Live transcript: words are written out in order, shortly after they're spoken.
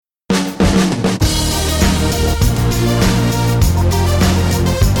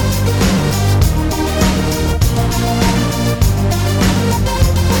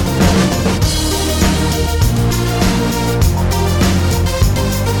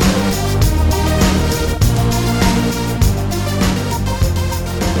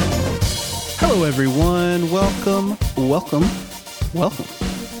welcome.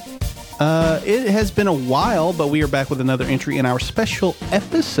 It has been a while, but we are back with another entry in our special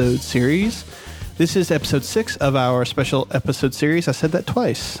episode series. This is episode 6 of our special episode series. I said that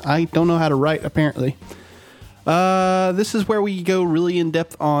twice. I don't know how to write, apparently. This is where we go really in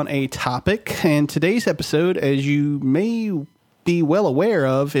depth on a topic. And today's episode, as you may be well aware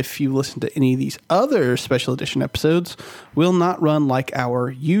of if you listen to any of these other special edition episodes, will not run like our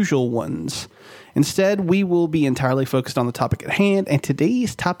usual ones. Instead, we will be entirely focused on the topic at hand, and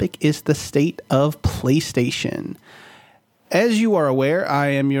today's topic is the state of PlayStation. As you are aware, I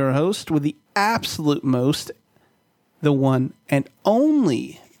am your host with the absolute most, the one and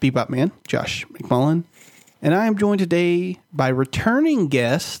only Bebop Man, Josh McMullen, and I am joined today by returning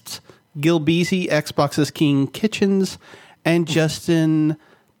guests, Gil Beasy, Xbox's King Kitchens, and Justin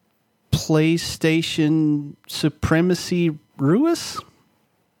PlayStation Supremacy Ruiz.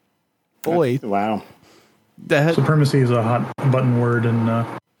 Boy, wow! Supremacy is a hot button word in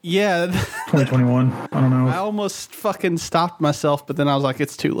 2021. I don't know. I almost fucking stopped myself, but then I was like,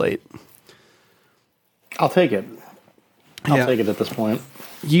 it's too late. I'll take it. I'll take it at this point.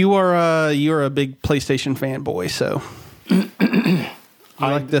 You're a big PlayStation fanboy, so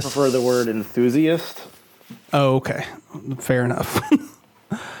I like this. Prefer the word enthusiast. Oh, okay. Fair enough.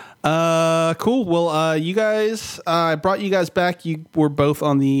 Cool. Well, you guys, I brought you guys back. You were both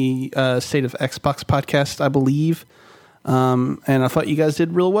on the State of Xbox podcast, I believe. And I thought you guys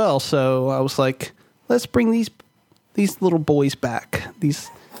did real well. So I was like, let's bring these little boys back. These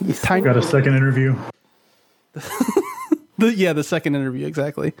tiny. Got a second interview. The second interview,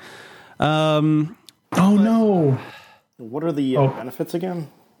 exactly. Oh no! What are the benefits again?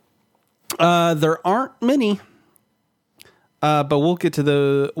 There aren't many, but we'll get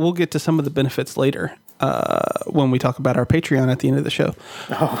to some of the benefits later when we talk about our Patreon at the end of the show.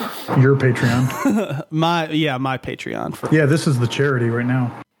 Oh. Your Patreon, my Patreon. This is the charity right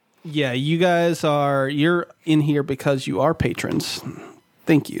now. Yeah, you guys you're in here because you are patrons.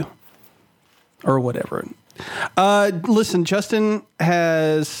 Thank you, or whatever. Listen, Justin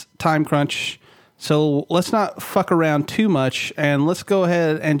has time crunch. So let's not fuck around too much, and let's go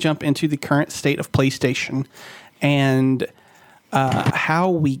ahead and jump into the current state of PlayStation and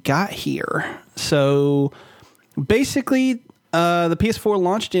how we got here. So basically, the PS4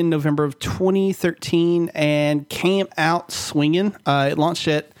 launched in November of 2013 and came out swinging. It launched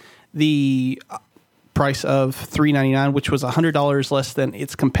at the price of $399, which was $100 less than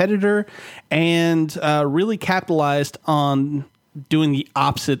its competitor, and really capitalized on doing the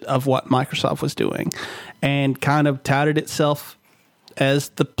opposite of what Microsoft was doing, and kind of touted itself as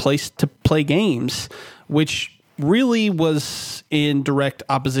the place to play games, which really was in direct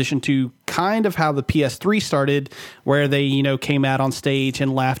opposition to kind of how the PS3 started, where they, came out on stage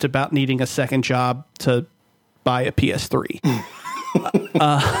and laughed about needing a second job to buy a PS3.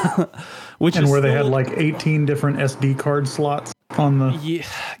 Where they had like 18 different SD card slots on the... Yeah,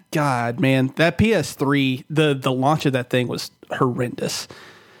 God, man. That PS3, the launch of that thing was horrendous.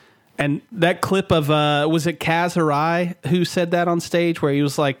 And that clip of, was it Kaz Hirai who said that on stage, where he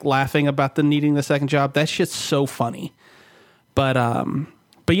was like laughing about the needing the second job? That shit's so funny. But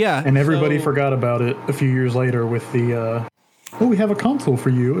yeah. And everybody forgot about it a few years later with the... we have a console for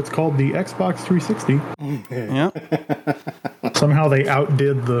you. It's called the Xbox 360. Yeah. Somehow they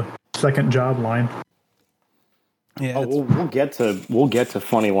outdid the second job line. Yeah. We'll get to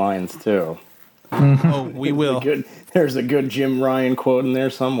funny lines too. Mm-hmm. Oh, we will. There's a good Jim Ryan quote in there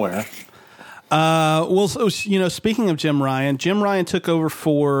somewhere. So, speaking of Jim Ryan took over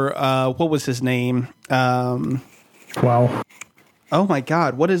for what was his name? Wow. Oh my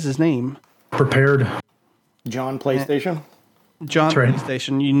God, what is his name? Prepared. John PlayStation. John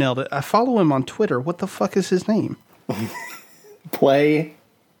PlayStation, you nailed it. I follow him on Twitter. What the fuck is his name? Play,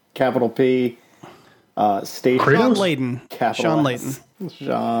 capital P, station. Sean Layden.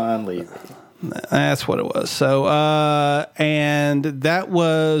 Sean Layden. That's what it was. So, and that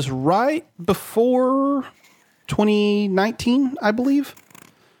was right before 2019, I believe.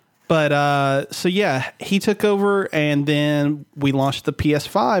 But, he took over, and then we launched the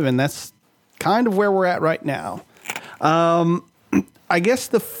PS5, and that's kind of where we're at right now. I guess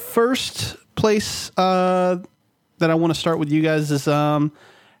the first place that I want to start with you guys is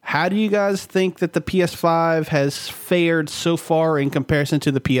how do you guys think that the PS5 has fared so far in comparison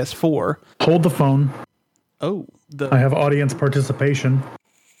to the PS4? Hold the phone. Oh, I have audience participation.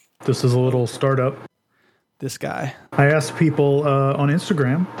 This is a little startup. This guy. I asked people on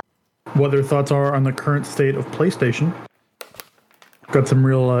Instagram what their thoughts are on the current state of PlayStation. Got some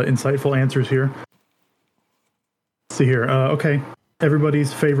real insightful answers here. Let's see here. Okay.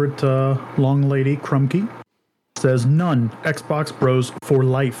 Everybody's favorite long lady, Krumke. says none. Xbox Bros for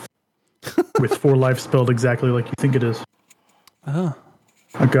life. With for life spelled exactly like you think it is. Oh.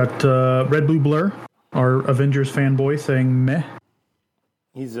 I got Red Blue Blur, our Avengers fanboy, saying meh.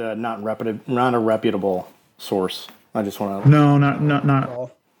 He's not a reputable source. I just want to... No,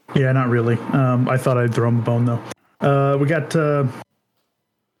 not. Yeah, not really. I thought I'd throw him a bone, though. We got...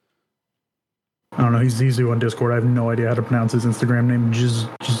 I don't know. He's Zizu on Discord. I have no idea how to pronounce his Instagram name.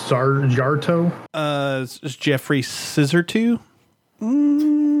 Jarto? Is Jeffrey Scissortoo?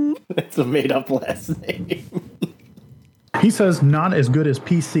 It's a made-up last name. He says not as good as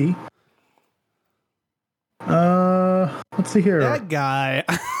PC. Let's see here. That guy.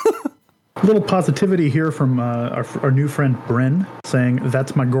 A little positivity here from our new friend Bryn saying,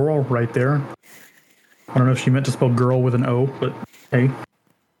 that's my girl right there. I don't know if she meant to spell girl with an O, but hey.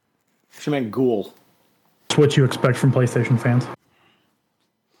 She meant ghoul. It's what you expect from PlayStation fans.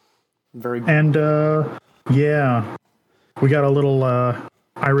 And, yeah. We got a little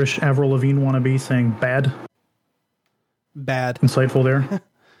Irish Avril Lavigne wannabe saying bad. Bad. Insightful there.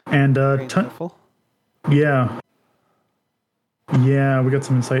 And, yeah. Yeah, we got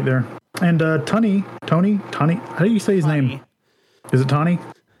some insight there. And Tony, how do you say his name? Is it Tony?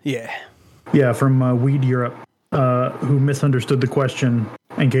 Yeah. Yeah, from Weed Europe, who misunderstood the question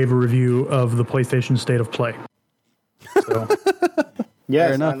and gave a review of the PlayStation State of Play. So.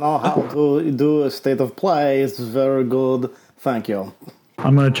 Yes, I know how to do a State of Play. It's very good. Thank you.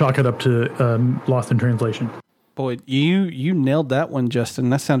 I'm going to chalk it up to Lost in Translation. Boy, you nailed that one, Justin.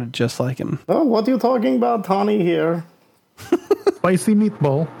 That sounded just like him. Oh, what are you talking about, Tony, here? Spicy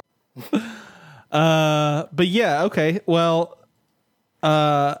meatball. But yeah, okay. Well,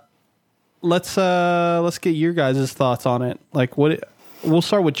 let's get your guys' thoughts on it. Like, we'll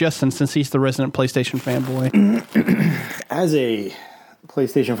start with Justin since he's the resident PlayStation fanboy. As a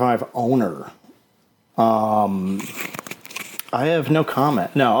PlayStation 5 owner, I have no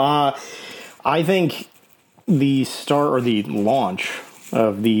comment. No, I think the start or the launch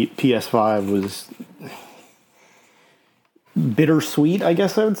of the PS5 was bittersweet, I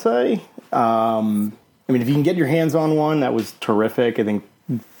guess I would say. I mean, if you can get your hands on one, that was terrific. I think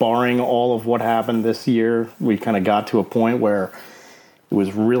barring all of what happened this year, we kind of got to a point where it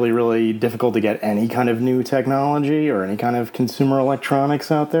was really, really difficult to get any kind of new technology or any kind of consumer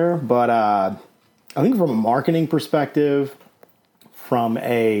electronics out there. But I think from a marketing perspective, from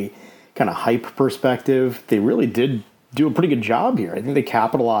a kind of hype perspective, they really did do a pretty good job here. I think they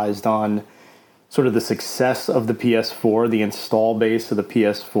capitalized on sort of the success of the PS4, the install base of the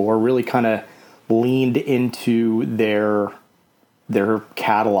PS4, really kind of leaned into their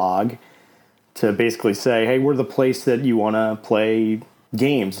catalog to basically say, hey, we're the place that you want to play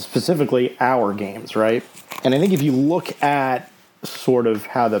games, specifically our games, right? And I think if you look at sort of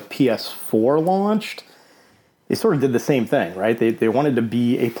how the PS4 launched, they sort of did the same thing, right? They wanted to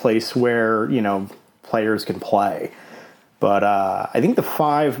be a place where, you know, players can play. But I think the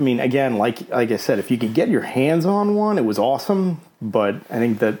 5, I mean, again, like I said, if you could get your hands on one, it was awesome. But I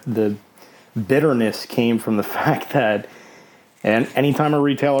think that the bitterness came from the fact that anytime a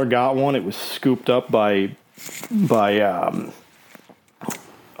retailer got one, it was scooped up by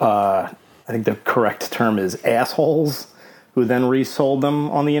I think the correct term is assholes, who then resold them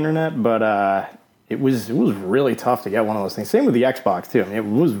on the internet. But it was really tough to get one of those things. Same with the Xbox too. I mean, it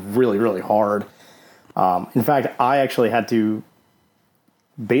was really, really hard. In fact, I actually had to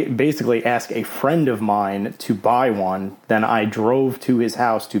basically ask a friend of mine to buy one. Then I drove to his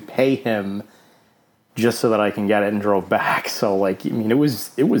house to pay him just so that I can get it and drove back. So, like, I mean, it was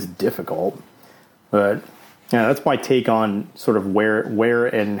difficult. But yeah, that's my take on sort of where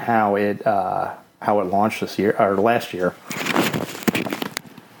and how it launched this year or last year.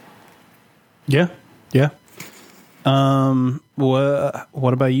 Yeah.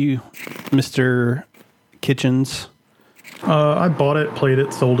 What about you, Mr. Kitchens? I bought it, played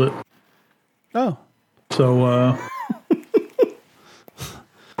it, sold it. Oh. So,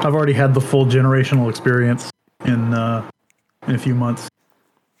 I've already had the full generational experience in a few months.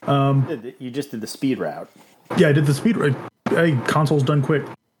 You just did the speed route. Yeah, I did the speed route. Hey, console's done quick.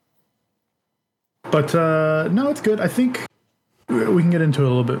 But, no, it's good. I think we can get into it a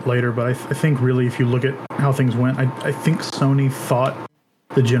little bit later, but I think really if you look at how things went, I think Sony thought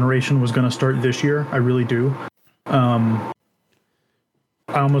the generation was going to start this year. I really do. I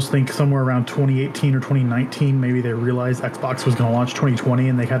almost think somewhere around 2018 or 2019, maybe they realized Xbox was going to launch 2020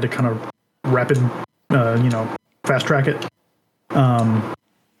 and they had to kind of fast track it. We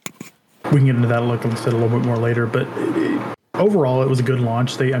can get into that, like I said, a little bit more later, but overall it was a good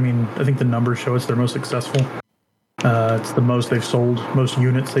launch. I think the numbers show it's their most successful. It's the most they've sold, most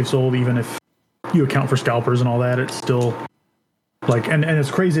units they've sold, even if you account for scalpers and all that, it's still like, and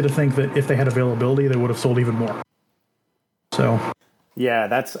it's crazy to think that if they had availability, they would have sold even more. So, yeah,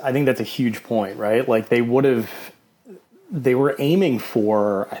 I think that's a huge point, right? Like they were aiming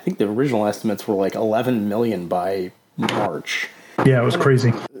for, I think the original estimates were like 11 million by March. Yeah, it was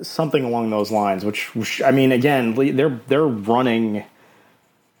crazy. Something along those lines, which I mean, again, they're running,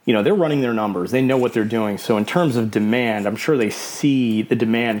 they're running their numbers. They know what they're doing. So in terms of demand, I'm sure they see the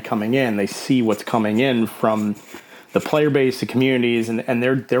demand coming in. They see what's coming in from the player base, the communities, and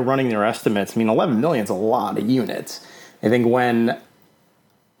they're running their estimates. I mean, 11 million is a lot of units. I think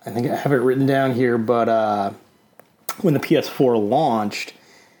I have it written down here, but when the PS4 launched,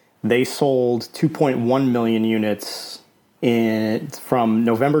 they sold 2.1 million units from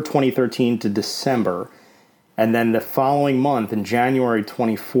November 2013 to December. And then the following month, in January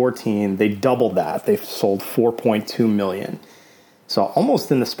 2014, they doubled that. They sold 4.2 million. So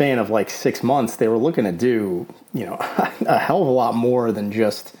almost in the span of like 6 months, they were looking to do, a hell of a lot more than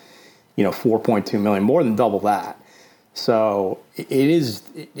just, 4.2 million, more than double that. So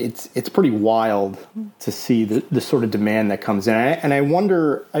it's pretty wild to see the sort of demand that comes in. And I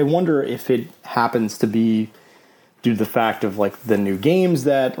wonder if it happens to be due to the fact of like the new games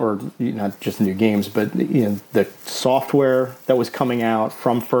or not just new games, but the software that was coming out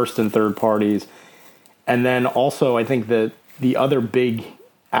from first and third parties. And then also I think that the other big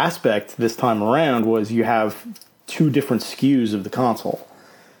aspect this time around was you have two different SKUs of the console.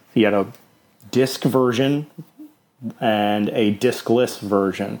 You had a disc version and a discless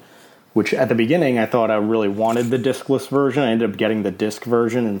version, which at the beginning I thought I really wanted the discless version. I ended up getting the disc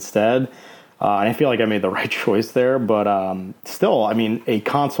version instead. And I feel like I made the right choice there, but still, I mean, a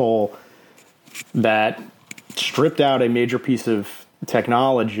console that stripped out a major piece of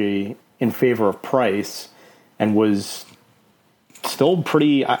technology in favor of price and was still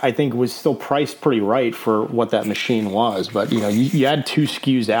was still priced pretty right for what that machine was. But, you had two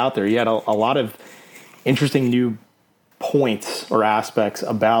SKUs out there. You had a lot of interesting new points or aspects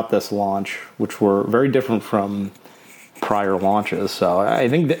about this launch, which were very different from prior launches. So I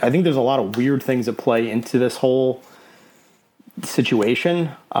think there's a lot of weird things that play into this whole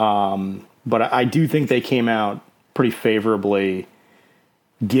situation. But I do think they came out pretty favorably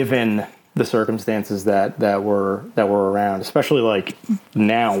given the circumstances that were around, especially like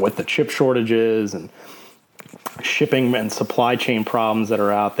now with the chip shortages and shipping and supply chain problems that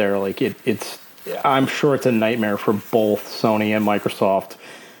are out there. Like I'm sure it's a nightmare for both Sony and Microsoft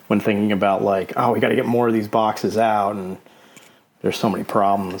when thinking about like, we got to get more of these boxes out, and there's so many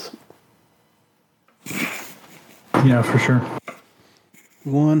problems. Yeah, for sure.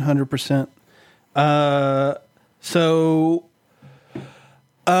 100%. So,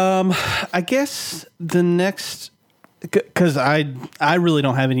 I guess the next, because I really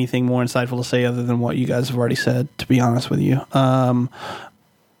don't have anything more insightful to say other than what you guys have already said, to be honest with you.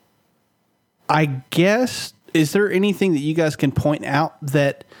 I guess, is there anything that you guys can point out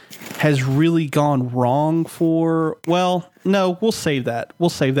that has really gone wrong no, we'll save that. We'll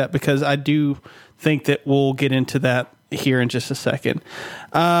save that because I do think that we'll get into that here in just a second.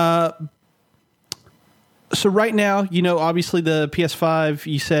 So right now, obviously the PS5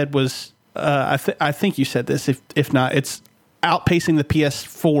 you said was, I think you said this, if not, it's outpacing the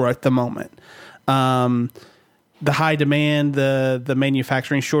PS4 at the moment. The high demand, the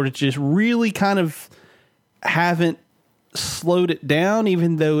manufacturing shortages really kind of haven't slowed it down,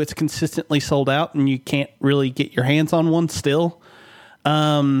 even though it's consistently sold out and you can't really get your hands on one still.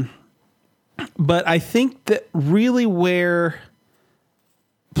 But I think that really where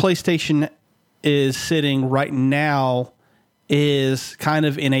PlayStation is sitting right now is kind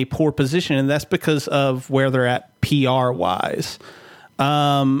of in a poor position, and that's because of where they're at PR-wise.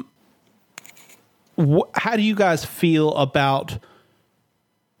 How do you guys feel about,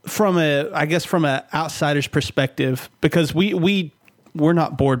 from an outsider's perspective, because we're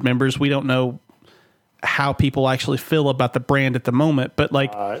not board members, we don't know how people actually feel about the brand at the moment, but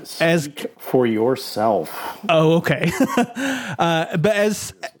like Speak for yourself. Oh, okay.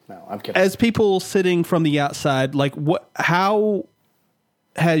 But No, I'm kidding. as people sitting from the outside, like how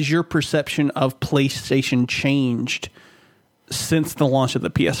has your perception of PlayStation changed since the launch of the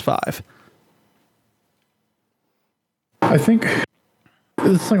PS5? I think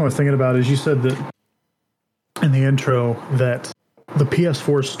the thing I was thinking about is you said that in the intro that the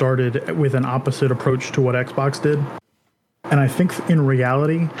PS4 started with an opposite approach to what Xbox did. And I think in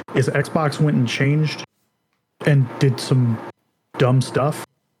reality is Xbox went and changed and did some dumb stuff,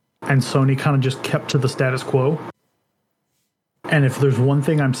 and Sony kind of just kept to the status quo. And if there's one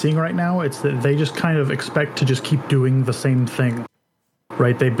thing I'm seeing right now, it's that they just kind of expect to just keep doing the same thing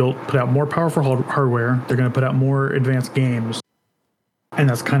right? They put out more powerful hardware. They're going to put out more advanced games, and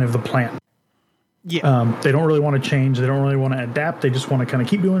that's kind of the plan. Yeah. They don't really want to change. They don't really want to adapt. They just want to kind of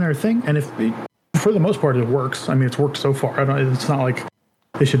keep doing their thing. And for the most part, it works. I mean, it's worked so far. It's not like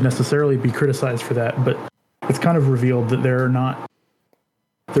they should necessarily be criticized for that, but it's kind of revealed that they're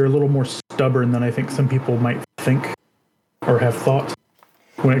a little more stubborn than I think some people might think or have thought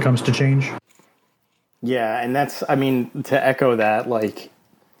when it comes to change. Yeah, and that's, I mean, to echo that, like,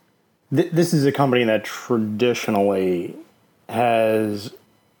 this is a company that traditionally has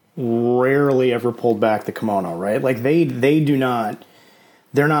rarely ever pulled back the kimono, right? Like, they're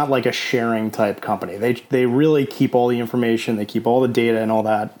not like a sharing type company. They really keep all the information, they keep all the data and all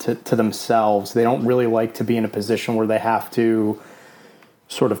that to themselves. They don't really like to be in a position where they have to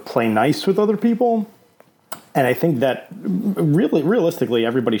sort of play nice with other people. And I think that really, realistically,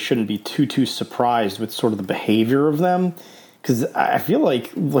 everybody shouldn't be too surprised with sort of the behavior of them. Because I feel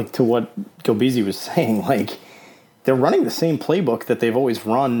like to what Gilbisi was saying, like, they're running the same playbook that they've always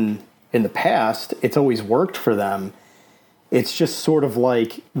run in the past. It's always worked for them. It's just sort of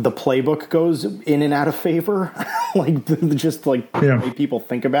like the playbook goes in and out of favor. Like, just like the way people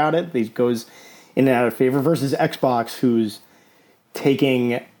think about it, it goes in and out of favor versus Xbox, who's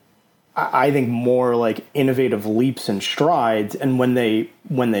taking, I think, more like innovative leaps and strides. And when they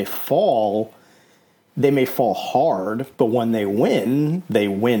fall, they may fall hard, but when they win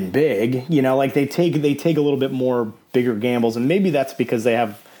big. You know, like they take a little bit more bigger gambles, and maybe that's because they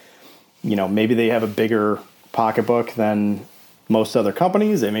have, you know, maybe they have a bigger pocketbook than most other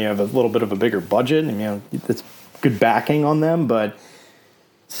companies. They may have a little bit of a bigger budget. I mean, it's good backing on them, but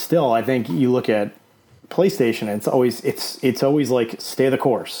still, I think you look at PlayStation, it's always like, stay the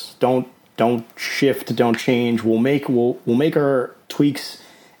course. Don't shift, don't change. We'll make our tweaks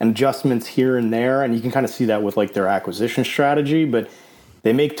and adjustments here and there, and you can kind of see that with like their acquisition strategy, but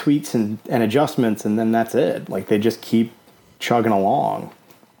they make tweaks and adjustments, and then that's it. Like, they just keep chugging along.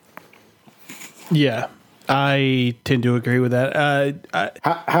 Yeah, I tend to agree with that.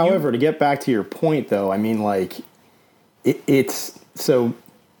 However, to get back to your point, though, I mean, like, it's so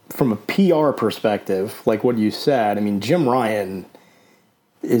from a PR perspective, like what you said, I mean, Jim Ryan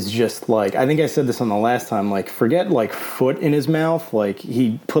is just like, I think I said this on the last time, like, forget like foot in his mouth. Like,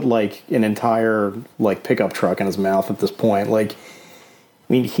 he put like an entire like pickup truck in his mouth at this point. Like, I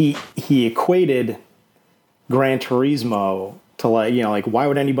mean, he equated Gran Turismo to, like, you know, like, why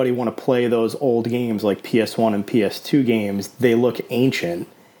would anybody want to play those old games like PS1 and PS2 games? They look ancient,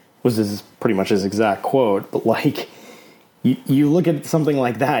 was pretty much his exact quote. But like, you look at something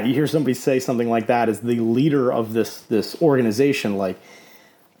like that, you hear somebody say something like that as the leader of this organization, like,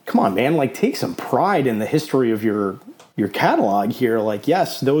 come on, man, like, take some pride in the history of your catalog here. Like,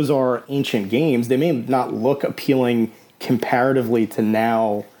 yes, those are ancient games. They may not look appealing comparatively to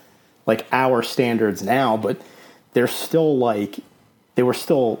now, like our standards now, but they're still like, they were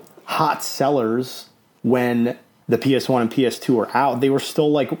still hot sellers when the PS1 and PS2 were out. They were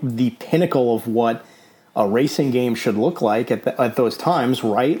still like the pinnacle of what a racing game should look like at those times,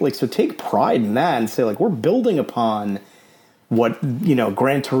 right? Like, so take pride in that and say, like, we're building upon what, you know,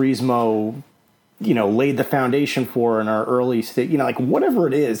 Gran Turismo, you know, laid the foundation for in our early state, you know, like, whatever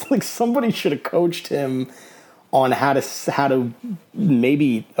it is, like, somebody should have coached him on how to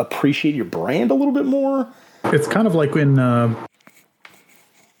maybe appreciate your brand a little bit more. It's kind of like when, I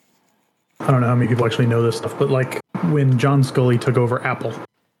don't know how many people actually know this stuff, but like when John Scully took over Apple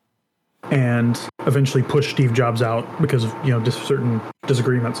and eventually pushed Steve Jobs out because of, you know, just certain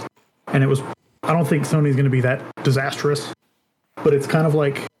disagreements. And it was, I don't think Sony's going to be that disastrous, but it's kind of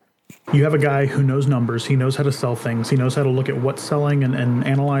like you have a guy who knows numbers. He knows how to sell things. He knows how to look at what's selling and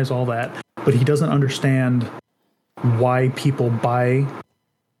analyze all that, but he doesn't understand why people buy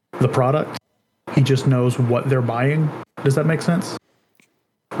the product. He just knows what they're buying. Does that make sense?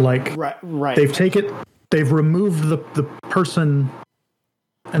 Like, right. They've removed the person,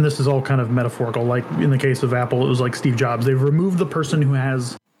 and this is all kind of metaphorical. Like in the case of Apple, it was like Steve Jobs. They've removed the person who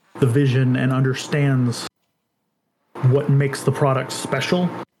has the vision and understands what makes the product special,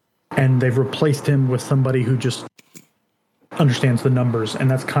 and they've replaced him with somebody who just understands the numbers. And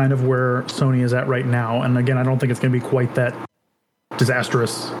that's kind of where Sony is at right now. And again, I don't think it's going to be quite that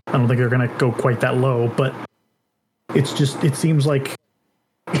disastrous. I don't think they're going to go quite that low, but it's just, it seems like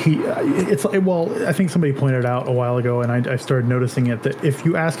I think somebody pointed out a while ago, and I started noticing it, that if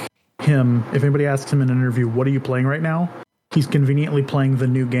anybody asks him in an interview, what are you playing right now? He's conveniently playing the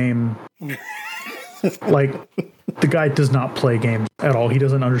new game. Like, the guy does not play games at all. He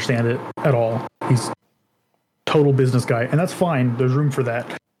doesn't understand it at all. He's total business guy, and that's fine. There's room for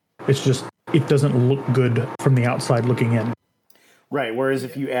that. It's just, it doesn't look good from the outside looking in. Right. Whereas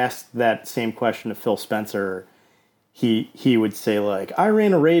if you asked that same question to Phil Spencer, he would say like, I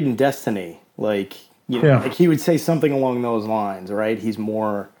ran a raid in Destiny. Like, you know, like he would say something along those lines, right? He's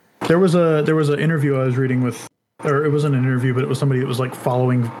more. There was an interview I was reading with, or it wasn't an interview, but it was somebody that was like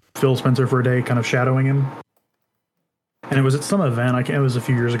following Phil Spencer for a day, kind of shadowing him. And it was at some event. It was a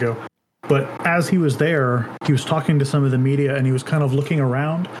few years ago. But as he was there, he was talking to some of the media, and he was kind of looking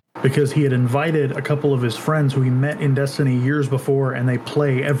around because he had invited a couple of his friends who he met in Destiny years before, and they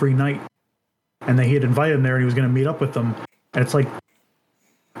play every night. And he had invited them there, and he was going to meet up with them. And it's like,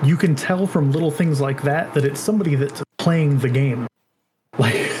 you can tell from little things like that it's somebody that's playing the game.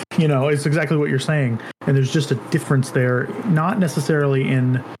 Like, you know, it's exactly what you're saying. And there's just a difference there, not necessarily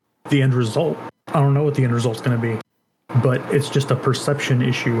in the end result. I don't know what the end result's going to be, but it's just a perception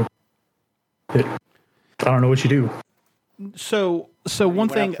issue that I don't know what you do. So one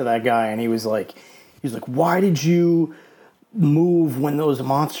thing to that guy, and he was like, why did you move when those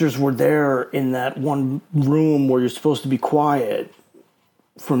monsters were there in that one room where you're supposed to be quiet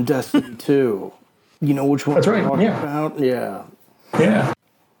from Destiny 2? You know which one That's right. I'm talking Yeah. about? Yeah. Yeah.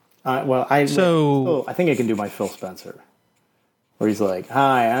 I think I can do my Phil Spencer, where he's like,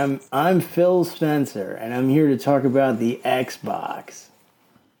 "Hi, I'm Phil Spencer, and I'm here to talk about the Xbox." Is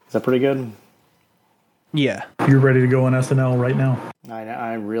that pretty good? Yeah. You're ready to go on SNL right now.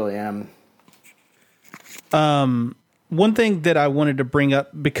 I really am. One thing that I wanted to bring up,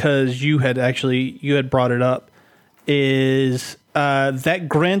 because you had brought it up, is that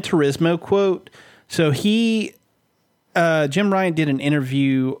Gran Turismo quote. So Jim Ryan did an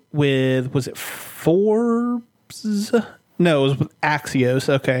interview with, was it Forbes? No, it was with Axios.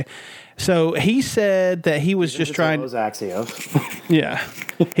 Okay. So he said that he was just trying. Those Axios. Yeah.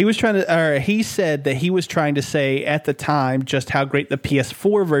 He said that he was trying to say at the time just how great the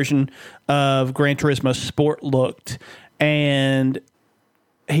PS4 version of Gran Turismo Sport looked. And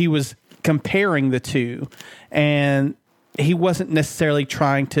he was comparing the two. And he wasn't necessarily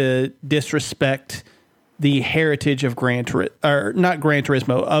trying to disrespect the heritage of not Gran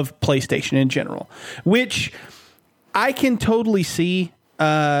Turismo, of PlayStation in general, which I can totally see.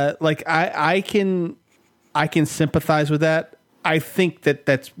 I can sympathize with that. I think that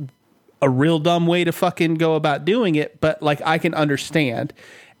that's a real dumb way to fucking go about doing it, but like I can understand.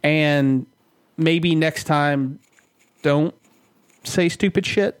 And maybe next time, don't say stupid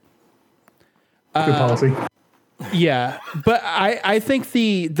shit. Good policy. Yeah, but I think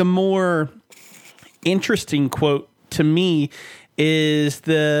the more interesting quote to me is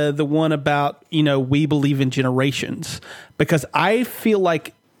the one about, you know, we believe in generations, because I feel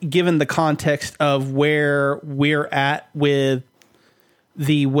like, given the context of where we're at with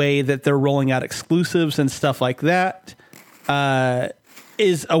the way that they're rolling out exclusives and stuff like that,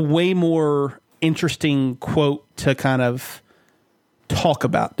 is a way more interesting quote to kind of talk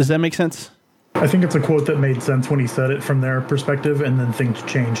about. Does that make sense? I think it's a quote that made sense when he said it from their perspective, and then things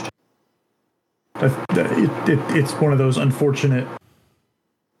changed. It's one of those unfortunate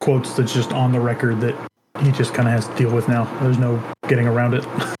quotes that's just on the record that he just kind of has to deal with now. There's no getting around it.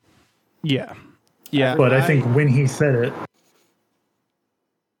 Yeah. Yeah. But I think when he said it...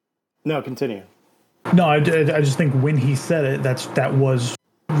 No, continue. No, I just think when he said it, that was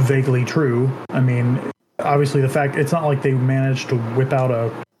vaguely true. I mean, obviously the fact... It's not like they managed to whip out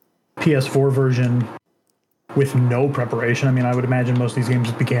a PS4 version with no preparation. I mean, I would imagine most of these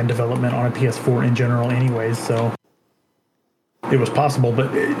games began development on a PS4 in general anyways, so it was possible. But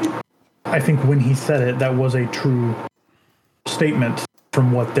I think when he said it, that was a true statement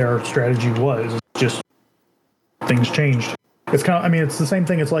from what their strategy was. Just things changed. It's kind of, I mean, it's the same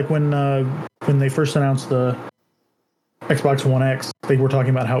thing. It's like when they first announced the Xbox One X, they were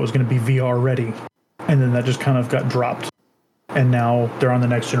talking about how it was going to be VR ready, and then that just kind of got dropped. And now they're on the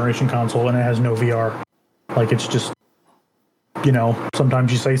next generation console, and it has no VR. Like, it's just, you know,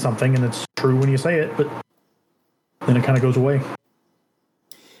 sometimes you say something and it's true when you say it, but then it kind of goes away.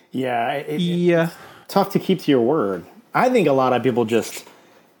 Yeah. It's tough to keep to your word. I think a lot of people just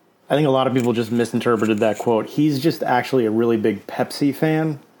misinterpreted that quote. He's just actually a really big Pepsi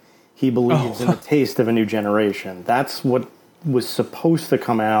fan. He believes in the taste of a new generation. That's what was supposed to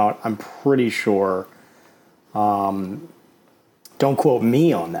come out, I'm pretty sure. Don't quote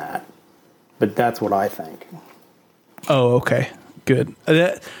me on that, but that's what I think. Oh, okay. Good.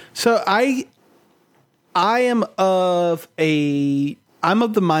 So I'm of the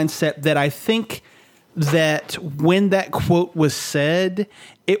mindset that I think that when that quote was said,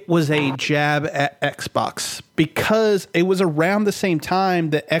 it was a jab at Xbox, because it was around the same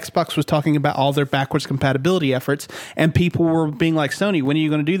time that Xbox was talking about all their backwards compatibility efforts, and people were being like, Sony, when are you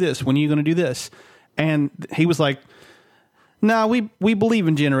going to do this? When are you going to do this? And he was like, No, we believe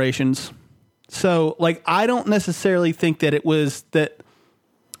in generations. So, like, I don't necessarily think that it was that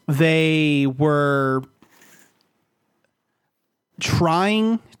they were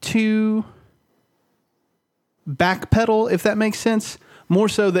trying to backpedal, if that makes sense. More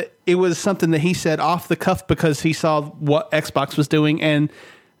so that it was something that he said off the cuff because he saw what Xbox was doing. And,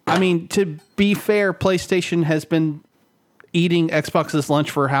 I mean, to be fair, PlayStation has been eating Xbox's lunch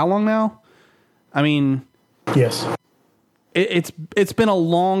for how long now? I mean... Yes. It's been a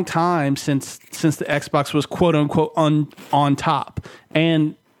long time since the Xbox was quote unquote on top,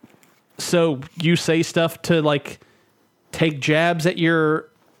 and so you say stuff to like take jabs at your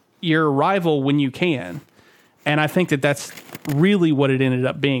rival when you can, and I think that's really what it ended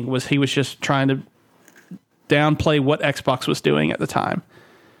up being. Was he was just trying to downplay what Xbox was doing at the time.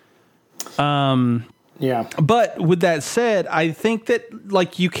 Yeah. But with that said, I think that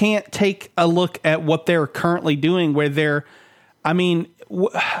like you can't take a look at what they're currently doing where they're, I mean,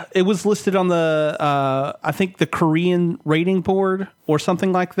 it was listed on the, I think the Korean rating board or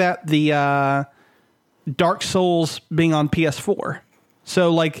something like that, the Dark Souls being on PS4.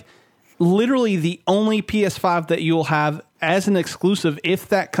 So like literally the only PS5 that you'll have as an exclusive, if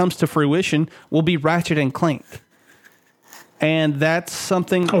that comes to fruition, will be Ratchet and Clank. And that's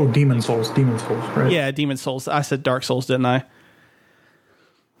something... Oh, Demon Souls, right? Yeah, Demon Souls. I said Dark Souls, didn't I?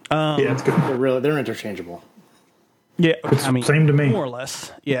 Yeah, it's good. They're interchangeable. Yeah, It's I mean, same to me. more or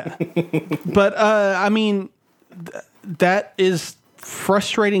less. Yeah, but I mean, that is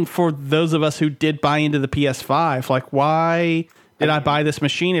frustrating for those of us who did buy into the PS5. Like, why did I buy this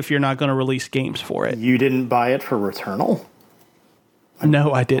machine if you're not going to release games for it? You didn't buy it for Returnal?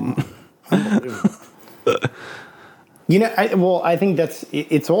 No, I didn't. You know, I think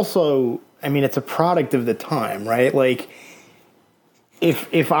it's also, I mean, it's a product of the time, right? Like,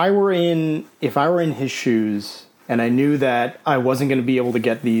 if I were in his shoes and I knew that I wasn't going to be able to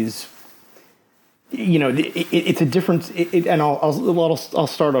get these, you know, it's a difference. And I'll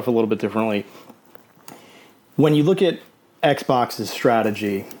start off a little bit differently. When you look at Xbox's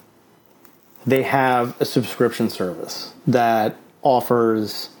strategy, they have a subscription service that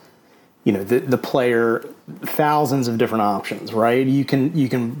offers, you know, the player thousands of different options, right? You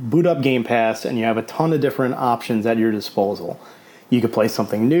can boot up Game Pass and you have a ton of different options at your disposal. You can play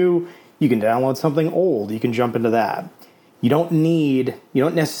something new, you can download something old, you can jump into that. You don't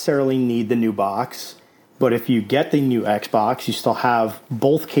necessarily need the new box, but if you get the new Xbox, you still have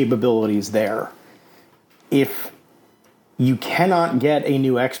both capabilities there. If you cannot get a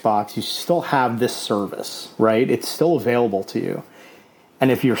new Xbox, you still have this service, right? It's still available to you.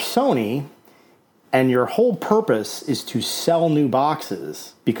 And if you're Sony and your whole purpose is to sell new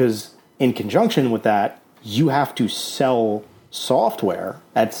boxes, because in conjunction with that, you have to sell software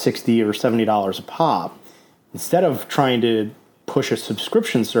at $60 or $70 a pop, instead of trying to push a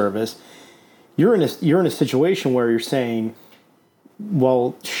subscription service, you're in a situation where you're saying,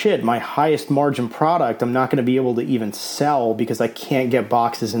 well, shit, my highest margin product, I'm not going to be able to even sell because I can't get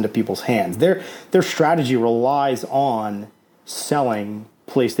boxes into people's hands. Their strategy relies on selling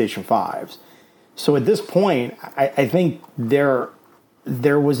PlayStation 5s. So at this point, I think there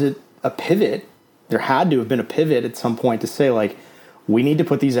was a pivot. There had to have been a pivot at some point to say, like, we need to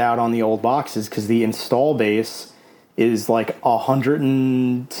put these out on the old boxes because the install base is like 100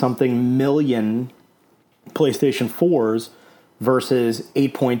 and something million PlayStation 4s versus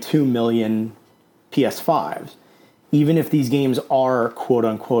 8.2 million PS5s. Even if these games are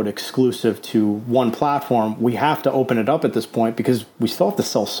quote-unquote exclusive to one platform, we have to open it up at this point because we still have to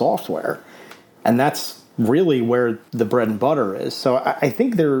sell software. And that's really where the bread and butter is. So I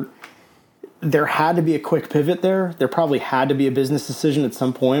think there had to be a quick pivot there. There probably had to be a business decision at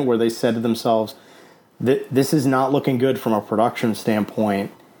some point where they said to themselves, this is not looking good from a production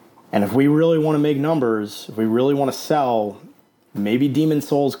standpoint. And if we really want to make numbers, if we really want to sell, maybe Demon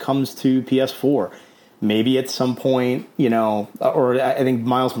Souls comes to PS4. Maybe at some point, you know, or I think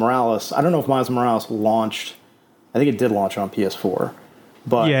Miles Morales, I don't know if Miles Morales launched, I think it did launch on PS4.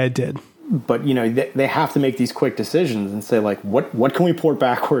 But yeah, it did. But, you know, they have to make these quick decisions and say, like, what can we port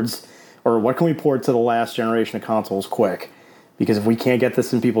backwards, or what can we port to the last generation of consoles quick? Because if we can't get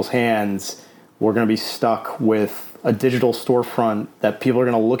this in people's hands, we're going to be stuck with a digital storefront that people are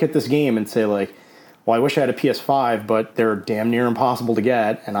going to look at this game and say, like, well, I wish I had a PS5, but they're damn near impossible to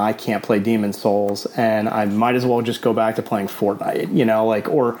get, and I can't play Demon Souls, and I might as well just go back to playing Fortnite, you know, like,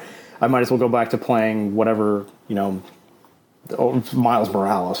 or I might as well go back to playing whatever, you know, Miles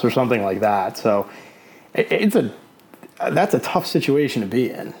Morales or something like that. So that's a tough situation to be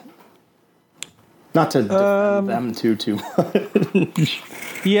in. Not to defend them too much.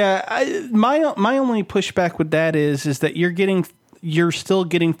 Yeah, my only pushback with that is that you're still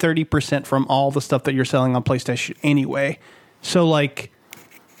getting 30% from all the stuff that you're selling on PlayStation anyway. So like,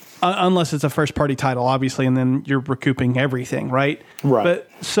 unless it's a first party title, obviously, and then you're recouping everything, right? Right. But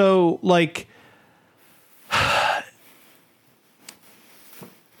so like,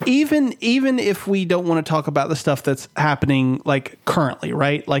 even if we don't want to talk about the stuff that's happening like currently,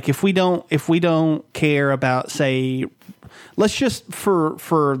 right? Like if we don't care about, say, let's just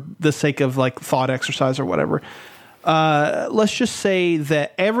for the sake of like thought exercise or whatever, let's just say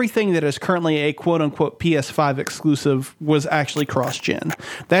that everything that is currently a quote unquote PS5 exclusive was actually cross gen.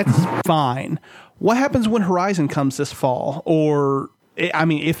 That's fine. What happens when Horizon comes this fall, or I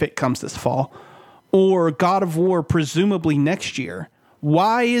mean, if it comes this fall, or God of War presumably next year?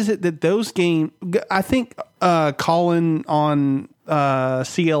 Why is it that those games? I think Colin on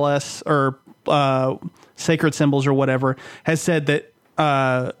CLS or Sacred Symbols or whatever has said that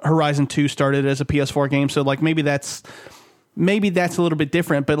Horizon 2 started as a PS4 game. So like maybe that's a little bit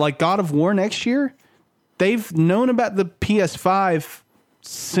different. But like God of War next year, they've known about the PS5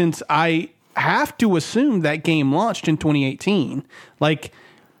 since I have to assume that game launched in 2018. Like,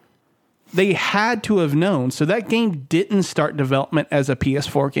 they had to have known. So that game didn't start development as a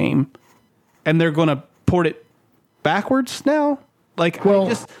PS4 game, and they're going to port it backwards now. Like, Well,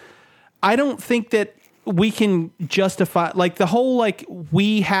 I don't think that we can justify like the whole like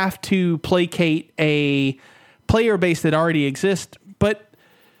we have to placate a player base that already exists, but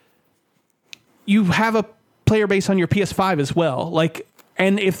you have a player base on your PS5 as well. Like,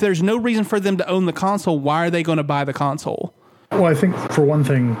 and if there's no reason for them to own the console, why are they going to buy the console? Well, I think for one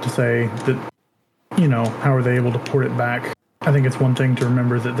thing to say that, you know, how are they able to port it back? I think it's one thing to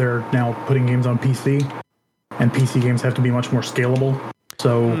remember that they're now putting games on PC, and PC games have to be much more scalable.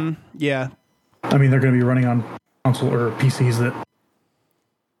 So, Yeah. I mean, they're going to be running on console or PCs that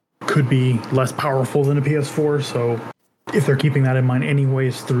could be less powerful than a PS4. So, if they're keeping that in mind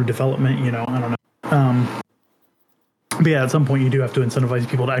anyways through development, you know, I don't know. But yeah, at some point you do have to incentivize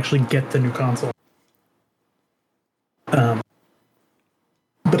people to actually get the new console.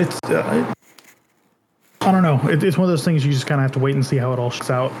 But it's, I don't know. It's one of those things you just kind of have to wait and see how it all shakes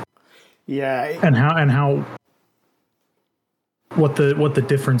out, Yeah. and how what the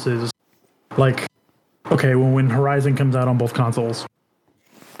difference is. Like, okay, well, when Horizon comes out on both consoles,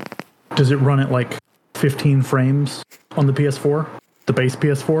 does it run at like 15 frames on the PS4, the base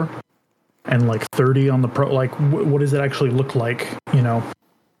PS4, and like 30 on the Pro? Like, what does it actually look like? You know,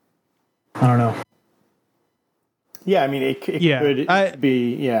 I don't know. Yeah, I mean, it could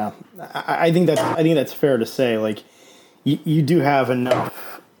be. Yeah, I think that's fair to say. Like, you do have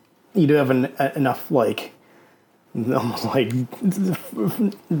enough. You do have enough like almost like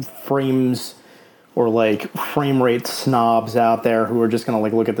frames or like frame rate snobs out there who are just gonna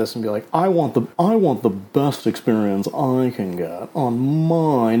like look at this and be like, I want the best experience I can get on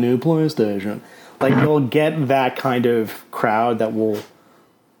my new PlayStation. Like, you'll get that kind of crowd that will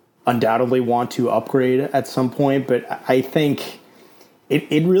undoubtedly want to upgrade at some point, but I think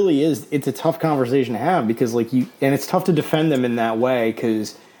it really is. It's a tough conversation to have because like and it's tough to defend them in that way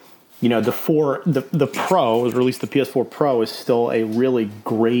because, you know, the Pro, or at least the PS4 Pro, is still a really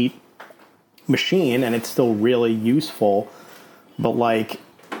great machine and it's still really useful. But like,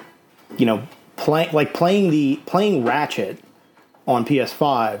 you know, playing Ratchet on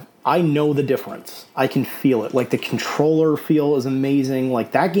PS5, I know the difference. I can feel it. Like, the controller feel is amazing.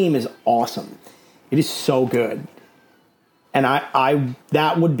 Like, that game is awesome. It is so good. And I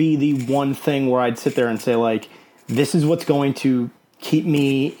that would be the one thing where I'd sit there and say, like, this is what's going to keep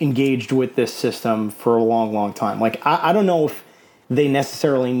me engaged with this system for a long, long time. Like, I don't know if they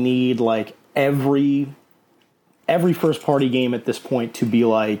necessarily need, like, every first-party game at this point to be,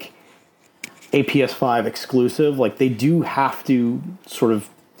 like, a PS5 exclusive. Like, they do have to sort of,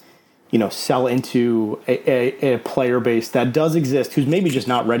 you know, sell into a player base that does exist who's maybe just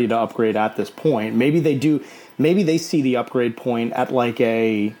not ready to upgrade at this point. Maybe they do. Maybe they see the upgrade point at like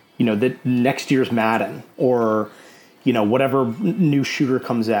the next year's Madden or, you know, whatever new shooter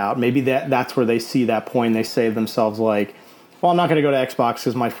comes out. Maybe that's where they see that point and they say to themselves like, well, I'm not going to go to Xbox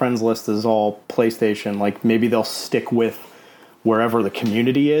because my friends list is all PlayStation. Like, maybe they'll stick with wherever the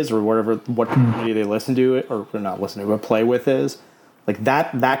community is or what community they listen to it or not listen to, but play with is. Like,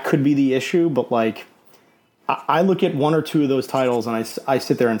 that could be the issue, but like, I look at one or two of those titles and I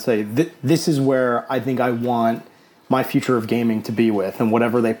sit there and say, this is where I think I want my future of gaming to be with, and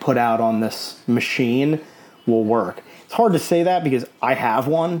whatever they put out on this machine will work. It's hard to say that because I have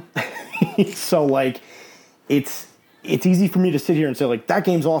one. So like, it's easy for me to sit here and say like, that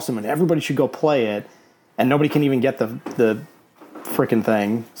game's awesome and everybody should go play it, and nobody can even get the freaking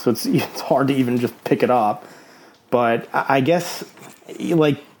thing, so it's hard to even just pick it up. But I guess,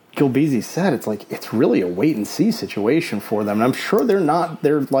 like Gilbezy said, it's really a wait and see situation for them. And I'm sure they're not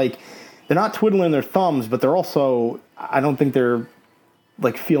twiddling their thumbs, but they're also, I don't think they're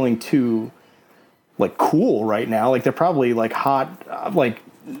like feeling too like cool right now. Like they're probably like hot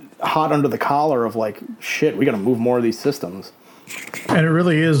under the collar of like, shit, we got to move more of these systems. And it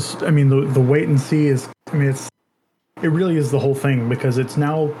really is. I mean, the wait and see is. I mean, it really is the whole thing, because it's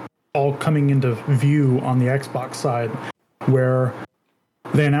now all coming into view on the Xbox side, where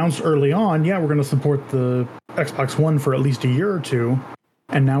they announced early on, yeah, we're going to support the Xbox One for at least a year or two,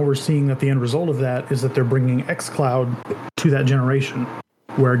 and now we're seeing that the end result of that is that they're bringing xCloud to that generation,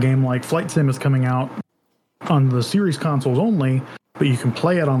 where a game like Flight Sim is coming out on the Series consoles only, but you can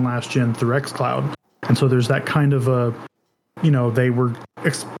play it on last gen through xCloud. And so there's that kind of a, they were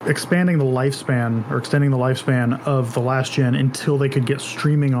expanding the lifespan, or extending the lifespan of the last gen until they could get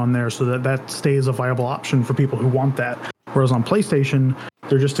streaming on there, so that stays a viable option for people who want that. Whereas on PlayStation,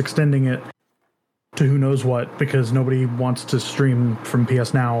 they're just extending it to who knows what, because nobody wants to stream from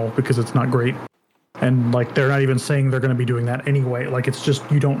PS Now because it's not great. And like, they're not even saying they're going to be doing that anyway. Like, it's just,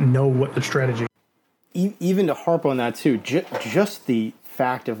 you don't know what the strategy. Even to harp on that too, just the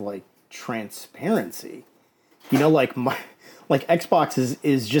fact of like transparency, like Xbox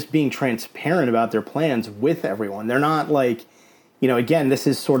is just being transparent about their plans with everyone. They're not like, again, this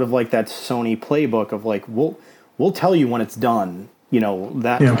is sort of like that Sony playbook of like, we'll tell you when it's done,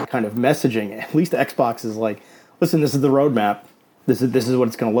 that kind of messaging. At least Xbox is like, listen, this is the roadmap. This is what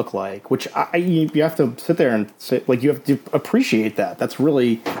it's going to look like, which you have to sit there and say, like, you have to appreciate that. That's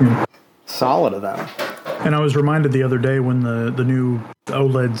really solid of them. And I was reminded the other day when the new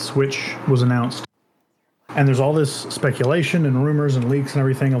OLED Switch was announced, and there's all this speculation and rumors and leaks and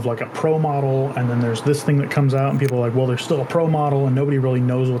everything of like a Pro model, and then there's this thing that comes out and people are like, well, there's still a Pro model, and nobody really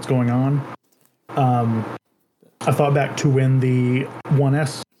knows what's going on. I thought back to when the One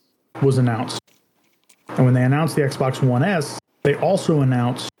S was announced. And when they announced the Xbox One S, they also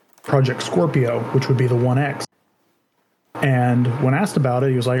announced Project Scorpio, which would be the One X. And when asked about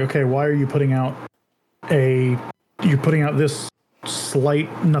it, he was like, okay, why are you putting out this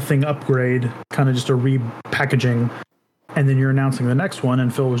slight nothing upgrade, kind of just a repackaging, and then you're announcing the next one?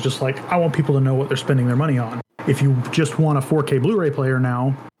 And Phil was just like, I want people to know what they're spending their money on. If you just want a 4K Blu-ray player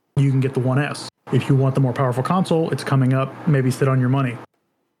now, you can get the One S. If you want the more powerful console, it's coming up, maybe sit on your money.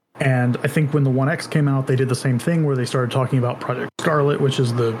 And I think when the One X came out, they did the same thing where they started talking about Project Scarlet, which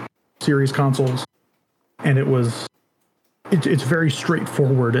is the series consoles. And it's very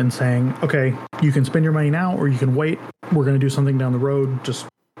straightforward in saying, okay, you can spend your money now or you can wait. We're going to do something down the road, just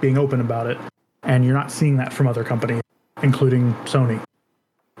being open about it. And you're not seeing that from other companies, including Sony.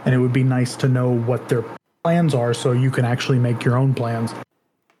 And it would be nice to know what their plans are so you can actually make your own plans.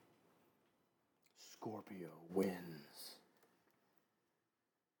 Scorpio wins.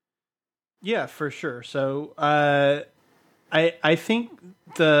 Yeah, for sure. So I think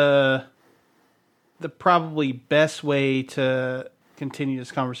the probably best way to continue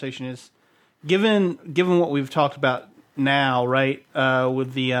this conversation is given what we've talked about now, right?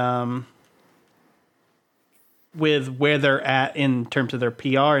 With the with where they're at in terms of their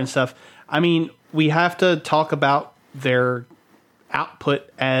PR and stuff. I mean, we have to talk about their output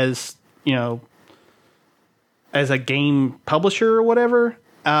as, as a game publisher or whatever,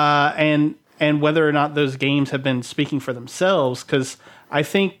 and whether or not those games have been speaking for themselves. Because I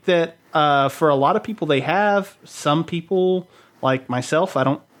think that for a lot of people, they have. Some people, like myself, I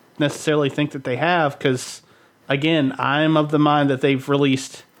don't necessarily think that they have. Because, again, I'm of the mind that they've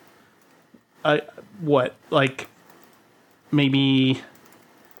released, maybe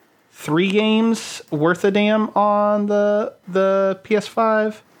 3 games worth a damn on the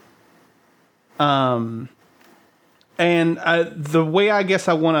PS5. And the way I guess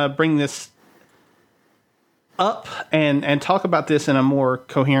I want to bring this up and talk about this in a more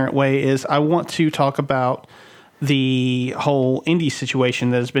coherent way is I want to talk about the whole indie situation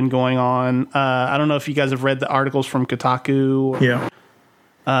that has been going on. I don't know if you guys have read the articles from Kotaku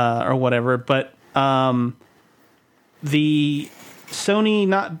or whatever, but the Sony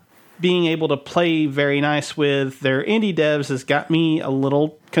not being able to play very nice with their indie devs has got me a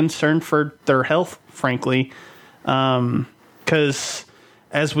little concerned for their health, frankly. Because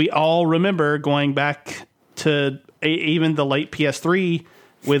as we all remember, going back to even the late PS3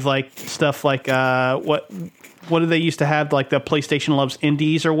 with like stuff like what do they used to have, like the PlayStation Loves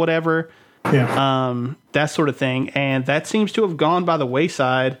Indies or whatever, that sort of thing, and that seems to have gone by the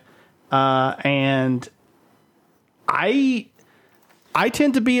wayside. And I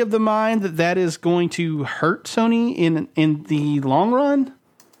tend to be of the mind that that is going to hurt Sony in the long run,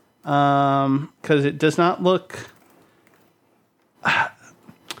 because it does not look. I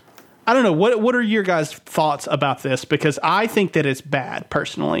don't know. What are your guys' thoughts about this? Because I think that it's bad,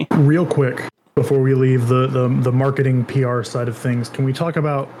 personally. Real quick, before we leave the marketing PR side of things, can we talk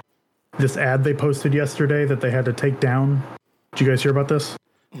about this ad they posted yesterday that they had to take down? Did you guys hear about this?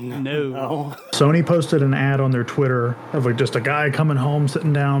 No. Sony posted an ad on their Twitter of like just a guy coming home,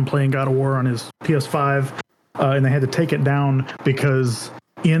 sitting down, playing God of War on his PS5, and they had to take it down because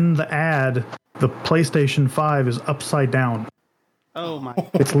in the ad, the PlayStation 5 is upside down. Oh my!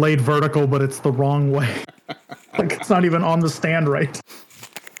 It's laid vertical, but it's the wrong way. Like it's not even on the stand right.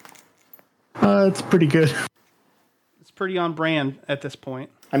 It's pretty good. It's pretty on brand at this point.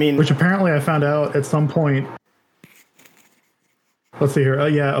 I mean, Which apparently I found out at some point. Let's see here.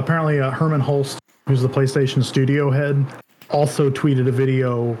 Apparently Herman Holst, who's the PlayStation studio head, also tweeted a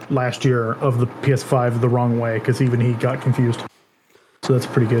video last year of the PS5 the wrong way because even he got confused. So that's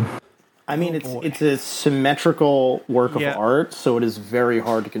pretty good. I mean, it's a symmetrical work of art, so it is very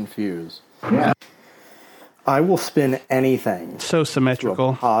hard to confuse. Yeah. I will spin anything So to a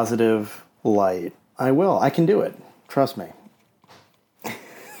symmetrical. positive light. I will. I can do it. Trust me.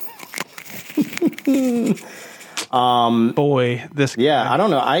 Boy, this. Yeah, I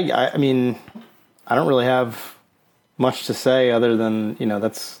don't know. I mean, I don't really have much to say other than,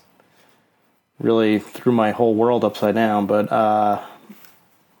 that's really threw my whole world upside down, but I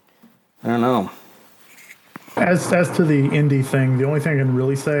don't know. As to the indie thing, the only thing I can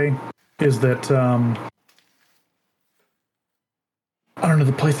really say is that I don't know,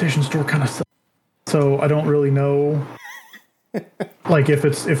 the PlayStation Store kind of sucks. So I don't really know like if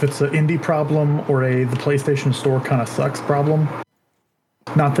it's an indie problem or the PlayStation Store kind of sucks problem.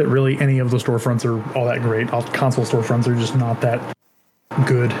 Not that really any of the storefronts are all that great. All console storefronts are just not that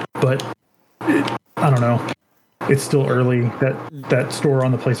good, but I don't know. It's still early. That store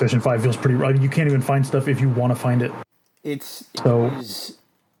on the PlayStation 5 feels pretty rough. You can't even find stuff if you want to find it.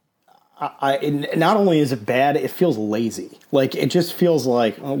 Not only is it bad, it feels lazy. Like, it just feels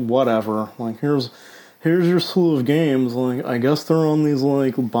like, oh, whatever. Like, here's your slew of games. Like, I guess they're on these,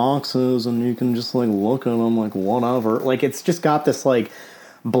 like, boxes, and you can just, like, look at them, like, whatever. Like, it's just got this, like,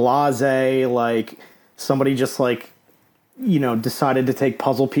 blasé, like, somebody just, like, decided to take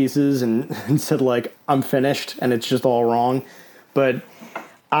puzzle pieces and said, like, I'm finished, and it's just all wrong. But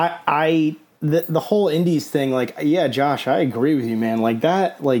the whole indies thing, like, yeah, Josh, I agree with you, man. Like,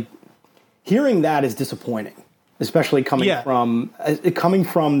 that, like, hearing that is disappointing, especially coming from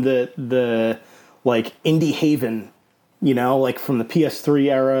the like indie haven, like from the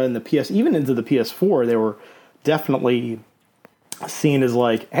PS3 era and even into the PS4, they were definitely seen as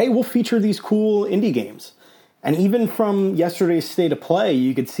like, hey, we'll feature these cool indie games. And even from yesterday's State of Play,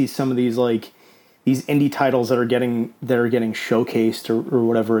 you could see some of these like these indie titles that are getting showcased or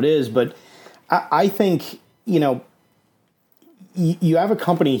whatever it is. But I think you have a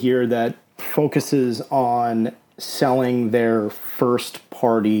company here that focuses on selling their first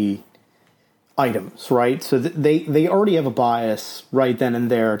party items, right? So they already have a bias right then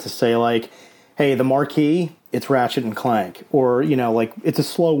and there to say like, hey, the marquee, it's Ratchet and Clank, or like it's a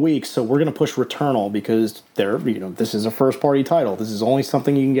slow week, so we're going to push Returnal because this is a first party title. This is only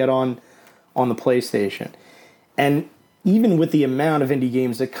something you can get on the PlayStation. And even with the amount of indie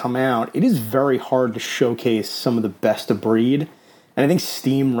games that come out, it is very hard to showcase some of the best of breed. And I think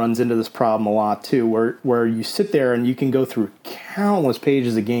Steam runs into this problem a lot too, where you sit there and you can go through countless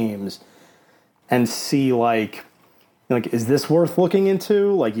pages of games and see like, is this worth looking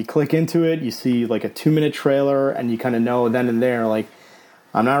into? Like, you click into it, you see like a 2-minute trailer, and you kind of know then and there, like,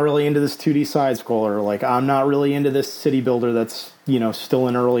 I'm not really into this 2D side scroller. Like, I'm not really into this city builder that's, still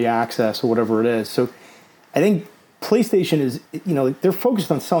in early access or whatever it is. So I think PlayStation is, they're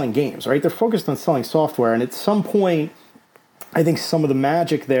focused on selling games, right? They're focused on selling software. And at some point, I think some of the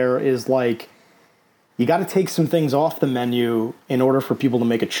magic there is like, you got to take some things off the menu in order for people to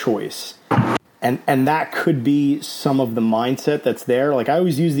make a choice. And that could be some of the mindset that's there. Like, I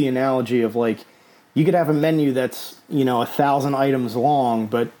always use the analogy of like, you could have a menu that's, 1,000 items long,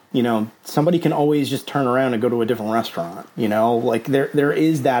 but, somebody can always just turn around and go to a different restaurant, like there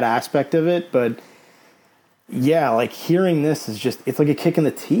is that aspect of it. But yeah, like hearing this is just, it's like a kick in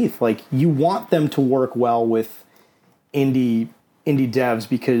the teeth. Like, you want them to work well with indie devs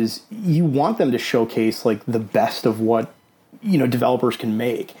because you want them to showcase like the best of what, developers can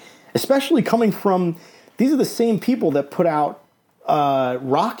make. Especially coming from, these are the same people that put out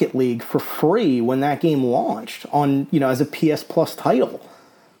Rocket League for free when that game launched on, as a PS Plus title.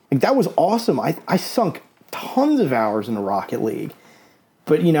 Like, that was awesome. I sunk tons of hours into Rocket League.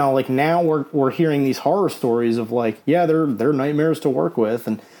 But like now we're hearing these horror stories of like, yeah, they're nightmares to work with,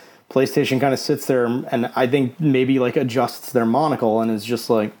 and PlayStation kind of sits there and I think maybe like adjusts their monocle and is just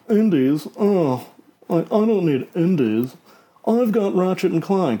like, indies, oh, I don't need indies. I've got Ratchet and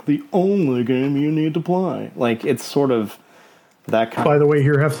Clank, the only game you need to play. Like, it's sort of that kind. By the way,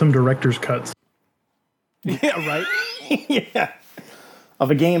 here have some director's cuts. Yeah, right. Yeah,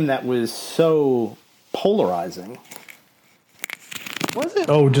 of a game that was so polarizing. Was it?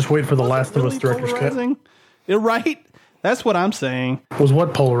 Oh, just wait for the Last of really Us director's cut. polarizing? You're right. That's what I'm saying. Was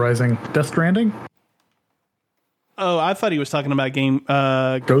what polarizing? Death Stranding? Oh, I thought he was talking about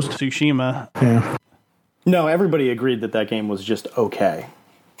Ghost Tsushima. Yeah. No, everybody agreed that game was just okay.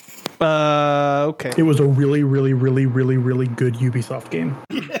 Okay. It was a really, really, really, really, really good Ubisoft game.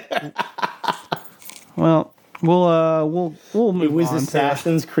 Well, we'll move on. It was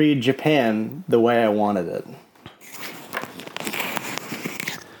Assassin's Creed Japan the way I wanted it.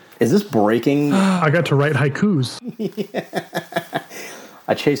 Is this breaking? I got to write haikus.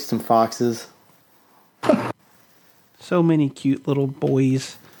 I chased some foxes. So many cute little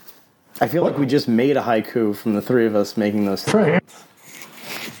boys. I feel like we just made a haiku from the three of us making those sounds.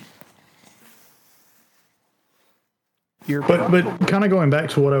 But kind of going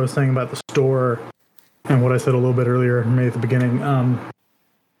back to what I was saying about the store and what I said a little bit earlier, maybe at the beginning,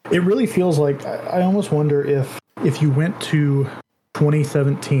 it really feels like I almost wonder if you went to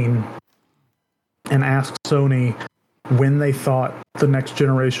 2017 and asked Sony when they thought the next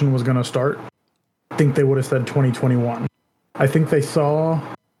generation was going to start, I think they would have said 2021. I think they saw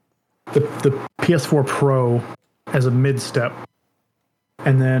the PS4 Pro as a mid-step,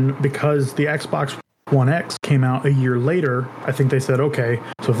 and then because the Xbox One X came out a year later, I think they said, okay,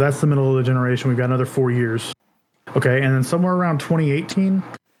 so if that's the middle of the generation, we've got another 4 years. Okay, and then somewhere around 2018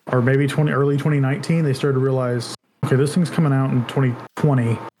 or maybe early 2019, they started to realize, okay, this thing's coming out in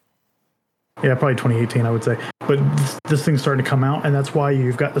 2020. Yeah, probably 2018, I would say. But this thing's starting to come out, and that's why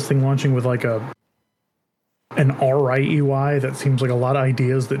you've got this thing launching with like an alright UI that seems like a lot of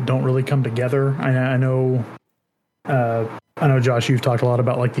ideas that don't really come together. I know, Josh, you've talked a lot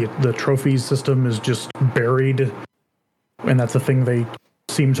about like the trophies system is just buried, and that's a thing they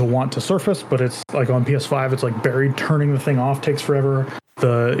seem to want to surface, but it's like on PS5, it's like buried. Turning the thing off takes forever.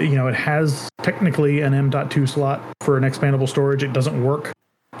 It has technically an M.2 slot for an expandable storage. It doesn't work.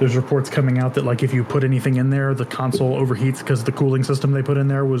 There's reports coming out that like if you put anything in there, the console overheats because the cooling system they put in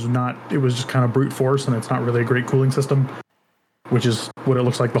there was just kind of brute force, and it's not really a great cooling system, which is what it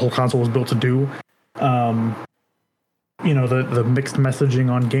looks like the whole console was built to do. The mixed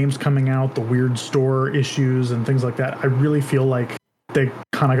messaging on games coming out, the weird store issues and things like that. I really feel like they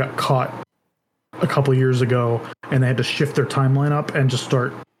kind of got caught a couple years ago, and they had to shift their timeline up and just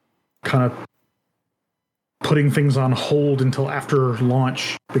start kind of putting things on hold until after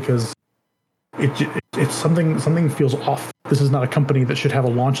launch, because it's something feels off. This is not a company that should have a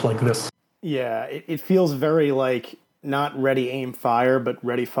launch like this. Yeah, it feels very like not ready, aim, fire, but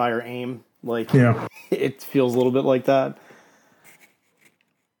ready, fire, aim. Like, yeah, it feels a little bit like that.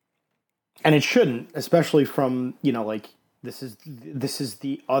 And it shouldn't, especially from, like, this is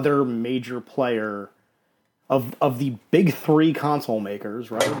the other major player of the big three console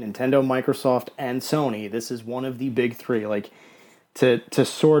makers, right? Nintendo, Microsoft, and Sony. This is one of the big three. Like, to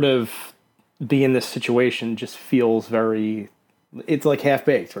sort of be in this situation just feels very, it's like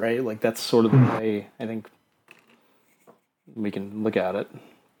half-baked, right? Like, that's sort of the way I think we can look at it.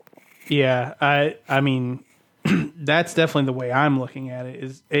 Yeah, I mean, that's definitely the way I'm looking at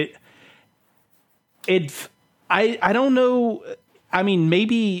it. I don't know. I mean,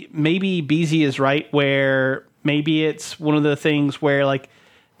 maybe BZ is right, where maybe it's one of the things where like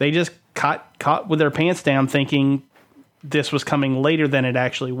they just caught with their pants down thinking this was coming later than it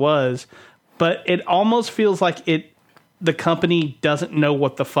actually was. But it almost feels like the company doesn't know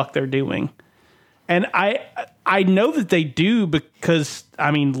what the fuck they're doing. And I know that they do, because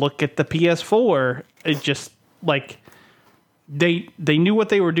I mean, look at the PS4. It just like they knew what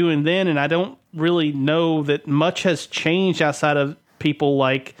they were doing then, and I don't really know that much has changed outside of people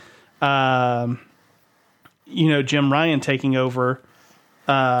like Jim Ryan taking over.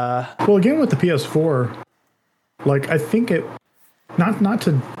 Well, again with the PS4, like I think it not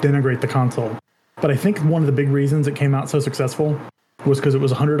to denigrate the console, but I think one of the big reasons it came out so successful was because it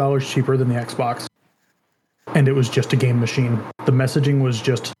was $100 cheaper than the Xbox. And it was just a game machine. The messaging was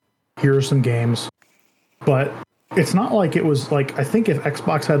just, here are some games. But it's not like it was like, I think if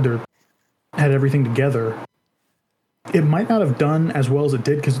Xbox had everything together, it might not have done as well as it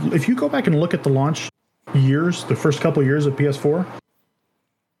did. Because if you go back and look at the launch years, the first couple of years of PS4,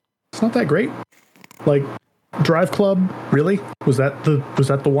 it's not that great. Like, Drive Club, really? Was that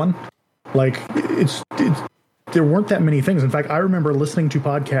the one? Like, it's there weren't that many things. In fact, I remember listening to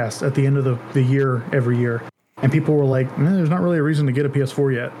podcasts at the end of the year every year, and people were like, there's not really a reason to get a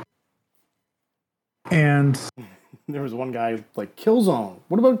PS4 yet. And there was one guy like, Killzone.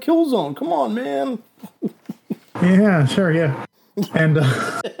 What about Killzone? Come on, man. Yeah, sure, yeah. And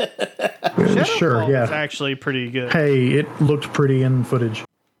sure, yeah. It's actually pretty good. Hey, it looked pretty in footage.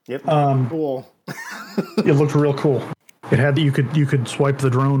 Yep. Cool. It looked real cool. It had you could swipe the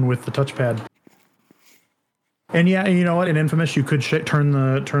drone with the touchpad. And yeah, you know what? In Infamous, you could turn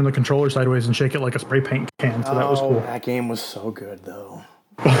the controller sideways and shake it like a spray paint can. So that was cool. That game was so good, though.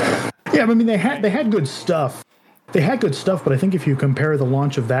 Yeah, I mean they had good stuff. They had good stuff, but I think if you compare the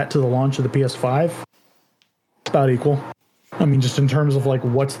launch of that to the launch of the PS5, it's about equal. I mean, just in terms of like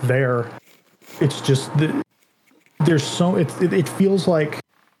what's there, it's just there's so it feels like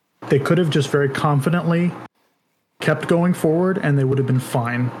they could have just very confidently kept going forward, and they would have been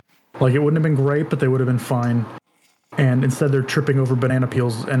fine. Like, it wouldn't have been great, but they would have been fine. And instead, they're tripping over banana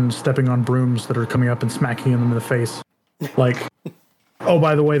peels and stepping on brooms that are coming up and smacking them in the face. Like, oh,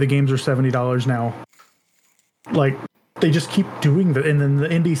 by the way, the games are $70 now. Like, they just keep doing that, and then the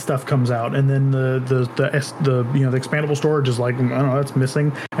indie stuff comes out, and then the expandable storage is like, I don't know, that's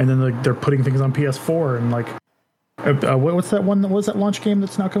missing, and then they're putting things on PS4, and like, what's that one? What's that launch game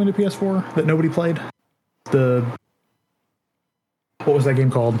that's now coming to PS4 that nobody played? What was that game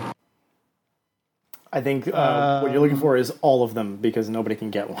called? I think what you're looking for is all of them, because nobody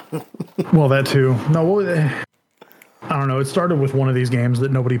can get one. Well, that too. No, I don't know. It started with one of these games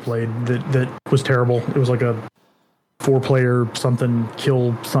that nobody played that was terrible. It was like a 4-player something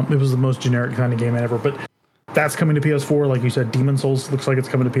kill something. It was the most generic kind of game ever. But that's coming to PS4. Like you said, Demon's Souls looks like it's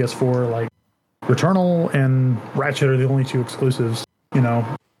coming to PS4. Like Returnal and Ratchet are the only 2 exclusives, you know.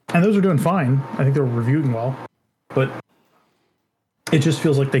 And those are doing fine. I think they're reviewing well. But it just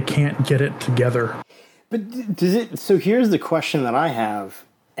feels like they can't get it together. But does it? So here's the question that I have,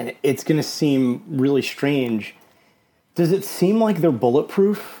 and it's going to seem really strange. Does it seem like they're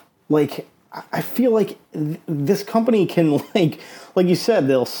bulletproof? Like, I feel like this company can, like you said,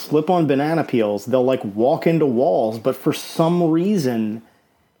 they'll slip on banana peels. They'll like walk into walls, but for some reason,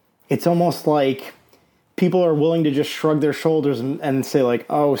 it's almost like people are willing to just shrug their shoulders and say like,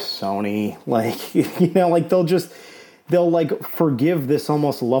 "Oh, Sony," like, you know, like they'll like forgive this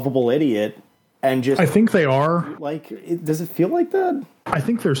almost lovable idiot and just. I think they are. Like, does it feel like that? I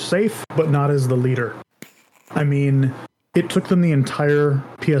think they're safe, but not as the leader. I mean, it took them the entire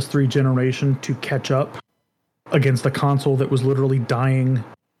PS3 generation to catch up against a console that was literally dying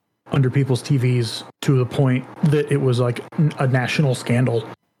under people's TVs to the point that it was like a national scandal.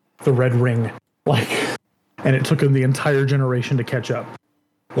 The Red Ring, like, and it took them the entire generation to catch up.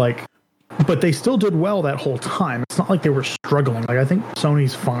 Like, but they still did well that whole time. It's not like they were struggling. Like, I think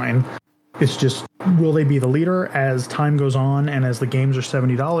Sony's fine. It's just, will they be the leader as time goes on and as the games are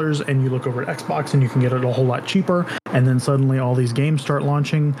 $70 and you look over at Xbox and you can get it a whole lot cheaper, and then suddenly all these games start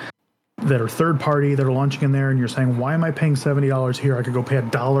launching that are third party that are launching in there, and you're saying, why am I paying $70 here? I could go pay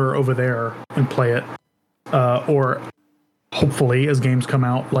 $1 over there and play it. Or hopefully, as games come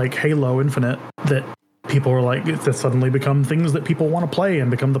out like Halo Infinite, that people are like, that suddenly become things that people want to play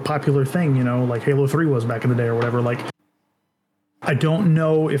and become the popular thing, you know, like Halo 3 was back in the day or whatever. Like, I don't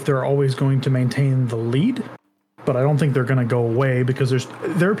know if they're always going to maintain the lead, but I don't think they're going to go away, because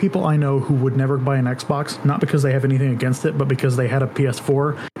there are people I know who would never buy an Xbox, not because they have anything against it, but because they had a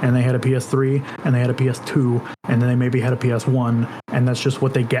PS4 and they had a PS3 and they had a PS2 and then they maybe had a PS1, and that's just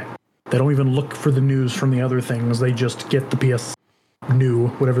what they get. They don't even look for the news from the other things. They just get the PS new,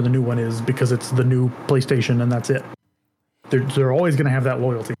 whatever the new one is, because it's the new PlayStation, and that's it. They're always going to have that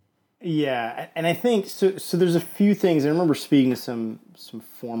loyalty. Yeah, and I think so. There's a few things. I remember speaking to some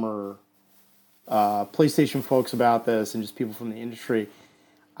former PlayStation folks about this, and just people from the industry.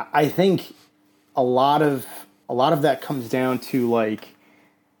 I think a lot of that comes down to, like,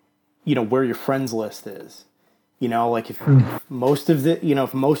 you know, where your friends list is. You know, like if most of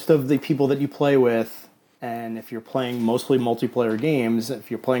the people that you play with, and if you're playing mostly multiplayer games,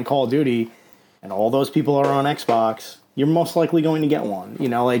 if you're playing Call of Duty, and all those people are on Xbox, you're most likely going to get one. You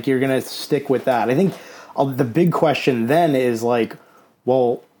know, like, you're going to stick with that. I think the big question then is like,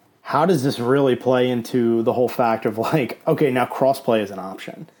 well, how does this really play into the whole fact of like, okay, now crossplay is an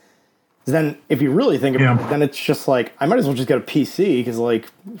option? Then if you really think about it, then it's just like, I might as well just get a PC, because like,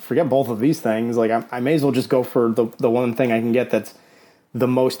 forget both of these things. Like, I may as well just go for the one thing I can get that's the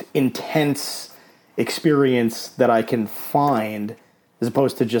most intense experience that I can find, as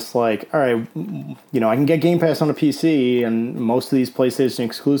opposed to just like, all right, I can get Game Pass on a PC, and most of these PlayStation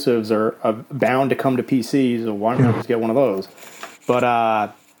exclusives are bound to come to PC, so why don't I just get one of those?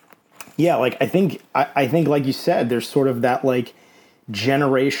 But yeah, like I think like you said, there's sort of that like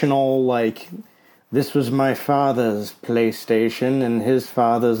generational like, this was my father's PlayStation and his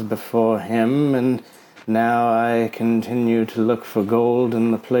father's before him, and now I continue to look for gold in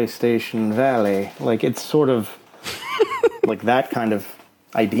the PlayStation Valley. Like, it's sort of like that kind of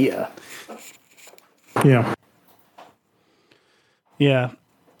idea. Yeah. Yeah.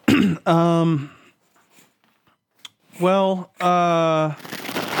 Well, I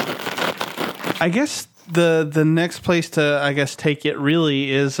guess the next place to take it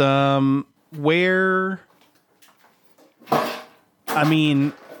really is where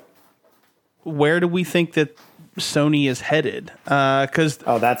do we think that Sony is headed? Because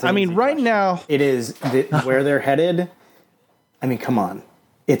that's right question. now it is where they're headed. I mean, come on,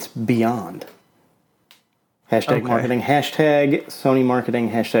 it's beyond. Hashtag marketing, hashtag Sony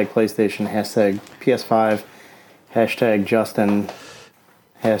marketing, hashtag PlayStation, hashtag PS5, hashtag Justin,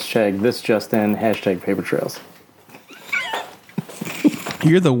 hashtag this Justin, hashtag paper trails.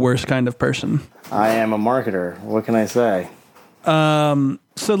 You're the worst kind of person. I am a marketer. What can I say? So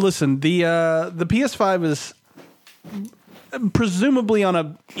listen, the PS5 is presumably on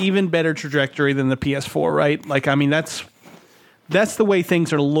a even better trajectory than the PS4, right? Like, I mean, that's the way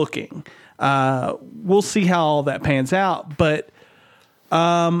things are looking. We'll see how all that pans out. But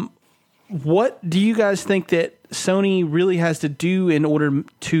what do you guys think that Sony really has to do in order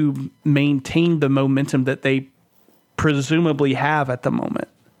to maintain the momentum that they presumably have at the moment?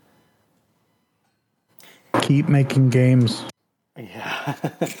 Keep making games. Yeah.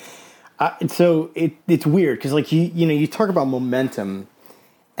 So it's weird because, like, you talk about momentum,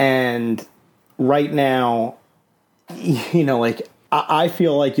 and right now, like, I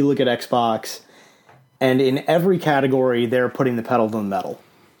feel like you look at Xbox, and in every category they're putting the pedal to the metal,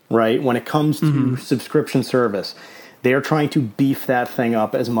 right? When it comes to subscription service, they're trying to beef that thing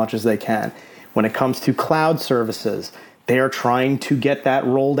up as much as they can. When it comes to cloud services, they are trying to get that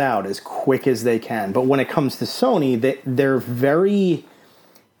rolled out as quick as they can. But when it comes to Sony, they're very,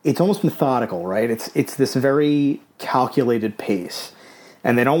 it's almost methodical, right? It's this very calculated pace.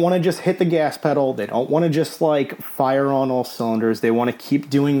 And they don't want to just hit the gas pedal. They don't want to just like fire on all cylinders. They want to keep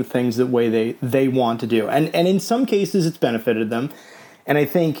doing the things the way they want to do. And in some cases, it's benefited them. And I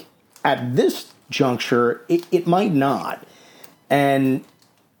think at this juncture, it might not. And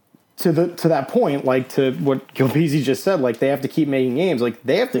to that point, like to what Gilbisi just said, like they have to keep making games. Like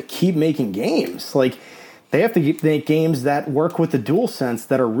they have to keep making games. Like they have to make games that work with the DualSense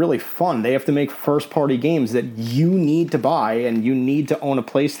that are really fun. They have to make first-party games that you need to buy, and you need to own a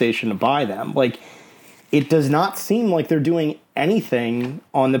PlayStation to buy them. Like, it does not seem like they're doing anything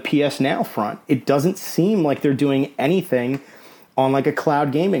on the PS Now front. It doesn't seem like they're doing anything on, like, a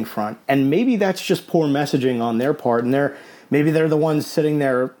cloud gaming front. And maybe that's just poor messaging on their part, and maybe they're the ones sitting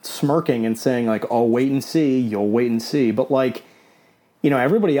there smirking and saying, like, oh, wait and see, you'll wait and see. But, like,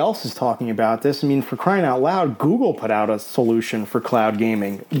 everybody else is talking about this. I mean, for crying out loud, Google put out a solution for cloud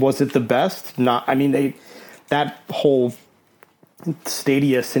gaming. Was it the best? Not. I mean, that whole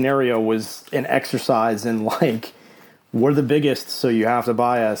Stadia scenario was an exercise in, like, we're the biggest, so you have to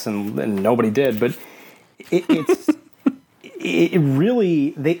buy us, and nobody did. But it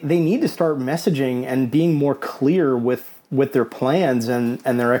really, they need to start messaging and being more clear with their plans and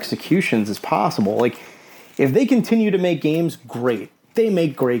their executions as possible. Like, if they continue to make games, great. They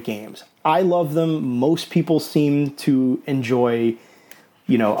make great games. I love them. Most people seem to enjoy,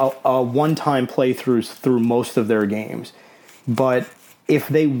 a one-time playthroughs through most of their games. But if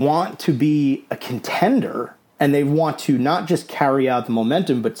they want to be a contender and they want to not just carry out the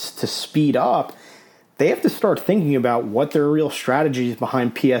momentum, but to speed up, they have to start thinking about what their real strategies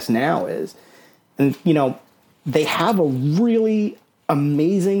behind PS Now is. And, they have a really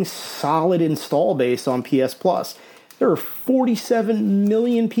amazing, solid install base on PS Plus. There are 47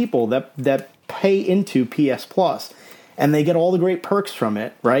 million people that pay into PS Plus, and they get all the great perks from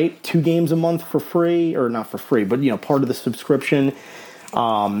it, right? 2 games a month for free, or not for free, but, part of the subscription,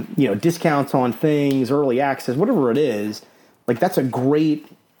 discounts on things, early access, whatever it is. Like, that's a great,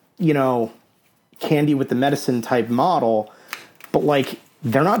 candy with the medicine type model, but, like,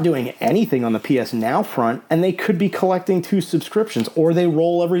 they're not doing anything on the PS Now front, and they could be collecting 2 subscriptions, or they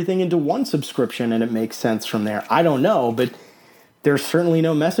roll everything into 1 subscription and it makes sense from there. I don't know, but there's certainly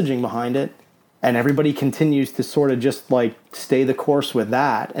no messaging behind it, and everybody continues to sort of just like stay the course with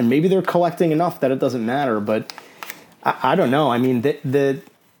that. And maybe they're collecting enough that it doesn't matter, but I don't know. I mean,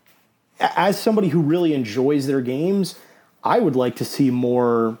 as somebody who really enjoys their games, I would like to see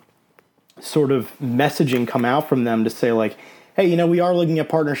more sort of messaging come out from them to say like, hey, you know, we are looking at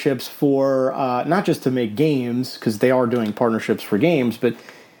partnerships for not just to make games, because they are doing partnerships for games, but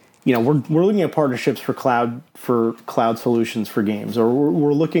you know, we're looking at partnerships for cloud solutions for games, or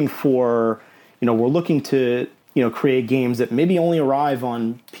we're looking for, you know, we're looking to, you know, create games that maybe only arrive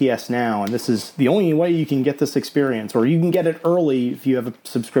on PS Now, and this is the only way you can get this experience, or you can get it early if you have a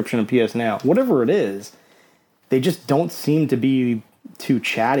subscription to PS Now. Whatever it is, they just don't seem to be too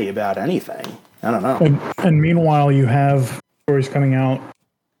chatty about anything. I don't know. And meanwhile, you have stories coming out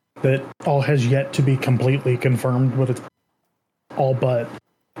that all has yet to be completely confirmed, with it all but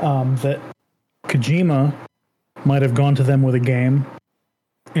that Kojima might have gone to them with a game,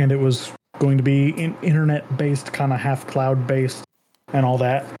 and it was going to be internet-based, kind of half cloud-based, and all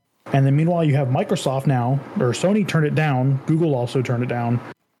that. And then meanwhile, you have Microsoft now, or Sony turned it down, Google also turned it down,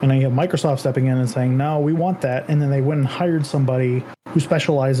 and then you have Microsoft stepping in and saying, no, we want that. And then they went and hired somebody who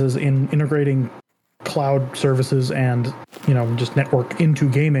specializes in integrating cloud services and, you know, just network into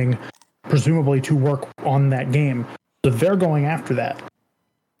gaming, presumably to work on that game. So they're going after that.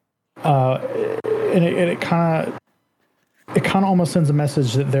 And it kind of almost sends a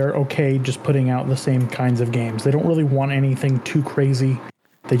message that they're okay just putting out the same kinds of games. They don't really want anything too crazy.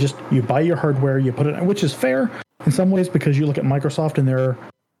 They just, you buy your hardware, you put it, which is fair in some ways, because you look at Microsoft and their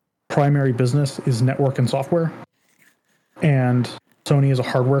primary business is network and software, and Sony is a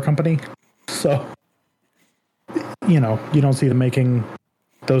hardware company. So, you know, you don't see them making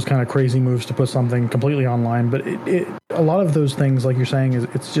those kind of crazy moves to put something completely online. But a lot of those things, like you're saying,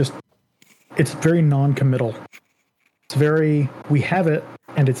 it's very non-committal. It's very, we have it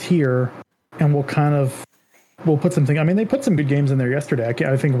and it's here, and we'll put something. I mean, they put some good games in there yesterday.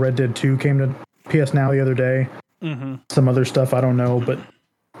 I think Red Dead 2 came to PS Now the other day. Mm-hmm. Some other stuff, I don't know, but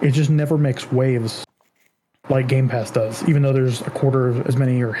it just never makes waves like Game Pass does, even though there's a quarter of as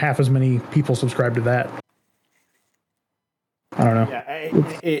many or half as many people subscribe to that. I don't know. Yeah,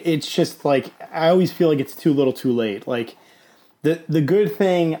 it's just like, I always feel like it's too little too late. Like, the good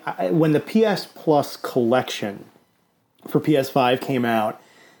thing, when the PS Plus collection for PS5 came out,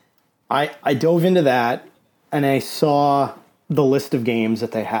 I dove into that and I saw the list of games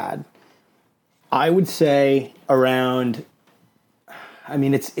that they had. I would say around, I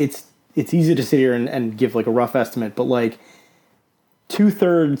mean, it's easy to sit here and give like a rough estimate, but like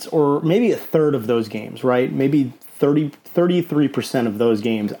 2/3 or maybe a third of those games, right? Maybe 33% of those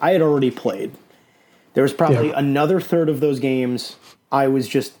games I had already played. There was probably another third of those games I was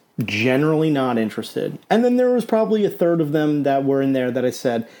just generally not interested. And then there was probably a third of them that were in there that I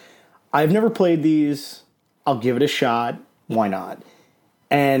said, I've never played these, I'll give it a shot, why not?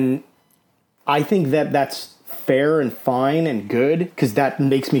 And I think that that's fair and fine and good, because that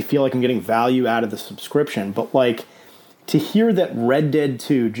makes me feel like I'm getting value out of the subscription. But like, to hear that Red Dead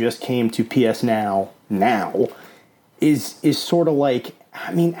 2 just came to PS Now is sort of like,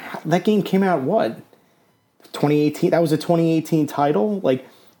 I mean, that game came out what? 2018? That was a 2018 title? Like,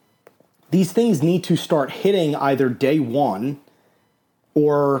 these things need to start hitting either day one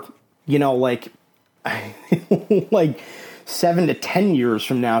or, you know, like like 7 to 10 years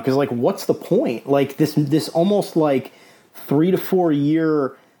from now, because like, what's the point? Like this almost like 3 to 4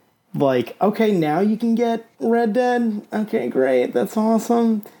 year, like, okay, now you can get Red Dead, okay, great, that's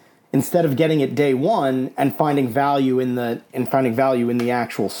awesome, instead of getting it day one and finding value in the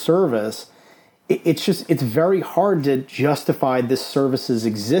actual service. It's very hard to justify this service's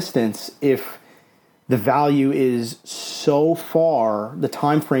existence if the value is so far, the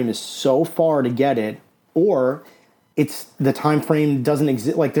time frame is so far to get it, or it's the time frame doesn't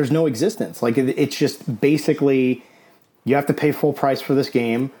exist, like there's no existence. Like it's just basically you have to pay full price for this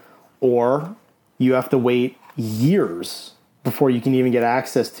game, or you have to wait years before you can even get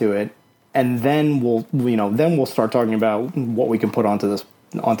access to it, and then we'll start talking about what we can put onto this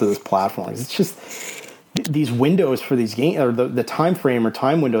platform. It's just these windows for these games, or the time frame or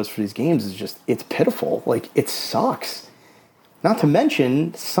time windows for these games is just, it's pitiful. Like, it sucks. Not to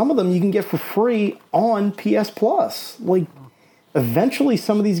mention, some of them you can get for free on PS Plus. Like, eventually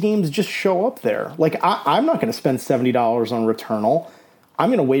some of these games just show up there. Like, I'm not going to spend $70 on Returnal. I'm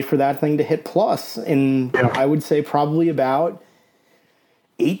going to wait for that thing to hit Plus in, I would say, probably about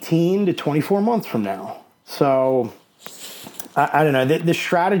 18 to 24 months from now. So I don't know. The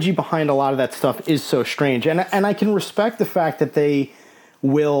strategy behind a lot of that stuff is so strange. And I can respect the fact that they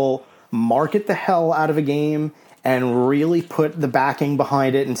will market the hell out of a game and really put the backing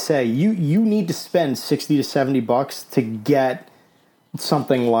behind it and say, you need to spend $60 to $70 to get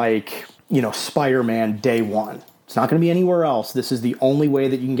something like, Spider-Man day one. It's not going to be anywhere else. This is the only way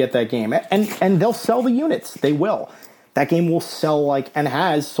that you can get that game. And they'll sell the units. They will. that game will sell like, and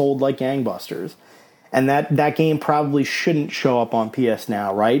has sold like gangbusters. And that game probably shouldn't show up on PS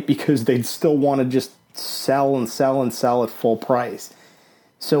Now, right? Because they'd still want to just sell and sell and sell at full price.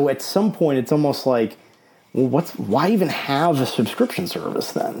 So at some point, it's almost like, well, why even have a subscription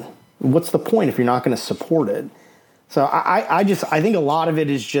service then? What's the point if you're not going to support it? So I think a lot of it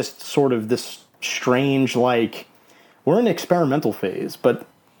is just sort of this strange, like, we're in an experimental phase, but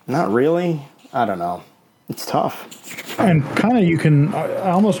not really. I don't know. It's tough. And kind of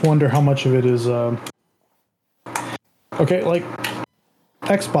I almost wonder how much of it is, okay, like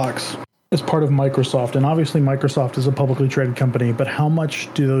Xbox is part of Microsoft, and obviously Microsoft is a publicly traded company, but how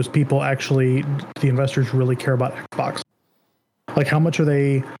much do those people actually, the investors, really care about Xbox? Like, how much are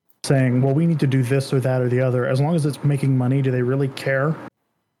they saying, well, we need to do this or that or the other? As long as it's making money, do they really care?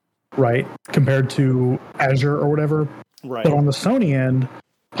 Right? Compared to Azure or whatever. Right. But on the Sony end,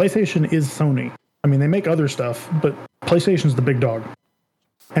 PlayStation is Sony. I mean, they make other stuff, but PlayStation's the big dog.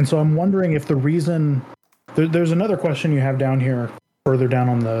 And so I'm wondering if the reason... There's another question you have down here, further down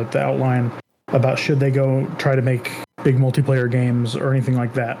on the outline, about should they go try to make big multiplayer games or anything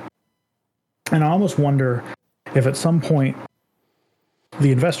like that. And I almost wonder if at some point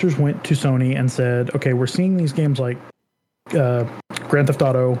the investors went to Sony and said, okay, we're seeing these games like Grand Theft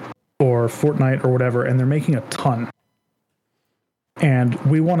Auto or Fortnite or whatever, and they're making a ton. And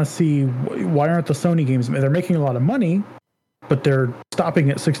we want to see, why aren't the Sony games, they're making a lot of money, but they're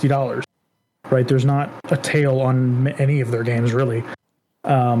stopping at $60, right? There's not a tail on any of their games, really.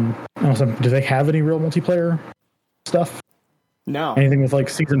 Also, do they have any real multiplayer stuff? No. Anything with like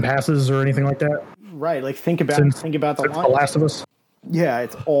season passes or anything like that? Right. Like think about The Last of Us. Yeah,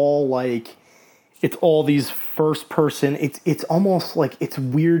 it's all these first person. It's almost like, it's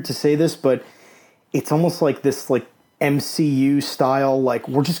weird to say this, but it's almost like this like MCU style. Like,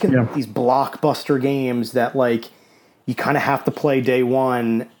 we're just gonna have these blockbuster games that like you kind of have to play day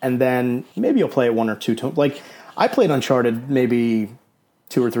one, and then maybe you'll play it one or two times. Like, I played Uncharted maybe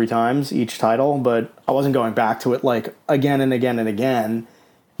 2 or 3 times each title, but I wasn't going back to it like again and again and again,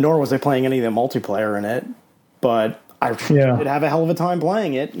 nor was I playing any of the multiplayer in it, but I did have a hell of a time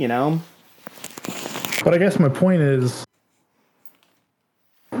playing it, you know? But I guess my point is,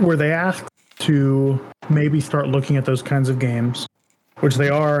 were they asked to maybe start looking at those kinds of games, which they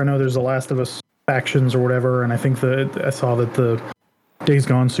are? I know there's The Last of Us factions or whatever, and I think I saw that the Days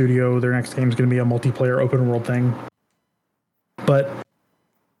Gone studio, their next game is going to be a multiplayer open world thing. But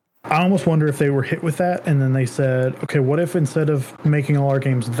I almost wonder if they were hit with that, and then they said, okay, what if instead of making all our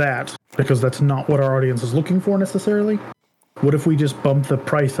games that, because that's not what our audience is looking for necessarily, what if we just bump the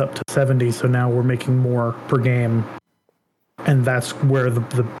price up to 70, so now we're making more per game, and that's where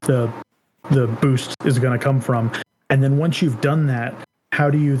the boost is going to come from. And then once you've done that, how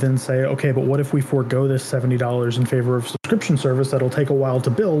do you then say, okay, but what if we forego this $70 in favor of subscription service that'll take a while to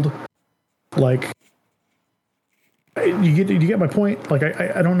build? Like, you get my point? Like,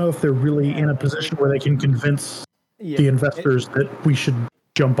 I don't know if they're really in a position where they can convince the investors that we should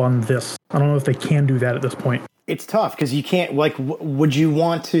jump on this. I don't know if they can do that at this point. It's tough because you can't, like, would you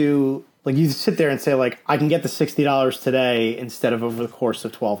want to, like, you sit there and say, like, I can get the $60 today instead of over the course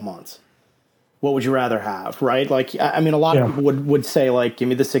of 12 months. What would you rather have, right? Like, I mean, a lot of people would say, like, give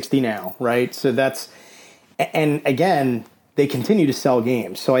me the 60 now, right? So that's, and again, they continue to sell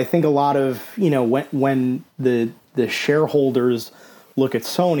games. So I think a lot of, you know, when the shareholders look at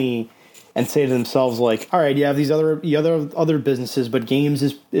Sony and say to themselves, like, all right, you have these other businesses, but games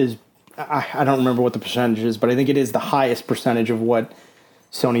is I don't remember what the percentage is, but I think it is the highest percentage of what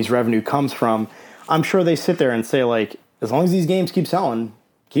Sony's revenue comes from. I'm sure they sit there and say, like, as long as these games keep selling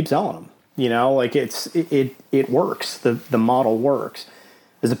them. You know, like it works. The model works,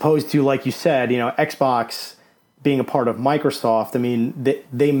 as opposed to, like you said, you know, Xbox being a part of Microsoft. I mean,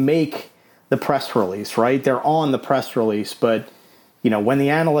 they make the press release, right? They're on the press release, but you know, when the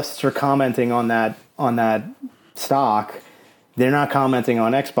analysts are commenting on that stock, they're not commenting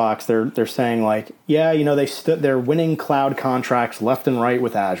on Xbox. They're saying, like, yeah, you know, they're winning cloud contracts left and right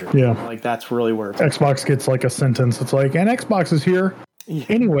with Azure. Yeah, like that's really where Xbox gets like a sentence. It's like, and Xbox is here.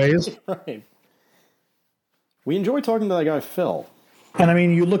 Anyways, right. We enjoy talking to that guy Phil. And I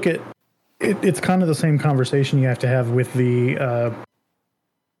mean, you look at it, it's kind of the same conversation you have to have with the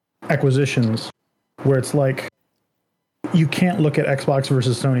acquisitions, where it's like you can't look at Xbox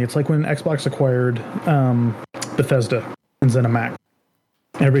versus Sony. It's like when Xbox acquired Bethesda and ZeniMax.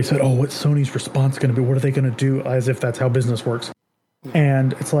 Everybody said, "Oh, what's Sony's response going to be? What are they going to do?" As if that's how business works.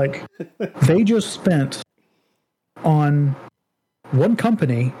 And it's like they just spent on one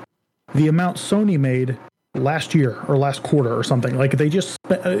company the amount Sony made last year or last quarter or something. Like they just,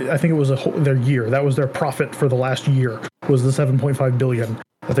 I think it was their year. That was their profit for the last year, was the 7.5 billion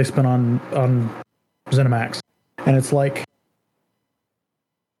that they spent on ZeniMax. And it's like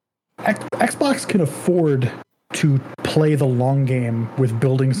Xbox can afford to play the long game with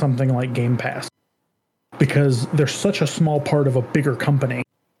building something like Game Pass, because they're such a small part of a bigger company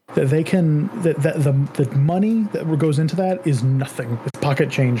that they can, the money that goes into that is nothing. It's pocket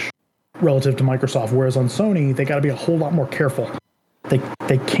change relative to Microsoft. Whereas on Sony, they got to be a whole lot more careful.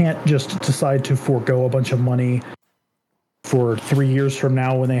 They can't just decide to forego a bunch of money for 3 years from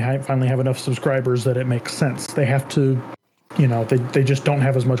now when they finally have enough subscribers that it makes sense. They have to, they just don't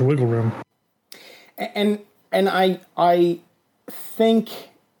have as much wiggle room. And I think,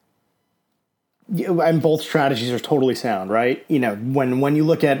 and both strategies are totally sound, right? When you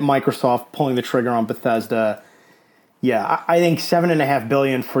look at Microsoft pulling the trigger on Bethesda, yeah, I think $7.5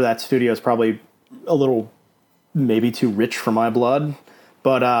 billion for that studio is probably a little maybe too rich for my blood.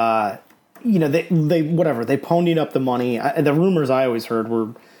 But they whatever, they ponied up the money. The rumors I always heard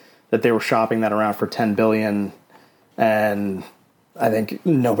were that they were shopping that around for $10 billion, and I think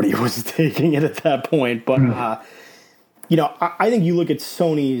nobody was taking it at that point. But I think you look at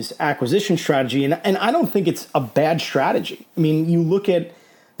Sony's acquisition strategy, and I don't think it's a bad strategy. I mean, you look at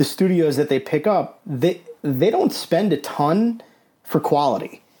the studios that they pick up, they don't spend a ton for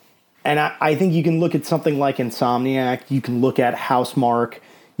quality. And I think you can look at something like Insomniac, you can look at Housemarque,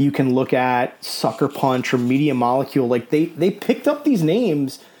 you can look at Sucker Punch or Media Molecule. Like they picked up these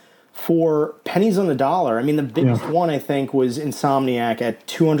names for pennies on the dollar. I mean, the biggest one, I think, was Insomniac at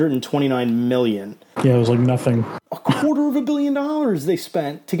 $229 million. Yeah, it was like nothing. $250 million they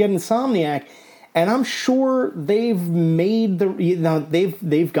spent to get Insomniac, and I'm sure they've made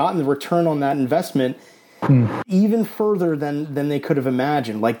they've gotten the return on that investment even further than they could have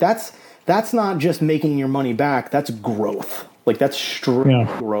imagined. Like that's not just making your money back. That's growth. Like that's straight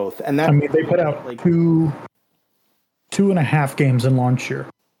growth. And that, they put out like two and a half games in launch year.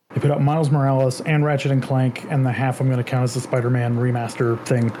 They put out Miles Morales and Ratchet and Clank, and the half I'm going to count as the Spider-Man remaster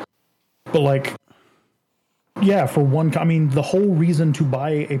thing. But like, yeah, for one, the whole reason to buy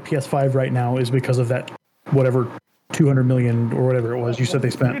a PS5 right now is because of that, whatever, 200 million or whatever it was you said they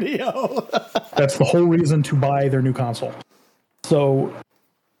spent. That's the whole reason to buy their new console. So,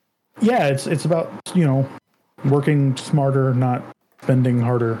 yeah, it's about, working smarter, not spending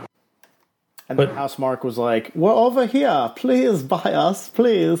harder. And then Housemarque was like, "We're over here. Please buy us.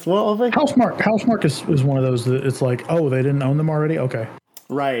 Please, we're over here." Housemarque is one of those that it's like, oh, they didn't own them already? Okay.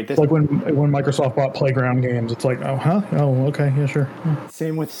 Right. It's like when Microsoft bought Playground Games, it's like, oh, huh? Oh, okay, yeah, sure.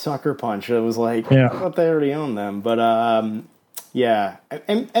 Same with Sucker Punch. It was like, I thought they already owned them. But, yeah.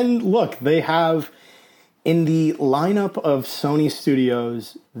 And look, they have, in the lineup of Sony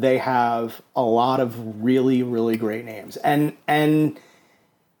studios, they have a lot of really, really great names. And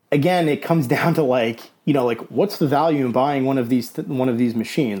again, it comes down to what's the value in buying one of these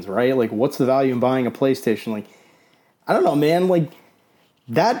machines, right? Like, what's the value in buying a PlayStation? Like, I don't know, man. Like,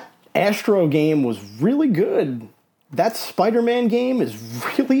 that Astro game was really good. That Spider-Man game is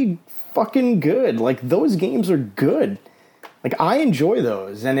really fucking good. Like, those games are good. Like, I enjoy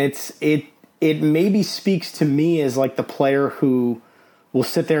those, and it maybe speaks to me as like the player who will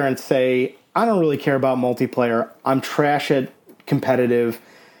sit there and say, I don't really care about multiplayer. I'm trash at competitive.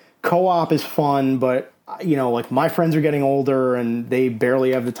 Co-op is fun, but like my friends are getting older and they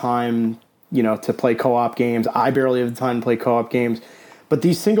barely have the time, to play co-op games. I barely have the time to play co-op games. But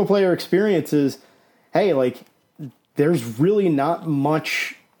these single player experiences, hey, like there's really not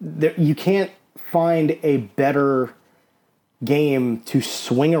much you can't find a better game to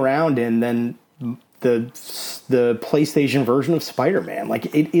swing around in than the PlayStation version of Spider-Man.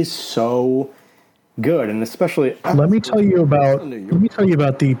 Like it is so good, and especially let me tell you about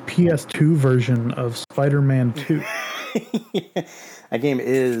the PS2 version of Spider-Man 2. That game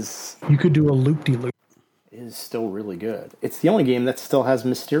is, you could do a loop-de-loop. Is still really good. It's the only game that still has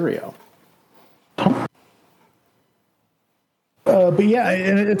Mysterio. But yeah,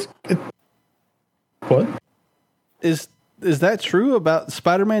 it's what is that true about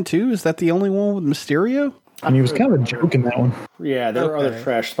Spider-Man 2? Is that the only one with Mysterio? And he was kind of a joke in that one. Yeah, there are other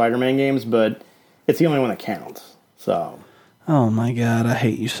trash Spider-Man games, but it's the only one that counts. So, oh my god, I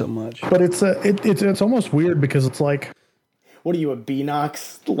hate you so much. But it's almost weird because it's like, what are you, a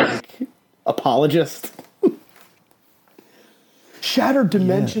Beanox apologist? Shattered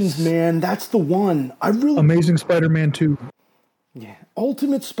Dimensions, man, that's the one. Amazing Spider-Man 2. Yeah,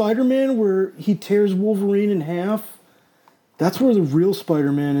 Ultimate Spider-Man, where he tears Wolverine in half. That's where the real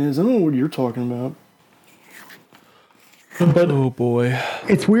Spider-Man is. I don't know what you're talking about. But Oh boy.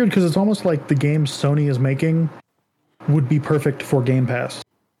 it's weird because it's almost like the games Sony is making would be perfect for Game Pass.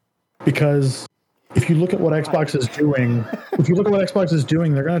 Because if you look at what Xbox is doing,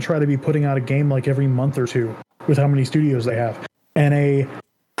 they're going to try to be putting out a game like every month or two with how many studios they have. And a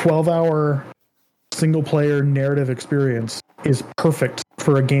 12-hour single-player narrative experience is perfect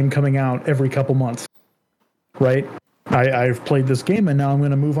for a game coming out every couple months, right? I've played this game, and now I'm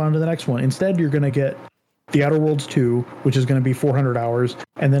going to move on to the next one. Instead, you're going to get The Outer Worlds 2, which is going to be 400 hours,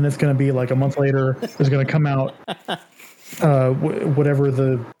 and then it's going to be like a month later, is going to come out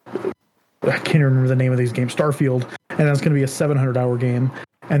whatever I can't remember the name of these games, Starfield, and that's going to be a 700-hour game,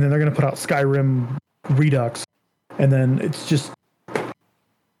 and then they're going to put out Skyrim Redux, and then it's just,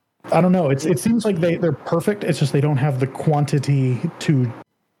 I don't know. It seems like they're perfect. It's just they don't have the quantity to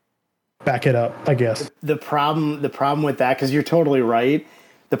back it up, I guess. The problem with that, because you're totally right.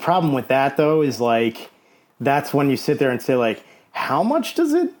 The problem with that, though, is like that's when you sit there and say, like, how much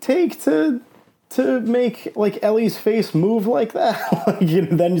does it take to make like Ellie's face move like that? Like, you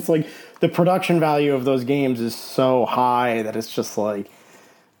know, then it's like the production value of those games is so high that it's just like,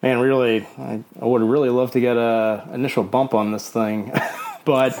 man, really, I would really love to get a initial bump on this thing.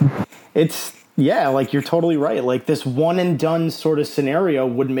 But it's, yeah, like you're totally right. Like this one and done sort of scenario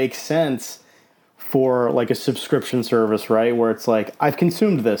would make sense for like a subscription service, right? Where it's like, I've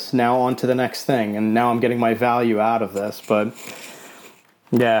consumed this, now on to the next thing, and now I'm getting my value out of this. But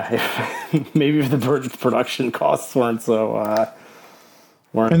yeah, maybe if the production costs weren't so...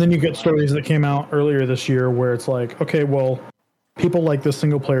 And then you get stories that came out earlier this year where it's like, okay, well, people like this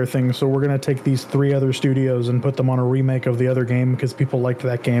single player thing, so we're going to take these 3 other studios and put them on a remake of the other game because people liked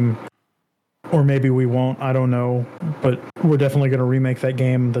that game. Or maybe we won't, I don't know. But we're definitely going to remake that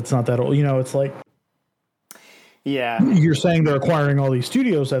game that's not that old. You know, it's like, yeah, you're saying they're acquiring all these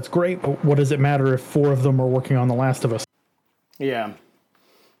studios, that's great, but what does it matter if 4 of them are working on The Last of Us? Yeah.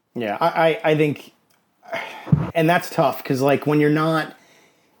 Yeah, I think, and that's tough because like when you're not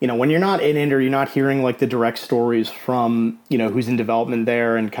in it, or you're not hearing like the direct stories from, you know, who's in development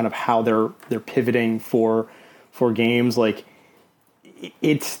there and kind of how they're pivoting for games, like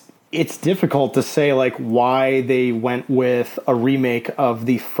it's difficult to say like why they went with a remake of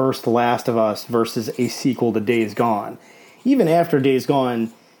the first Last of Us versus a sequel to Days Gone. Even after Days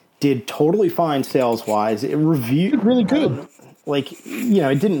Gone did totally fine sales wise, it reviewed really good. Like, you know,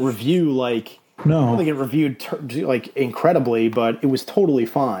 it didn't review like, no, I don't think it reviewed like incredibly, but it was totally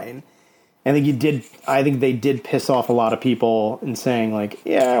fine. I think they did piss off a lot of people in saying like,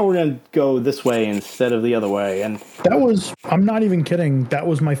 yeah, we're going to go this way instead of the other way. And that was, I'm not even kidding, that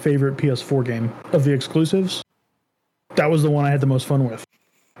was my favorite PS4 game of the exclusives. That was the one I had the most fun with.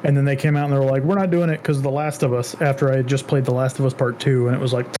 And then they came out and they were like, we're not doing it because of The Last of Us, after I had just played The Last of Us Part 2. And it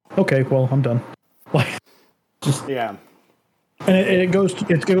was like, okay, well, I'm done. Like, just, yeah. And it goes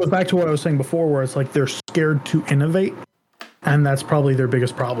back to what I was saying before, where it's like they're scared to innovate, and that's probably their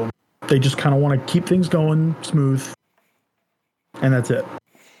biggest problem. They just kind of want to keep things going smooth, and that's it.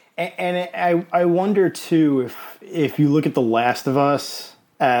 And I wonder too if you look at The Last of Us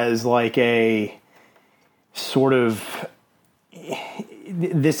as like a sort of,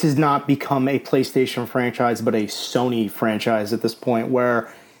 this has not become a PlayStation franchise but a Sony franchise at this point,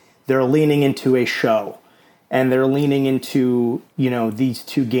 where they're leaning into a show. And they're leaning into, you know, these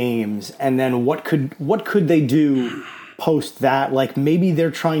 2 games, and then what could they do post that? Like maybe they're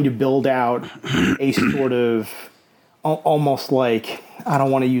trying to build out a sort of almost like, I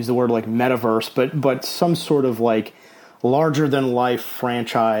don't want to use the word like metaverse, but some sort of like larger than life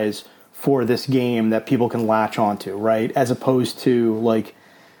franchise for this game that people can latch onto, right? As opposed to like,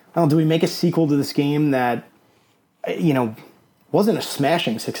 oh, do we make a sequel to this game that, you know, wasn't a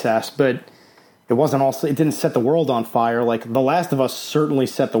smashing success, but it didn't set the world on fire. Like The Last of Us certainly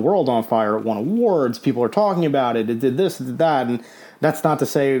set the world on fire. It won awards. People are talking about it. It did this, it did that. And that's not to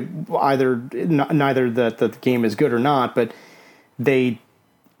say neither that the game is good or not, but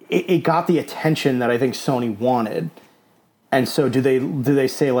it got the attention that I think Sony wanted. And so do they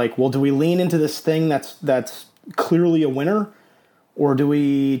say like, well, do we lean into this thing that's clearly a winner, or do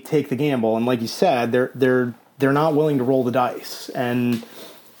we take the gamble? And like you said, they're not willing to roll the dice, and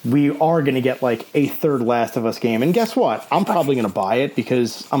we are going to get like a third Last of Us game. And guess what? I'm probably going to buy it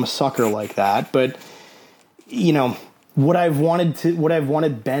because I'm a sucker like that. But, you know, would I've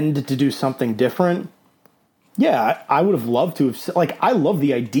wanted Bend to do something different? Yeah, I would have loved to have. Like, I love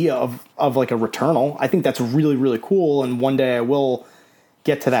the idea of like a Returnal. I think that's really, really cool. And one day I will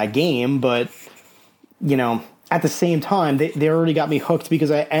get to that game. But, you know, at the same time, they already got me hooked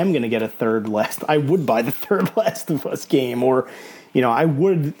because I am going to get a third I would buy the third Last of Us game, or, I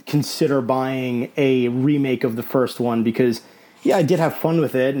would consider buying a remake of the first one because, yeah, I did have fun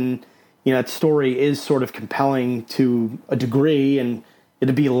with it, and that story is sort of compelling to a degree, and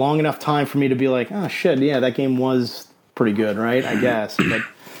it'd be a long enough time for me to be like, oh shit, yeah, that game was pretty good, right? I guess, but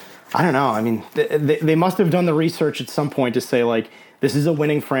I don't know. I mean, they must have done the research at some point to say like, this is a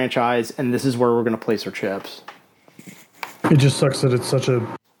winning franchise, and this is where we're going to place our chips. It just sucks that it's such a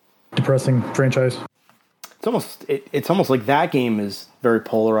depressing franchise. It's almost like that game is very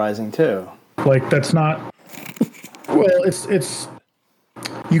polarizing too. Like that's not. Well, it's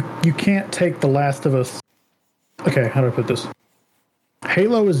you can't take The Last of Us. Okay, how do I put this?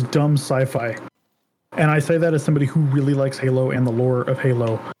 Halo is dumb sci-fi, and I say that as somebody who really likes Halo and the lore of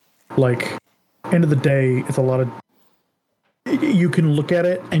Halo. Like, end of the day, it's a lot of. You can look at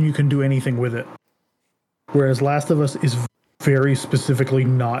it and you can do anything with it. Whereas Last of Us is very specifically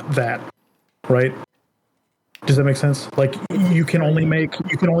not that, right? Does that make sense? Like you can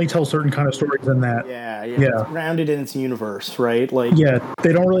only tell certain kind of stories in that. Yeah. Yeah. Grounded in its universe, right? Like yeah,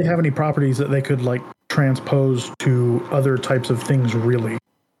 they don't really have any properties that they could like transpose to other types of things. Really,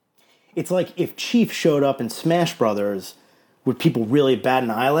 it's like if Chief showed up in Smash Brothers, would people really bat an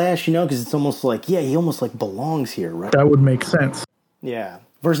eyelash? Because it's almost like he almost like belongs here, right? that would make sense. Yeah.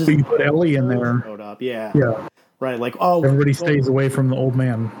 Versus But you put Ellie in there. showed up. Yeah. Right. Like Everybody stays away from the old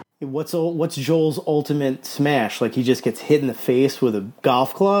man. What's Joel's ultimate smash? Like he just gets hit in the face with a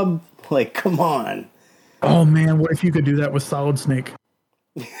golf club? Like, come on. Oh man, what if you could do that with Solid Snake?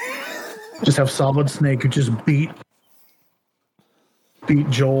 Just have Solid Snake just beat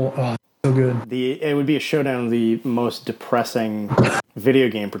Joel. Oh, so good. It would be a showdown of the most depressing video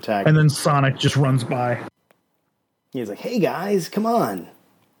game protagonist. And then Sonic just runs by. He's like, "Hey guys, come on.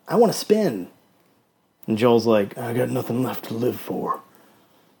 I want to spin." And Joel's like, "I got nothing left to live for.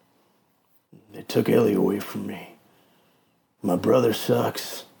 They took Ellie away from me. My brother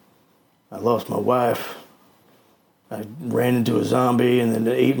sucks. I lost my wife. I ran into a zombie and then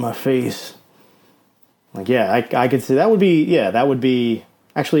it ate my face." Like, yeah, I could see that would be.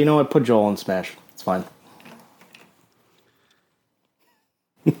 Actually, you know what? Put Joel in Smash. It's fine.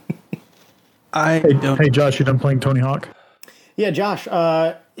 Hey, Josh, you done playing Tony Hawk? Yeah, Josh,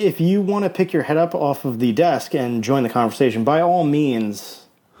 if you want to pick your head up off of the desk and join the conversation, by all means,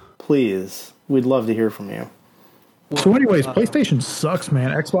 please. We'd love to hear from you. So anyways, PlayStation sucks, man.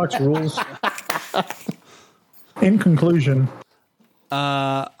 Xbox rules. In conclusion.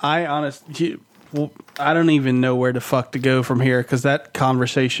 I don't even know where the fuck to go from here because that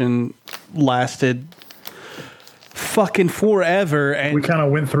conversation lasted fucking forever, and We kind of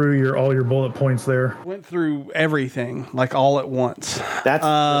went through all your bullet points there. went through everything like all at once. That's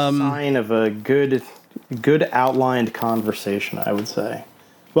the sign of a good outlined conversation, I would say.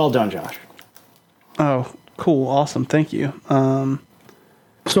 Well done, Josh. Oh, cool, awesome, thank you.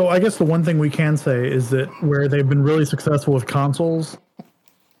 So I guess the one thing we can say is that where they've been really successful with consoles,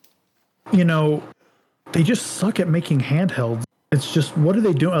 they just suck at making handhelds. It's just, what are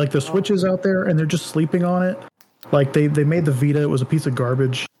they doing? Like the Switch is out there and they're just sleeping on it. Like they made the Vita, it was a piece of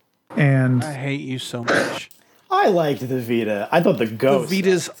garbage. And I hate you so much. I liked the Vita. I thought the Ghost. The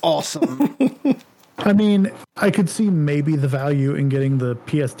Vita's awesome. I mean, I could see maybe the value in getting the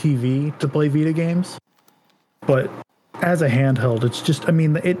PS TV to play Vita games, but as a handheld, it's just, I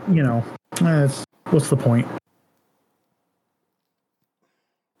mean, what's the point?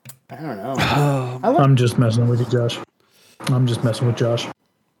 I don't know. I'm just messing with you, Josh. I'm just messing with Josh.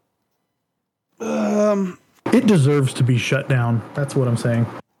 It deserves to be shut down. That's what I'm saying.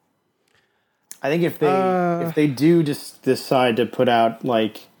 I think if they do just decide to put out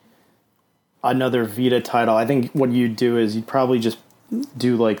like another Vita title, I think what you'd do is you'd probably just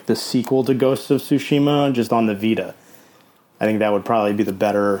do like the sequel to Ghost of Tsushima just on the Vita. I think that would probably be the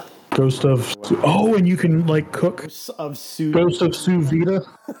better. Ghost of... Oh, and you can like cook... Ghost of Sous Vita?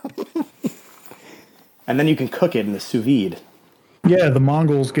 And then you can cook it in the sous vide. Yeah, the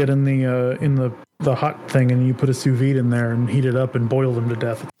Mongols get in the hot thing and you put a sous vide in there and heat it up and boil them to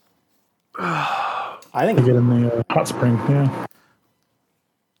death. I think they get in the hot spring, yeah.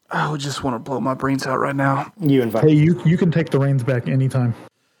 I would just want to blow my brains out right now. Hey, you can take the reins back anytime.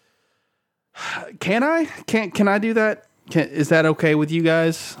 Can I? Can I do that? Is that okay with you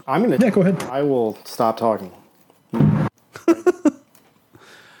guys? Yeah, go ahead. I will stop talking.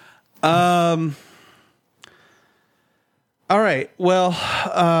 All right. Well,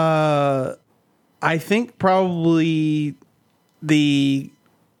 I think probably I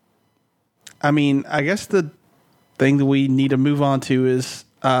guess the thing that we need to move on to is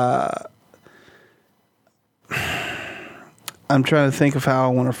I'm trying to think of how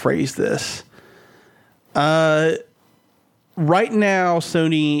I want to phrase this. right now,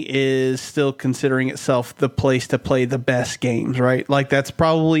 Sony is still considering itself the place to play the best games, right? Like that's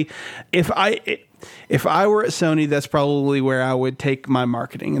probably if I were at Sony, that's probably where I would take my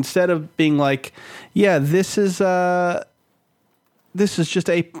marketing instead of being like, yeah, this is just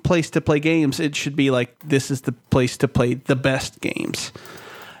a place to play games. It should be like, this is the place to play the best games.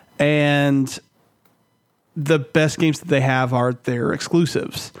 And the best games that they have are their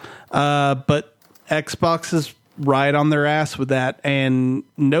exclusives. But Xbox is right on their ass with that. And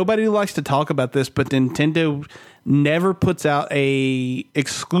nobody likes to talk about this, but Nintendo never puts out a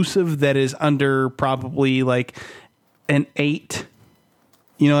exclusive that is under probably like an 8.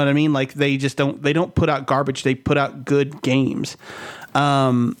 You know what I mean? Like they don't put out garbage. They put out good games.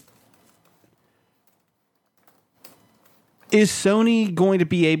 Is Sony going to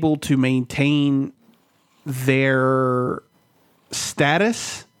be able to maintain their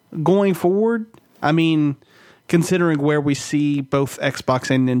status going forward? I mean, considering where we see both Xbox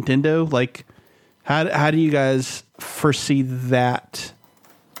and Nintendo, like how do you guys foresee that?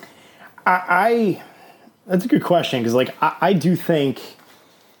 That's a good question because like I do think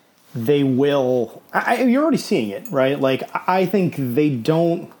they will. You're already seeing it, right? Like I think they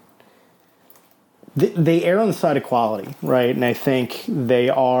don't. They err on the side of quality, right? And I think they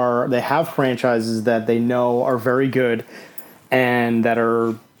have franchises that they know are very good and that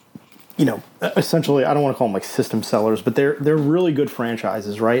are, essentially, I don't want to call them like system sellers, but they're really good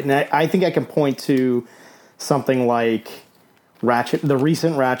franchises, right? And I think I can point to something like the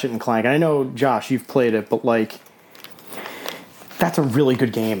recent Ratchet and Clank. And I know, Josh, you've played it, but like, that's a really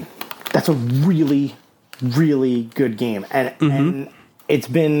good game. That's a really, really good game. And it's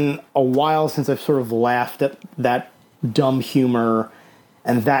been a while since I've sort of laughed at that dumb humor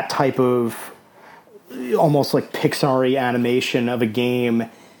and that type of almost like Pixar-y animation of a game.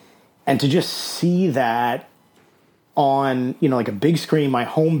 And to just see that on, like a big screen, my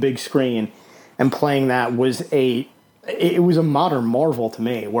home big screen, and playing that was a modern marvel to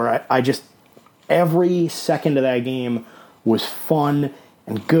me, where I just, every second of that game was fun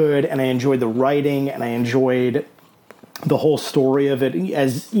and good, and I enjoyed the writing, and I enjoyed the whole story of it,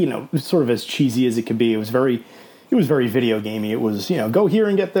 as sort of as cheesy as it could be. It was very video gamey. It was, go here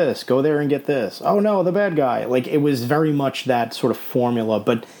and get this, go there and get this. Oh no, the bad guy. Like it was very much that sort of formula,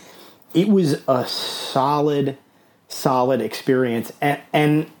 but it was a solid experience.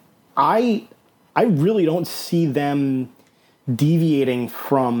 And I really don't see them deviating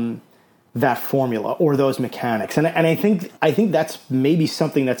from that formula or those mechanics. And I think that's maybe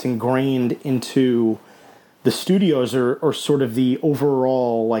something that's ingrained into the studios or sort of the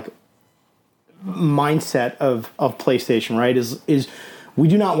overall like mindset of PlayStation, right? Is we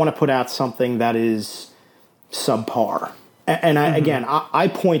do not want to put out something that is subpar. And I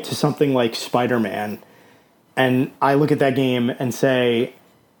point to something like Spider-Man, and I look at that game and say,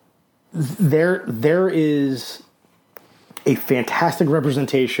 there is a fantastic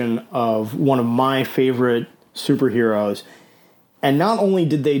representation of one of my favorite superheroes. And not only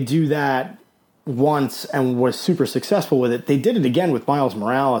did they do that once and was super successful with it, they did it again with Miles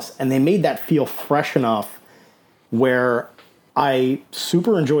Morales, and they made that feel fresh enough where I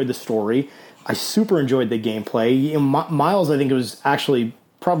super enjoyed the story. I super enjoyed the gameplay. Miles, I think it was actually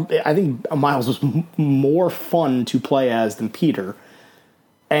Miles was more fun to play as than Peter.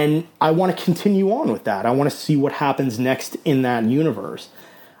 And I want to continue on with that. I want to see what happens next in that universe.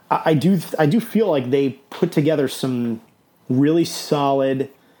 I do feel like they put together some really solid,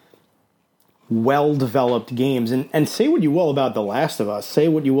 well-developed games. And say what you will about The Last of Us. Say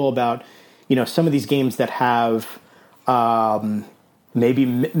what you will about, some of these games that have maybe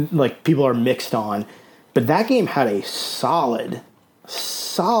like people are mixed on. But that game had a solid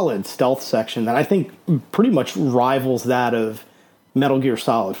stealth section that I think pretty much rivals that of Metal Gear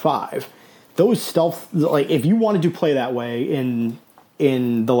Solid 5. Those stealth, like if you wanted to play that way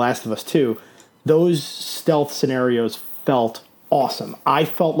in The Last of Us 2, those stealth scenarios felt awesome. I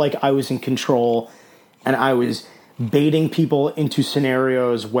felt like I was in control, and I was baiting people into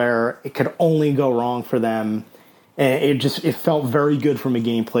scenarios where it could only go wrong for them. And it felt very good from a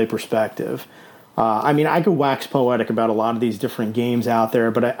gameplay perspective. I could wax poetic about a lot of these different games out there,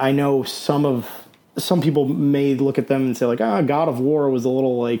 but I know some people may look at them and say like, God of War was a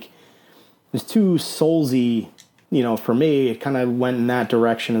little like, it was too soulsy, for me. It kind of went in that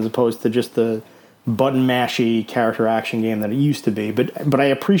direction as opposed to just the button mashy character action game that it used to be. But I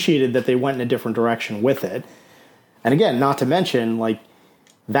appreciated that they went in a different direction with it. And again, not to mention, like,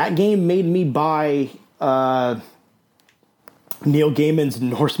 that game made me buy Neil Gaiman's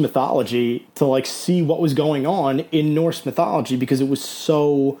Norse mythology to like see what was going on in Norse mythology, because it was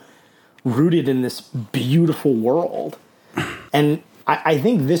so rooted in this beautiful world. And I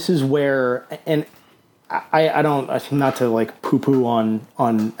think this is where, and I don't, not to like poo-poo on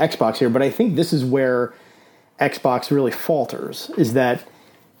Xbox here, but I think this is where Xbox really falters, is that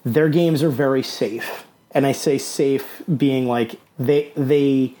their games are very safe. And I say safe being like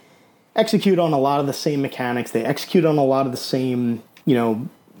they execute on a lot of the same mechanics. They execute on a lot of the same,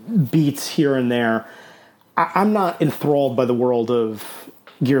 beats here and there. I'm not enthralled by the world of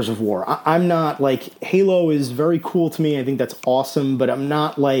Gears of War. I'm not like, Halo is very cool to me. I think that's awesome, but I'm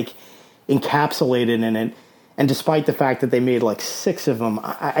not like encapsulated in it. And despite the fact that they made like 6 of them,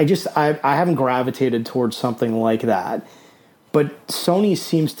 I haven't gravitated towards something like that. But Sony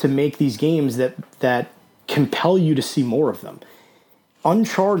seems to make these games that compel you to see more of them.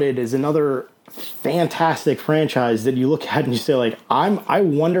 Uncharted is another fantastic franchise that you look at and you say, like, I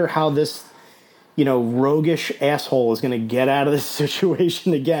wonder how this, roguish asshole is going to get out of this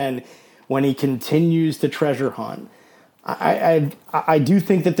situation again when he continues to treasure hunt. I do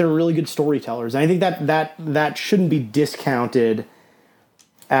think that they're really good storytellers. And I think that shouldn't be discounted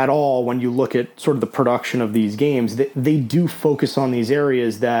at all when you look at sort of the production of these games. They do focus on these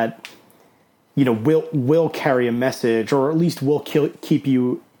areas that, will carry a message, or at least will keep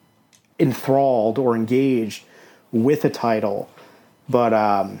you enthralled or engaged with a title. But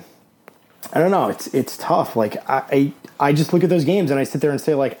I don't know. It's tough. Like I just look at those games and I sit there and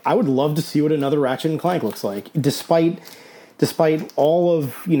say, like, I would love to see what another Ratchet and Clank looks like, despite all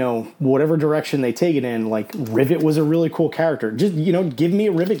of, whatever direction they take it in. Like, Rivet was a really cool character. Just, give me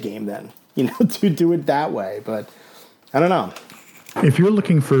a Rivet game then, to do it that way. But I don't know. If you're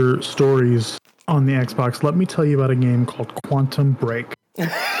looking for stories on the Xbox, let me tell you about a game called Quantum Break.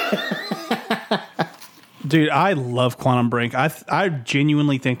 Dude, I love Quantum Break. I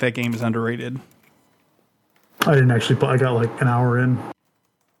genuinely think that game is underrated. I didn't actually play. I got like an hour in.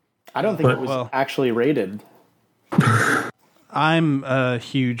 I don't think it was actually rated. I'm a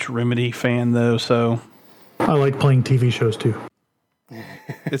huge Remedy fan, though, so... I like playing TV shows, too.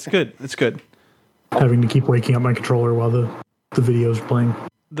 It's good. It's good. Having to keep waking up my controller while the videos are playing.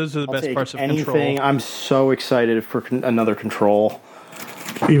 Those are the best parts of anything. Control. I'm so excited for another Control.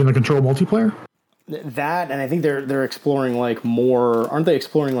 Even the Control multiplayer? That, and I think they're exploring like more. Aren't they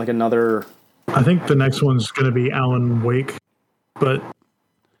exploring like another? I think the next one's going to be Alan Wake, but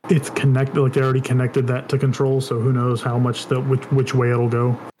it's connected. Like they already connected that to Control, so who knows how much which way it'll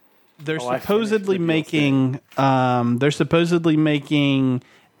go. They're supposedly making. They're supposedly making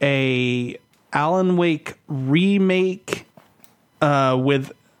a Alan Wake remake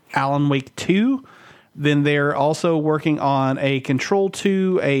with Alan Wake 2. Then they're also working on a Control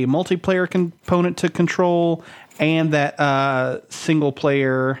 2, a multiplayer component to Control, and that single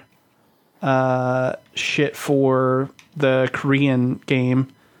player shit for the Korean game,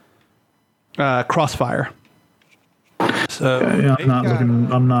 Crossfire. So yeah,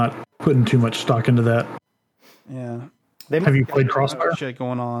 I'm not putting too much stock into that. Yeah. Have you played Crossfire? Shit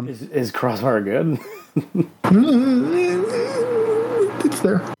going on. Is Crossfire good? It's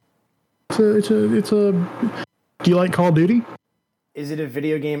there. It's a. Do you like Call of Duty? Is it a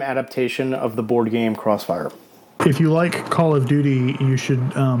video game adaptation of the board game Crossfire? If you like Call of Duty, you should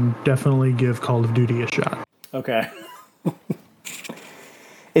definitely give Call of Duty a shot. Okay.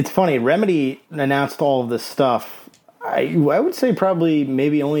 It's funny. Remedy announced all of this stuff. I would say probably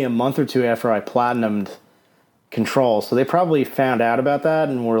maybe only a month or two after I platinumed Control. So they probably found out about that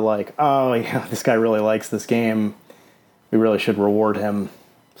and were like, "Oh, yeah, this guy really likes this game. We really should reward him."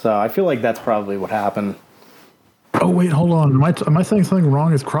 So I feel like that's probably what happened. Oh wait, hold on. Am I saying something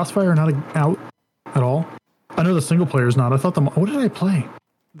wrong? Is Crossfire not out at all? I know the single player is not. I thought what did I play?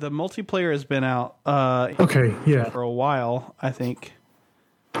 The multiplayer has been out. Okay, yeah, for a while, I think.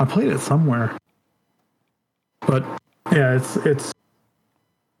 I played it somewhere, but yeah, it's.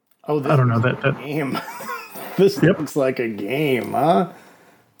 Oh, I don't know that game. This looks like a game, huh?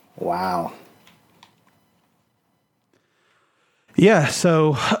 Wow. Yeah,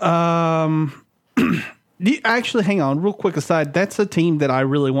 so actually, hang on, real quick aside. That's a team that I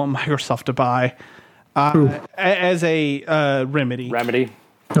really want Microsoft to buy as a Remedy. Remedy.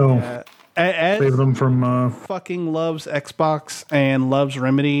 Oh, save them from fucking loves Xbox and loves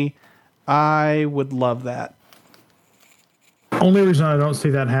Remedy. I would love that. Only reason I don't see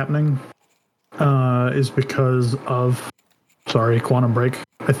that happening is because of Quantum Break.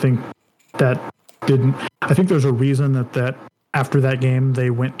 I think that didn't. I think there's a reason that after that game they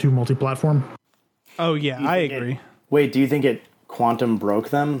went to multi-platform. Oh yeah, I agree. Wait, do you think Quantum broke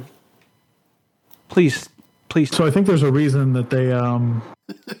them? Please. So I think there's a reason that they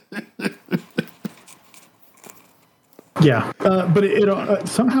but it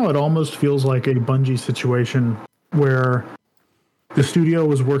somehow it almost feels like a Bungie situation where the studio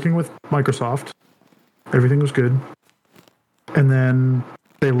was working with Microsoft. Everything was good. And then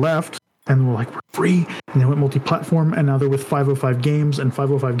they left and were like, we're free. And they went multi-platform, and now they're with 505 Games, and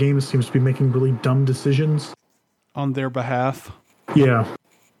 505 Games seems to be making really dumb decisions on their behalf. Yeah.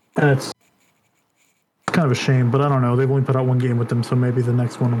 And it's kind of a shame, but I don't know. They've only put out one game with them, so maybe the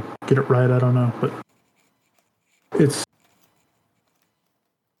next one will get it right. I don't know. But it's...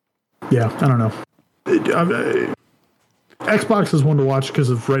 Yeah, I don't know. Xbox is one to watch because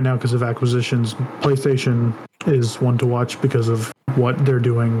of acquisitions. PlayStation is one to watch because of what they're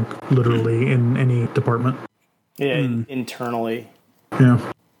doing literally in any department. Yeah, internally. Yeah.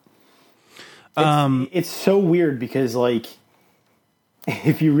 It's so weird because, like,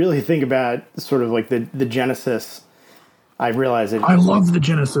 if you really think about sort of like the Genesis, I realize it. I love the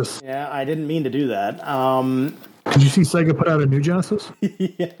Genesis. Yeah, I didn't mean to do that. Did you see Sega put out a new Genesis?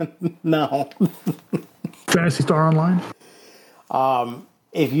 Yeah, no. Phantasy Star Online?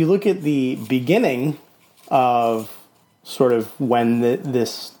 If you look at the beginning of sort of when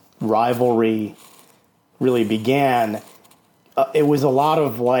this rivalry really began, it was a lot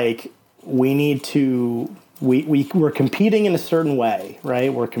of like, we're competing in a certain way,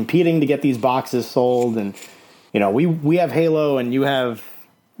 right? We're competing to get these boxes sold, and we have Halo and you have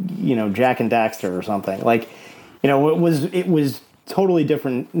Jak and Daxter or something. Like, it was totally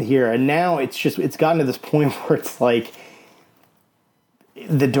different here, and now it's gotten to this point where it's like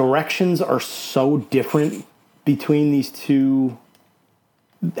the directions are so different between these two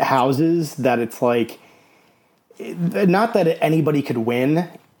houses that it's like, not that anybody could win.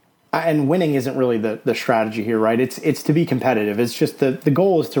 And winning isn't really the strategy here, right? It's to be competitive. It's just the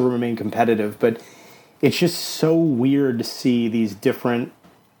goal is to remain competitive, but it's just so weird to see these different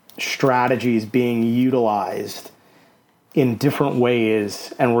strategies being utilized in different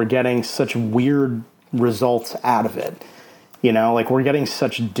ways, and we're getting such weird results out of it. Like we're getting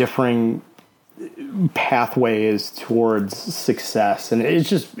such differing pathways towards success, and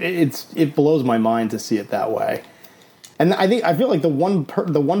it blows my mind to see it that way. And I feel like the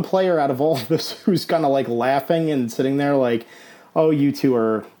one player out of all of this who's kind of like laughing and sitting there like, oh, you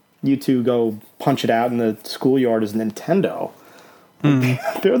two go punch it out in the schoolyard is Nintendo.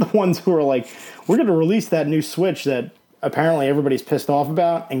 They're the ones who are like, we're going to release that new Switch that apparently everybody's pissed off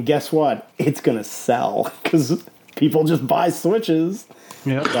about, and guess what? It's going to sell because people just buy Switches.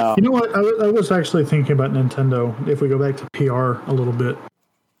 Yeah. So. You know what? I was actually thinking about Nintendo. If we go back to PR a little bit,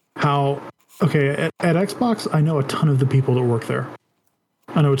 how... Okay, at Xbox, I know a ton of the people that work there.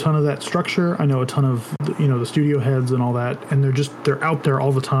 I know a ton of that structure. I know a ton of the studio heads and all that, and they're out there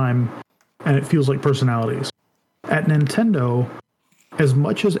all the time, and it feels like personalities. At Nintendo, as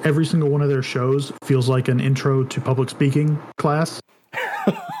much as every single one of their shows feels like an intro to public speaking class,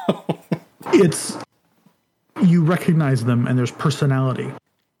 you recognize them and there's personality.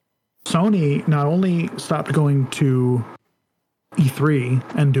 Sony not only stopped going to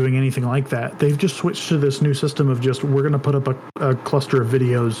E3 and doing anything like that, they've just switched to this new system of just, we're going to put up a cluster of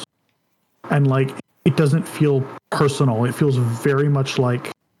videos, and like, it doesn't feel personal. It feels very much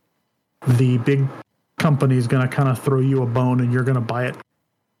like the big company's going to kind of throw you a bone and you're going to buy it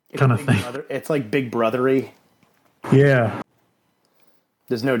kind of thing. It's like Big Brothery. Yeah.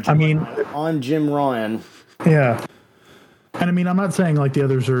 There's no on Jim Ryan. Yeah. And I mean, I'm not saying like the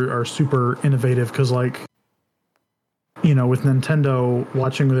others are super innovative, because like, with Nintendo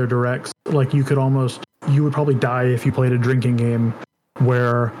watching their directs, like you would probably die if you played a drinking game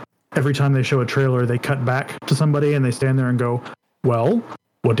where every time they show a trailer, they cut back to somebody and they stand there and go, well,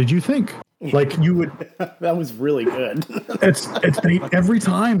 what did you think? Like you would. That was really good. It's every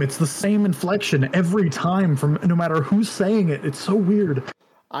time it's the same inflection every time from no matter who's saying it. It's so weird.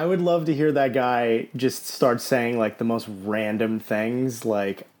 I would love to hear that guy just start saying like the most random things,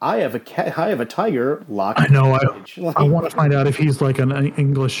 like I have a tiger locked. I know. Like, I want to find out if he's like an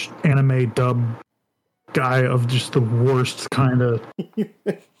English anime dub guy of just the worst kind of.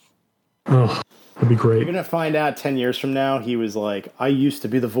 Oh, that'd be great. You're gonna find out 10 years from now he was like, I used to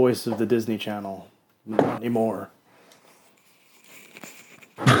be the voice of the Disney Channel, not anymore.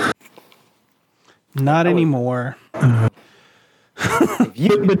 Not anymore.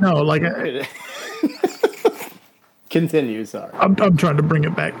 But no, like continue. Sorry, I'm trying to bring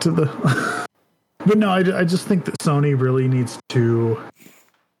it back to the. But no, I just think that Sony really needs to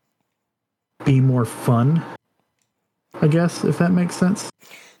be more fun. I guess, if that makes sense.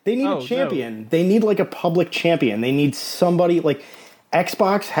 They need a champion. No. They need like a public champion. They need somebody like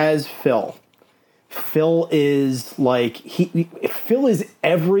Xbox has Phil. Phil is like Phil is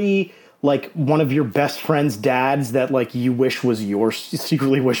every like one of your best friend's dads that like you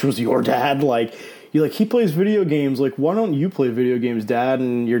secretly wish was your dad. Like you're like, he plays video games. Like, why don't you play video games, Dad?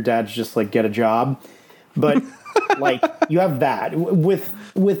 And your dad's just like, get a job. But like, you have that with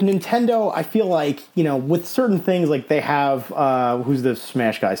Nintendo. I feel like, you know, with certain things, like they have who's the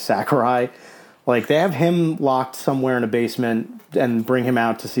Smash guy, Sakurai. Like they have him locked somewhere in a basement and bring him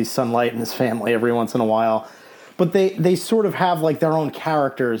out to see sunlight and his family every once in a while. But they sort of have like their own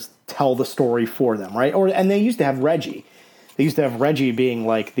characters tell the story for them, right? And they used to have Reggie. They used to have Reggie being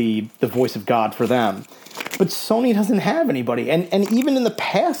like the voice of God for them. But Sony doesn't have anybody. And even in the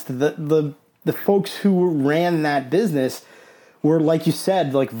past, the folks who ran that business were, like you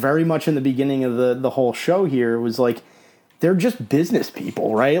said, like very much in the beginning of the whole show here, was like, they're just business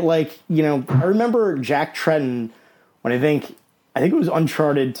people, right? Like, you know, I remember Jack Tretton when I think it was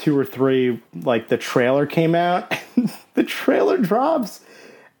Uncharted 2 or 3, like the trailer came out, and the trailer drops,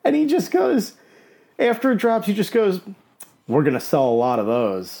 and he just goes, after it drops, he just goes, we're going to sell a lot of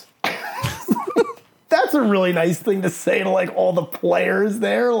those. That's a really nice thing to say to like all the players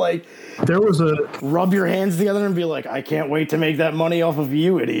there. Like, there was rub your hands together and be like, I can't wait to make that money off of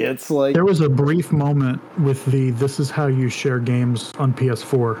you idiots. Like, there was a brief moment with this is how you share games on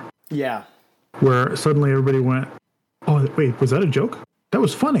PS4. Yeah. Where suddenly everybody went, oh, wait, was that a joke? That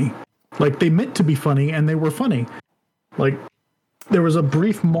was funny. Like, they meant to be funny, and they were funny. Like, there was a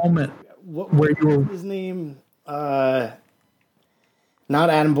brief moment where you were... His name? Not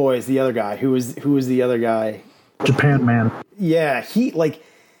Adam Boyes, the other guy. Who was the other guy? Japan Man. Yeah,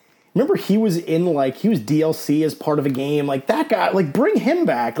 remember he was DLC as part of a game. Like, that guy, like, bring him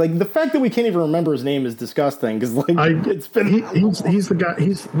back. Like, the fact that we can't even remember his name is disgusting, because, like, it's been... He's the guy,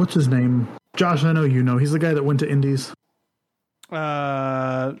 what's his name? Josh, I know you know. He's the guy that went to Indies.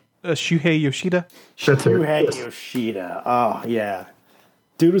 Shuhei Yoshida. Shuhei Yoshida. Oh, yeah.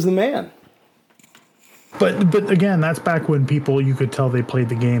 Dude was the man. But again, that's back when you could tell they played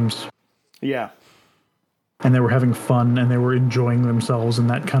the games. Yeah. And they were having fun and they were enjoying themselves, and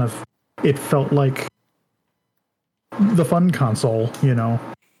that kind of, it felt like the fun console, you know,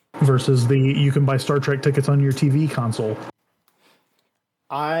 versus you can buy Star Trek tickets on your TV console.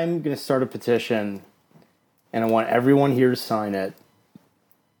 I'm going to start a petition, and I want everyone here to sign it.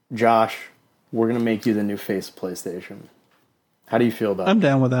 Josh, we're going to make you the new face of PlayStation. How do you feel about it? I'm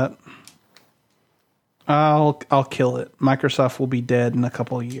down with that. I'll kill it. Microsoft will be dead in a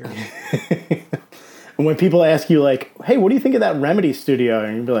couple of years. And when people ask you, like, hey, what do you think of that Remedy studio?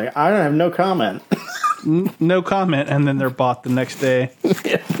 And you'll be like, I don't have no comment. No comment, and then they're bought the next day.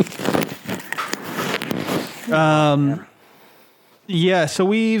 Yeah, so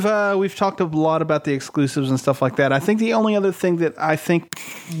we've talked a lot about the exclusives and stuff like that. I think the only other thing that I think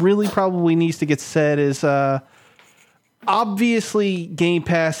really probably needs to get said is obviously Game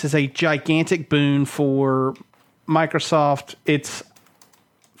Pass is a gigantic boon for Microsoft. It's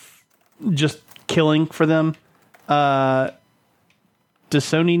just killing for them. Does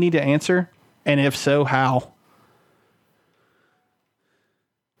Sony need to answer? And if so, how?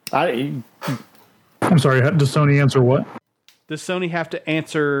 I'm sorry, does Sony answer what? Does Sony have to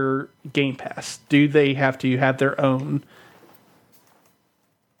answer Game Pass? Do they have to have their own?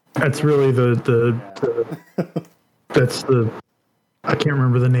 That's really that's the, I can't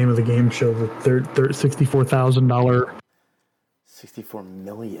remember the name of the game show, but they're $64,000. $64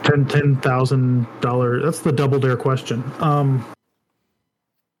 million. $10,000. That's the Double Dare question.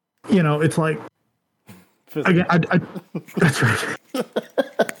 You know, it's like, again, I that's right.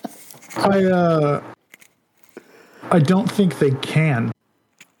 I don't think they can.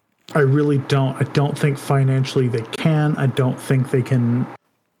 I really don't. I don't think financially they can. I don't think they can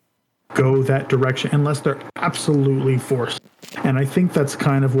go that direction unless they're absolutely forced. And I think that's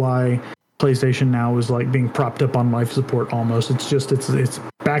kind of why PlayStation Now is like being propped up on life support almost. It's just, it's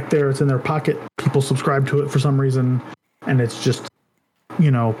back there. It's in their pocket. People subscribe to it for some reason. And it's just,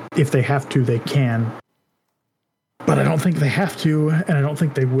 you know, if they have to, they can. But I don't think they have to, and I don't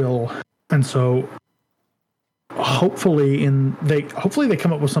think they will. And so hopefully they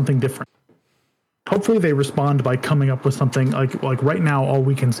come up with something different. Hopefully they respond by coming up with something like right now all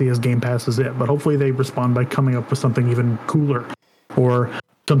we can see is Game Pass is it, but hopefully they respond by coming up with something even cooler or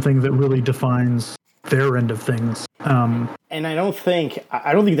something that really defines their end of things. And I don't think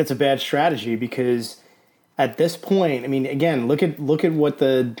that's a bad strategy, because at this point, I mean, again, look at what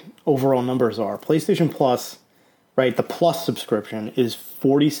the overall numbers are. PlayStation Plus, right? The Plus subscription is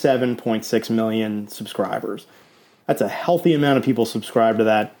 47.6 million subscribers. That's a healthy amount of people subscribe to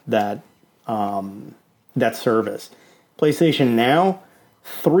that service. PlayStation Now,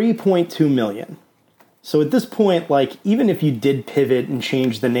 3.2 million. So at this point, like, even if you did pivot and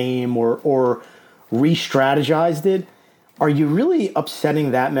change the name or re-strategized it, are you really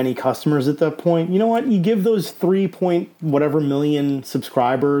upsetting that many customers at that point? You know what? You give those 3 point whatever million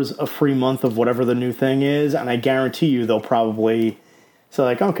subscribers a free month of whatever the new thing is, and I guarantee you they'll probably say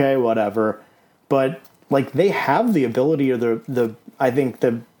like, okay, whatever. But like they have the ability or the I think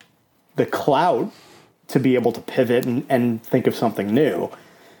the clout to be able to pivot and think of something new.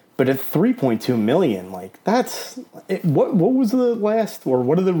 But at 3.2 million, like that's what was the last, or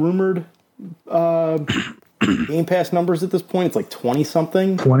what are the rumored Game Pass numbers at this point? It's like 20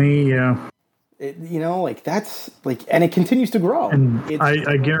 something. 20, yeah. Like that's like, and it continues to grow. And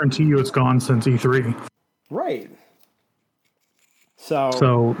I guarantee you, it's gone since E3. Right.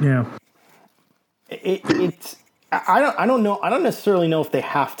 So yeah. It's I don't know. I don't necessarily know if they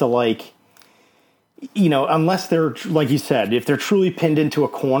have to like, unless they're, like you said, if they're truly pinned into a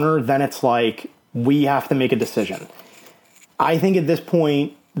corner, then it's like we have to make a decision. I think at this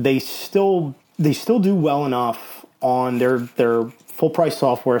point they still do well enough on their full price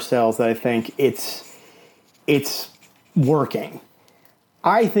software sales that I think it's working.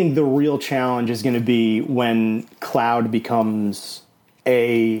 I think the real challenge is going to be when cloud becomes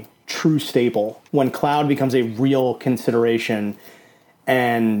a true staple, when cloud becomes a real consideration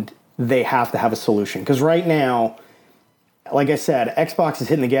and they have to have a solution. Because right now, like I said, Xbox is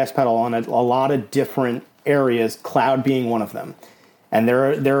hitting the gas pedal on a lot of different areas, cloud being one of them. And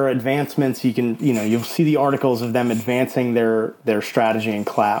there are advancements. You'll see the articles of them advancing their strategy in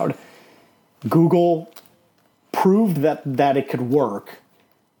cloud. Google proved that it could work.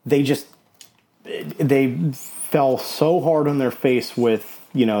 They fell so hard on their face with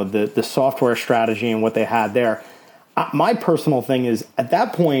the software strategy and what they had there. My personal thing is, at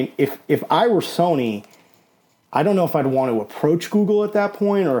that point, if I were Sony, I don't know if I'd want to approach Google at that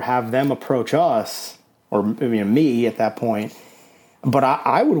point or have them approach us or me at that point. But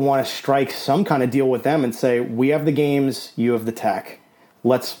I would want to strike some kind of deal with them and say, we have the games, you have the tech.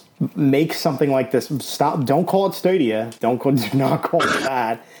 Let's make something like this. Stop. Don't call it Stadia. Do not call it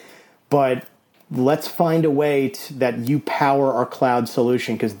that. But let's find a way that you power our cloud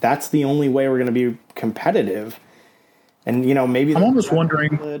solution, because that's the only way we're going to be competitive. And, maybe I'm almost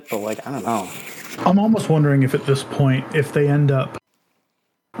wondering, but like, I don't know. I'm almost wondering if at this point, if they end up,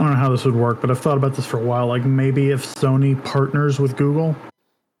 I don't know how this would work, but I've thought about this for a while. Like maybe if Sony partners with Google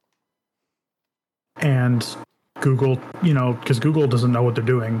and Google, because Google doesn't know what they're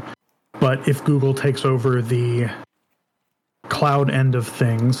doing, but if Google takes over the cloud end of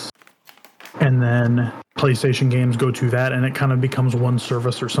things and then PlayStation games go to that and it kind of becomes one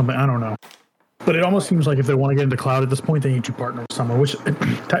service or something, I don't know. But it almost seems like if they want to get into cloud at this point, they need to partner with someone, which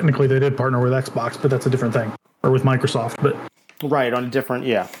technically they did partner with Xbox, but that's a different thing, or with Microsoft, but right, on a different,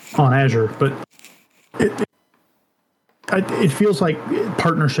 yeah, on Azure. But it feels like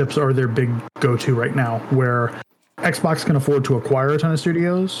partnerships are their big go-to right now, where Xbox can afford to acquire a ton of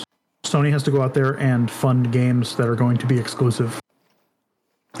studios. Sony has to go out there and fund games that are going to be exclusive,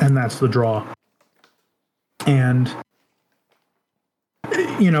 and that's the draw. And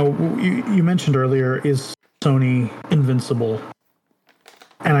you mentioned earlier, is Sony invincible?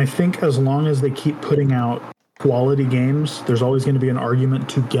 And I think as long as they keep putting out quality games, there's always going to be an argument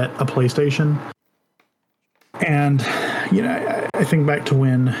to get a PlayStation. And, I think back to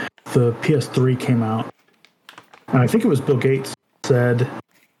when the PS3 came out, and I think it was Bill Gates said,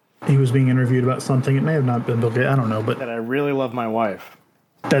 he was being interviewed about something. It may have not been Bill Gates, I don't know, but that I really love my wife.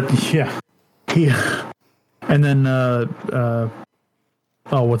 And then,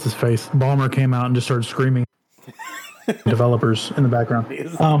 what's his face? Ballmer came out and just started screaming. Developers in the background.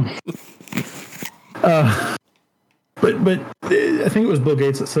 But I think it was Bill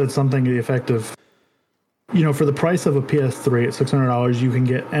Gates that said something to the effect of, for the price of a PS3 at $600, you can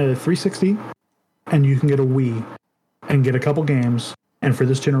get a 360 and you can get a Wii and get a couple games. And for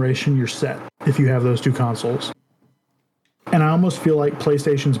this generation, you're set if you have those two consoles. And I almost feel like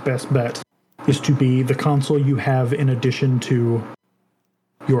PlayStation's best bet is to be the console you have in addition to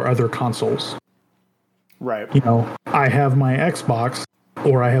your other consoles. Right. I have my Xbox,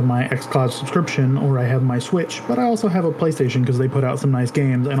 or I have my xCloud subscription, or I have my Switch, but I also have a PlayStation because they put out some nice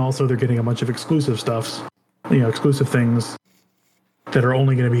games, and also they're getting a bunch of exclusive stuffs, exclusive things that are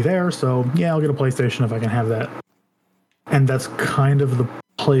only going to be there. So yeah, I'll get a PlayStation if I can have that. And that's kind of the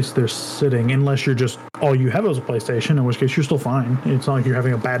place they're sitting, unless you're just, all you have is a PlayStation, in which case you're still fine. It's not like you're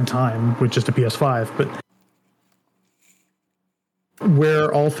having a bad time with just a PS5, but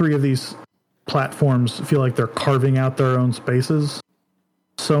where all three of these platforms feel like they're carving out their own spaces,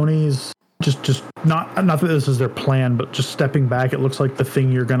 Sony's just not that this is their plan, but just stepping back, it looks like the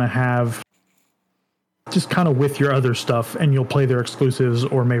thing you're going to have just kind of with your other stuff, and you'll play their exclusives,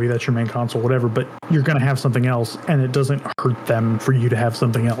 or maybe that's your main console, whatever, but you're going to have something else, and it doesn't hurt them for you to have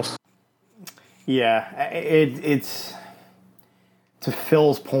something else. Yeah, it's to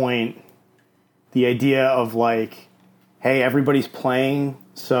Phil's point, the idea of like, hey, everybody's playing,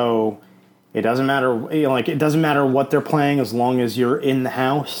 so it doesn't matter, like it doesn't matter what they're playing as long as you're in the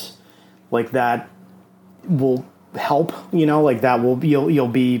house. Like that will help, like that will be, you'll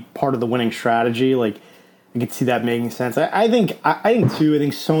be part of the winning strategy. Like I could see that making sense. I think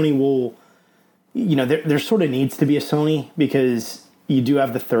Sony will, there sort of needs to be a Sony, because you do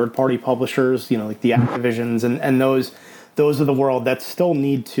have the third party publishers, like the Activisions and those are the world that still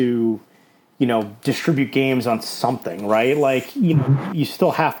need to, distribute games on something, right? Like, you still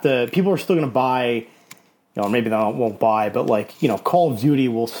have to, people are still going to buy, or maybe they won't buy, but like, Call of Duty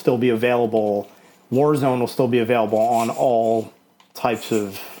will still be available. Warzone will still be available on all types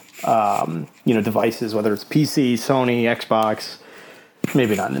of, devices, whether it's PC, Sony, Xbox,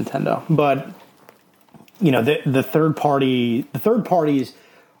 maybe not Nintendo, but the third parties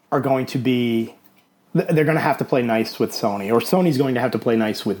are going to be, they're going to have to play nice with Sony, or Sony's going to have to play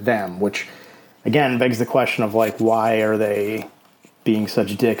nice with them, which again begs the question of like, why are they being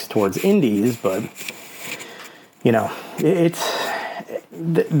such dicks towards indies? But the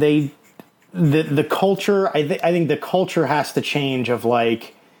culture. I think the culture has to change. Of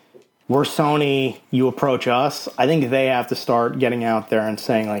like, we're Sony, you approach us. I think they have to start getting out there and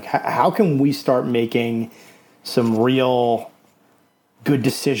saying like, how can we start making some real good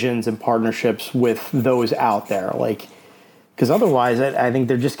decisions and partnerships with those out there? Like, because otherwise, I think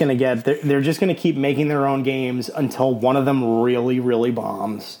they're just going to they're just going to keep making their own games until one of them really, really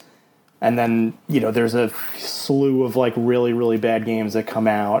bombs. And then, there's a slew of like really, really bad games that come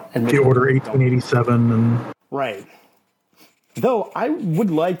out. And The Order 1887 and right. Though I would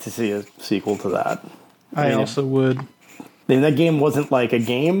like to see a sequel to that. I also would. That game wasn't like a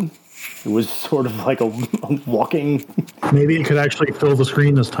game. It was sort of like a walking. Maybe it could actually fill the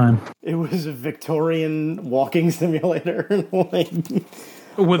screen this time. It was a Victorian walking simulator.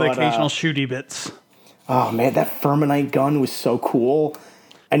 With occasional shooty bits. Oh man, that Fermanite gun was so cool.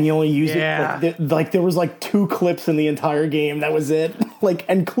 And you only use it, like there was like 2 clips in the entire game. That was it. Like,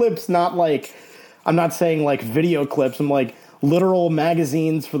 and clips, not like, I'm not saying like video clips. I'm like literal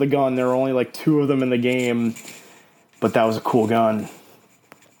magazines for the gun. There are only like 2 of them in the game. But that was a cool gun.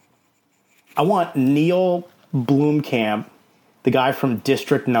 I want Neil Blomkamp, the guy from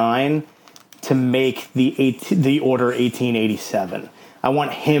District 9, to make the Order 1887. I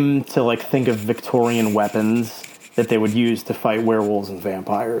want him to like think of Victorian weapons that they would use to fight werewolves and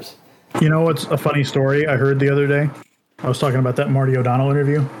vampires. You know what's a funny story I heard the other day? I was talking about that Marty O'Donnell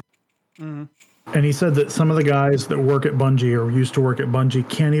interview. Mm-hmm. And he said that some of the guys that work at Bungie or used to work at Bungie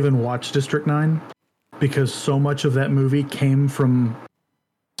can't even watch District 9 because so much of that movie came from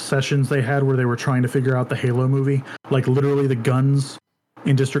sessions they had where they were trying to figure out the Halo movie. Like literally the guns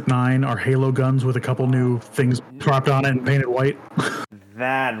in District 9 are Halo guns with a couple new things dropped on it and painted white.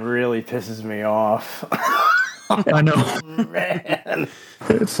 That really pisses me off. I know. Man.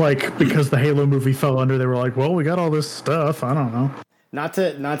 It's like because the Halo movie fell under, they were like, well, we got all this stuff. I don't know. Not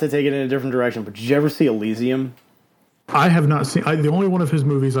to take it in a different direction, but did you ever see Elysium? I have not seen. The only one of his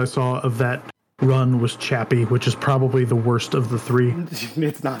movies I saw of that run was Chappie, which is probably the worst of the 3.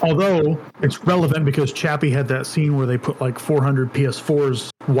 It's not. Although it's relevant because Chappie had that scene where they put like 400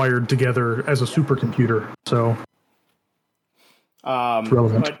 PS4s wired together as a supercomputer. So it's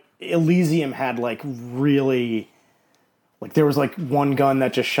relevant. But Elysium had like really, like there was like one gun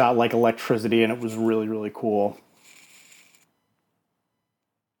that just shot like electricity, and it was really, really cool.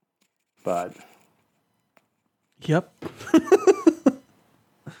 But yep.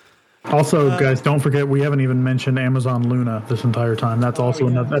 Also, guys, don't forget we haven't even mentioned Amazon Luna this entire time. That's also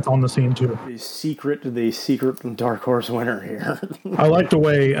that's on the scene too. The secret Dark Horse winner here. I like the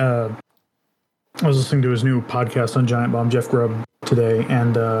way I was listening to his new podcast on Giant Bomb, Jeff Grubb, today,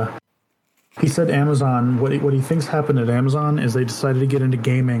 and he said Amazon. What he thinks happened at Amazon is they decided to get into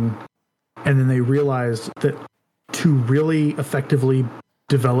gaming, and then they realized that to really effectively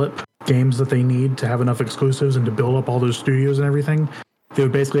develop games that they need to have enough exclusives and to build up all those studios and everything, they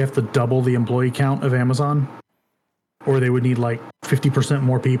would basically have to double the employee count of Amazon, or they would need like 50%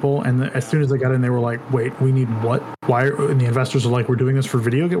 more people. And as soon as they got in, they were like, wait, we need what? Why? And the investors are like, we're doing this for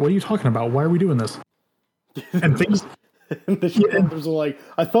video game? What are you talking about? Why are we doing this? And things... and the shareholders are like,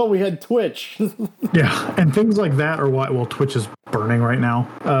 I thought we had Twitch. Yeah, and things like that are why, well, Twitch is burning right now,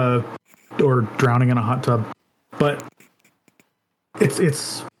 or drowning in a hot tub. But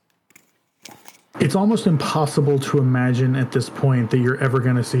it's it's almost impossible to imagine at this point that you're ever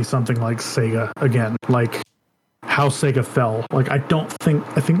going to see something like Sega again, like how Sega fell. Like, I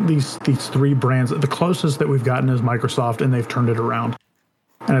think these three brands, the closest that we've gotten is Microsoft, and they've turned it around.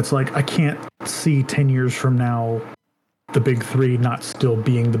 And it's like, I can't see 10 years from now the big three not still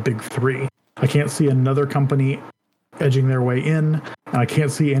being the big three. I can't see another company edging their way in, and I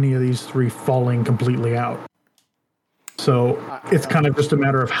can't see any of these three falling completely out. So it's kind of just a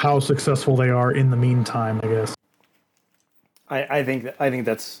matter of how successful they are in the meantime, I guess. I think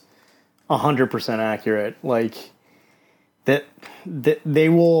that's 100% accurate. Like that they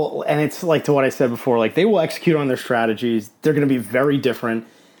will, and it's like to what I said before. Like, they will execute on their strategies. They're going to be very different.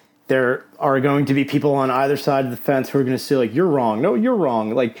 There are going to be people on either side of the fence who are going to say, like, you're wrong. No, you're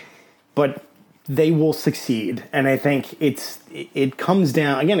wrong. Like, but they will succeed. And I think it comes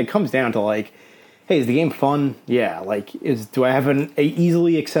down to like, hey, is the game fun? Yeah. Like, do I have an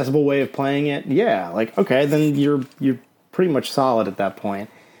easily accessible way of playing it? Yeah. Like, okay, then you're pretty much solid at that point.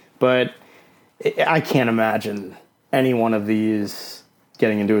 But I can't imagine any one of these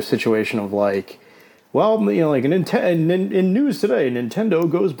getting into a situation of like, well, you know, like in news today, Nintendo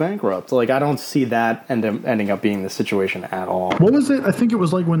goes bankrupt. Like, I don't see that ending up being the situation at all. What was it? I think it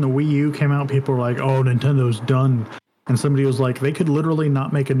was like when the Wii U came out, people were like, oh, Nintendo's done. And somebody was like, they could literally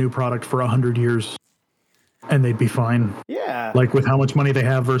not make a new product for 100 years and they'd be fine. Yeah. Like, with how much money they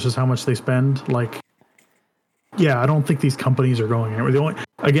have versus how much they spend. Like, yeah, I don't think these companies are going anywhere.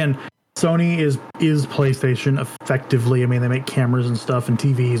 Again, Sony is PlayStation effectively. I mean, they make cameras and stuff and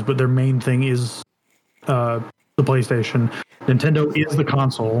TVs, but their main thing is the PlayStation. Nintendo is the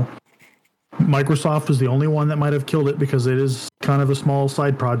console. Microsoft is the only one that might have killed it because it is kind of a small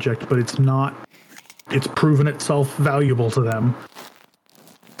side project, but it's proven itself valuable to them.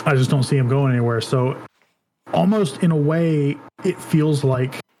 I just don't see them going anywhere. So almost in a way, it feels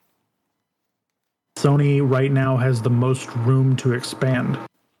like Sony right now has the most room to expand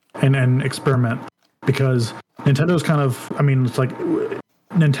and experiment, because Nintendo's kind of, I mean, it's like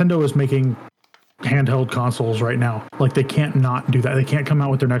Nintendo is making handheld consoles right now. Like, they can't not do that. They can't come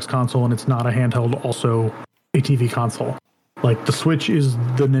out with their next console and it's not a handheld, also a TV console. Like, the Switch is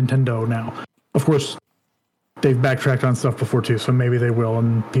the Nintendo now. Of course, they've backtracked on stuff before too, so maybe they will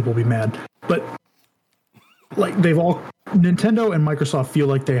and people will be mad. But like, Nintendo and Microsoft feel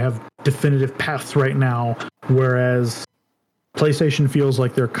like they have definitive paths right now, whereas PlayStation feels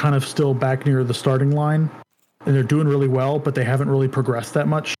like they're kind of still back near the starting line. And they're doing really well, but they haven't really progressed that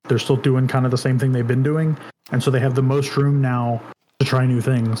much. They're still doing kind of the same thing they've been doing. And so they have the most room now to try new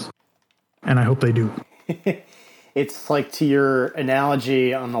things. And I hope they do. It's like, to your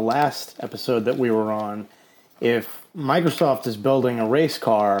analogy on the last episode that we were on, if Microsoft is building a race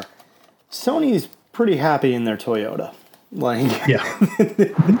car, Sony's pretty happy in their Toyota. Like, yeah,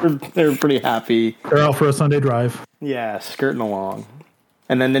 they're pretty happy. They're out for a Sunday drive. Yeah, skirting along.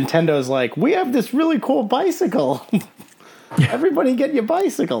 And then Nintendo's like, we have this really cool bicycle. Everybody get your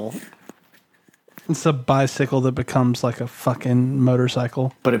bicycle. It's a bicycle that becomes like a fucking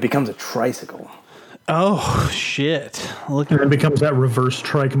motorcycle. But it becomes a tricycle. Oh, shit. And it becomes that reverse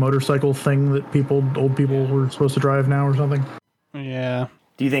trike motorcycle thing that old people were supposed to drive now or something. Yeah.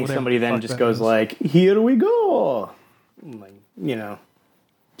 Do you think somebody then just goes like, here we go? Like, you know.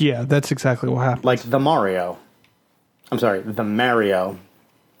 Yeah, that's exactly what happened. Like the Mario. I'm sorry, the Mario.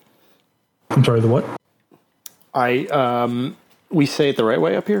 I'm sorry, the what? We say it the right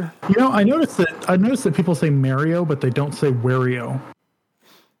way up here? You know, I noticed that people say Mario, but they don't say Wario.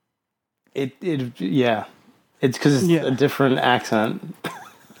 Yeah. It's because it's a different accent.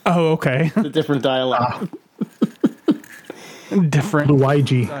 Oh, okay. A different dialect. Different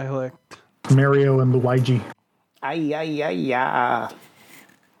Luigi. dialect. Mario and Luigi. Ay.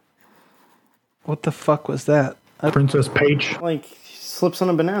 What the fuck was that? Princess Peach. Like, slips on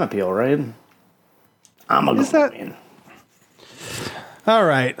a banana peel, right? I'm a good man. All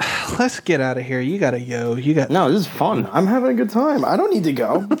right, let's get out of here. You gotta go. No, this is fun. I'm having a good time. I don't need to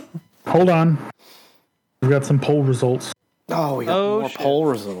go. Hold on. We've got some poll results. Oh, we got more poll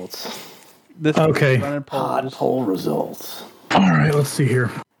results. Okay. Hot poll results. All right, let's see here.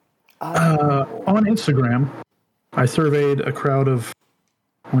 On Instagram, I surveyed a crowd of,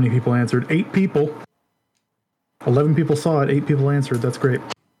 how many people answered? 8 people. 11 people saw it, 8 people answered. That's great.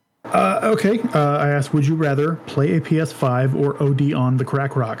 Okay. I asked, would you rather play a PS5 or OD on the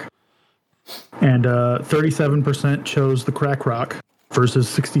Crack Rock? And 37% chose the Crack Rock versus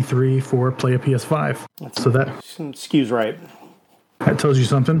 63% for play a PS5. So that skews right. That tells you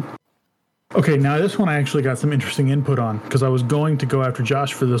something. Okay, now this one I actually got some interesting input on, because I was going to go after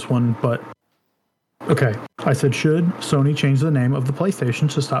Josh for this one, but Okay. I said, should Sony change the name of the PlayStation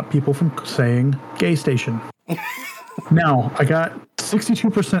to stop people from saying Gay Station? Now, I got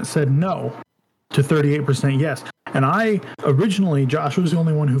 62% said no to 38% yes. And originally, Josh was the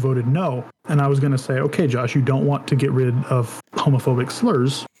only one who voted no. And I was going to say, okay, Josh, you don't want to get rid of homophobic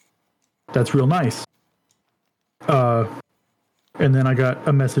slurs. That's real nice. And then I got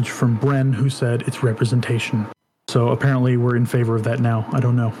a message from Bren who said it's representation. So apparently we're in favor of that now. I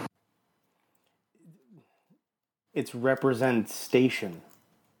don't know. It's representation.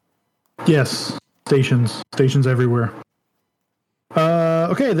 Yes, stations everywhere.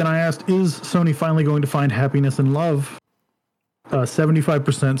 Okay, then I asked, is Sony finally going to find happiness in love?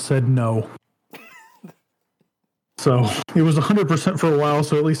 75% said no. So it was 100% for a while,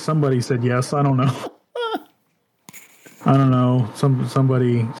 so at least somebody said yes. I don't know. I don't know.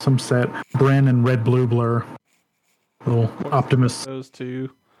 Some set. Bren and Red Blue Blur. Little optimist. Those two.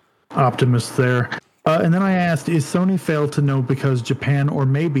 Optimist there. And then I asked, is Sony failed to know because Japan or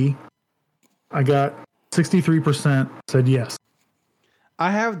maybe? I got 63% said yes. I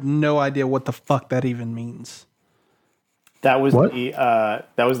have no idea what the fuck that even means. That was What? the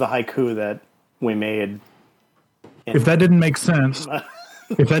haiku that we made. If that didn't make sense,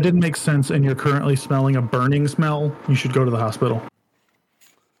 and you're currently smelling a burning smell, you should go to the hospital.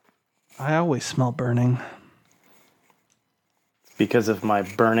 I always smell burning. Because of my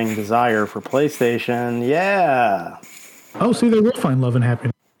burning desire for PlayStation. Yeah. Oh, see, they will find love and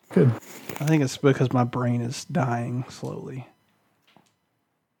happiness. Good. I think it's because my brain is dying slowly.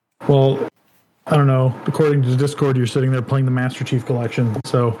 Well, I don't know. According to Discord, you're sitting there playing the Master Chief Collection,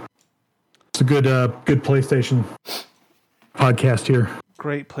 so it's a good PlayStation podcast here.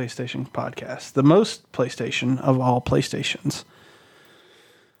 Great PlayStation podcast. The most PlayStation of all PlayStations.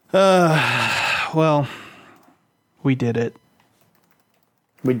 Well, we did it.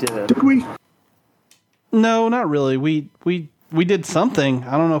 We did it. Did we? No, not really. We did something.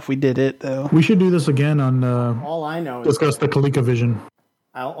 I don't know if we did it though. We should do this again on All I know is discuss the ColecoVision.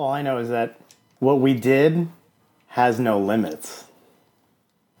 all I know is that what we did has no limits.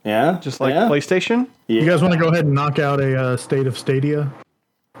 Yeah? Just like yeah? PlayStation? Yeah. You guys want to go ahead and knock out a State of Stadia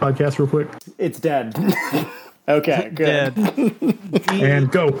podcast real quick? It's dead. Okay, good. Dead.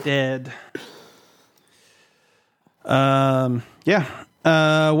 And go. Dead. Yeah.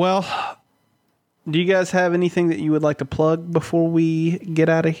 Well, do you guys have anything that you would like to plug before we get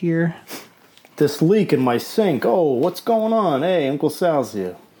out of here? This leak in my sink. Oh, what's going on? Hey, Uncle Sal's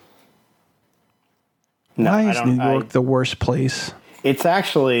here. No, Why I is don't- New York the worst place? It's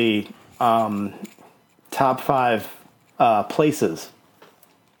actually top 5 places.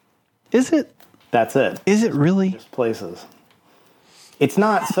 Is it? That's it. Is it really? Just places. It's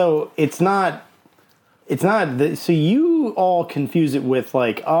not so. So you all confuse it with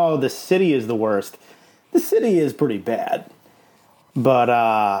like, oh, the city is the worst. The city is pretty bad. But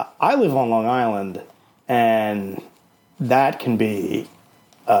I live on Long Island, and that can be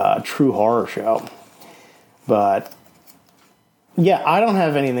a true horror show. But yeah, I don't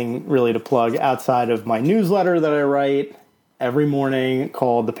have anything really to plug outside of my newsletter that I write every morning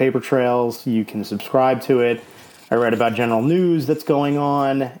called The Paper Trails. You can subscribe to it. I write about general news that's going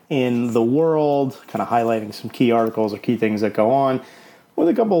on in the world, kind of highlighting some key articles or key things that go on, with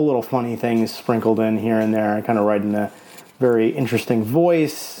a couple of little funny things sprinkled in here and there. I kind of write in a very interesting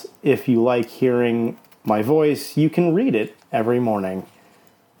voice. If you like hearing my voice, you can read it every morning.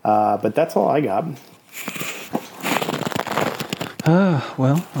 But that's all I got.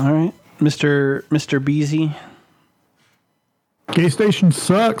 Well, all right. Mr. Beasy. Gay Station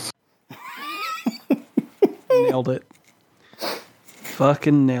sucks. Nailed it.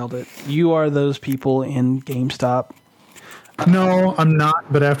 Fucking nailed it. You are those people in GameStop. No, I'm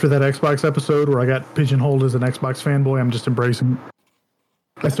not. But after that Xbox episode where I got pigeonholed as an Xbox fanboy, I'm just embracing it.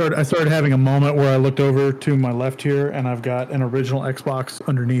 I started having a moment where I looked over to my left here, and I've got an original Xbox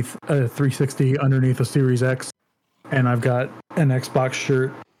underneath a 360 underneath a Series X, and I've got an Xbox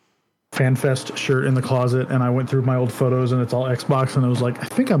shirt, FanFest shirt in the closet, and I went through my old photos, and it's all Xbox, and I was like, I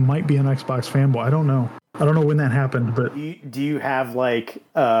think I might be an Xbox fanboy. I don't know when that happened, but Do you have like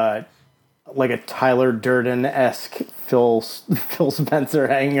a Tyler Durden-esque Phil Spencer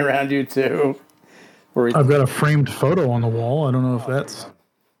hanging around you too? I've got a framed photo on the wall. I don't know if that's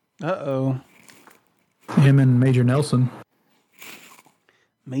Uh-oh. him and Major Nelson.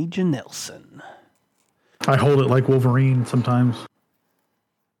 Major Nelson. I hold it like Wolverine sometimes.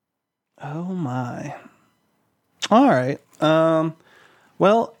 Oh, my. All right.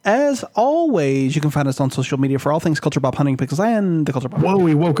 Well, as always, you can find us on social media for all things Culture Bob Hunting Pickles and the Culture Bob Whoa,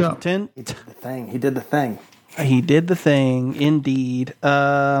 he woke up. Content. He did the thing. He did the thing, indeed.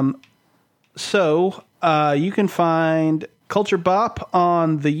 So you can find Culture Bop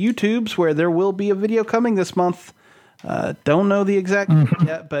on the YouTubes, where there will be a video coming this month. Don't know the exact date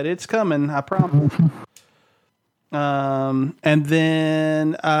yet, but it's coming, I promise. And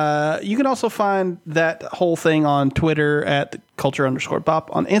then you can also find that whole thing on Twitter at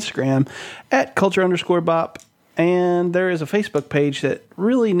culture_bop, on Instagram at culture_bop, and there is a Facebook page that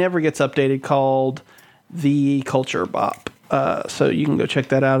really never gets updated called The Culture Bop. So you can go check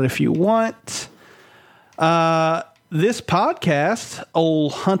that out if you want. This podcast,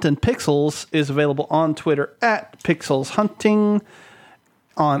 Old Huntin' Pixels, is available on Twitter at Pixels Hunting,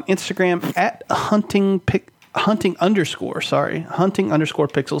 on Instagram at hunting underscore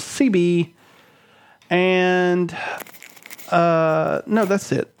pixels CB, and no,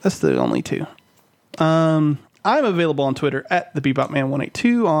 that's it. That's the only two. I'm available on Twitter at the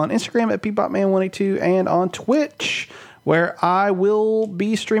BebopMan182, on Instagram at BebopMan182, and on Twitch, where I will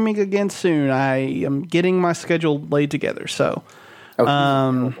be streaming again soon. I am getting my schedule laid together, so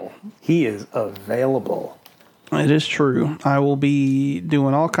he is available. It is true. I will be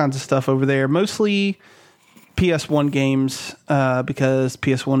doing all kinds of stuff over there, mostly PS1 games, because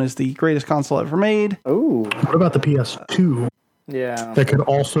PS1 is the greatest console ever made. Oh, What about the PS2 yeah, that could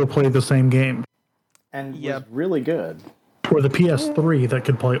also play the same game? and Yep. was really good. Or the PS3 that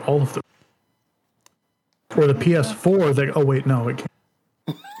could play all of them? Or the PS4 that... Oh, wait, no, it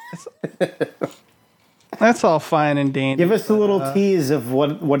can't. That's all fine and dandy. Give us a little tease of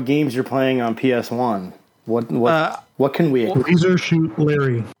what games you're playing on PS1. What can we? Laser Shoot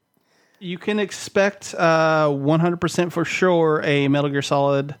Larry. You can expect 100% for sure a Metal Gear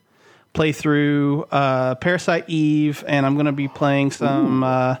Solid playthrough, Parasite Eve, and I'm going to be playing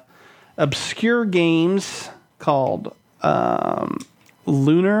some obscure games called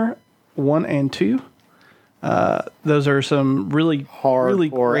Lunar 1 and 2. Those are some really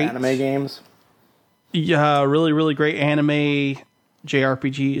great anime games. Yeah, really great anime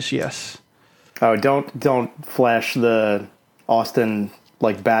JRPGs. Yes. Oh, don't flash the Austin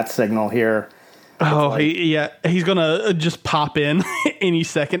bat signal here. Oh, he's gonna just pop in any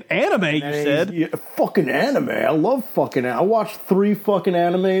second. Anime, you said? Yeah, fucking anime. I love fucking. I watched 3 fucking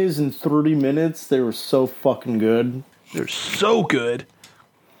animes in 30 minutes. They were so fucking good. They're so good.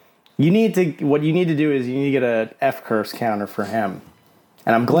 What you need to do is you need to get a F curse counter for him.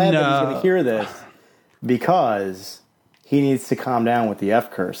 And I'm glad that he's going to hear this, because he needs to calm down with the F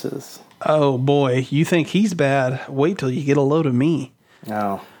curses. Oh boy, you think he's bad? Wait till you get a load of me.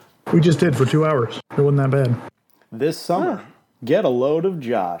 No. We just did for 2 hours. It wasn't that bad. This summer, get a load of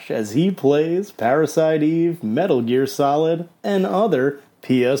Josh as he plays Parasite Eve, Metal Gear Solid, and other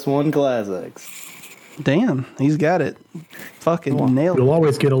PS1 classics. Damn, he's got it. Fucking nailed it. You'll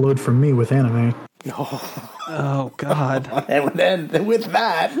always get a load from me with anime. Oh God. And then with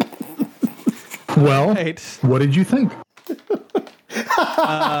that, Well, Right. what did you think?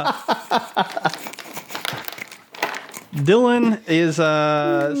 Dylan is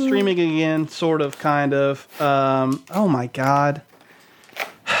streaming again, sort of, kind of. Oh my God.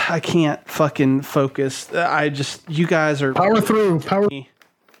 I can't fucking focus. You guys are... Power through.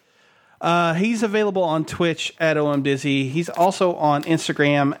 He's available on Twitch at OMDizzy. He's also on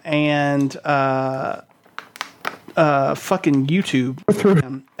Instagram and fucking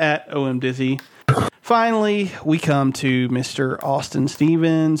YouTube at OMDizzy. Finally, we come to Mr. Austin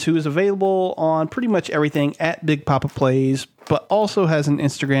Stevens, who is available on pretty much everything at Big Papa Plays, but also has an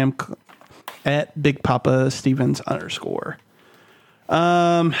Instagram at Big Papa Stevens _.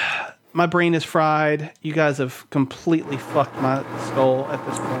 My brain is fried. You guys have completely fucked my skull at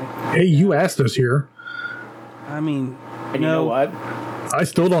this point. Hey, you asked us here. I mean, and you know what? I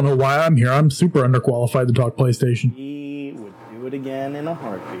still don't know why I'm here. I'm super underqualified to talk PlayStation. He would do it again in a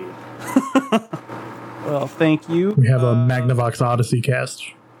heartbeat. Well, thank you. We have a Magnavox Odyssey cast.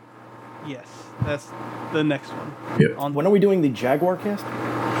 Yes, that's the next one. Yeah. When are we doing the Jaguar cast?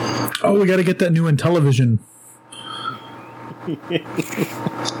 Oh, we got to get that new Intellivision.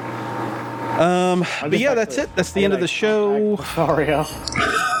 But yeah, that's it. That's the end of the show. Sorry,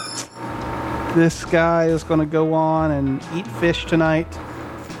 This guy is going to go on and eat fish tonight,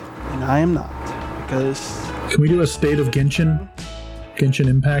 and I am not, because... Can we do a State of Genshin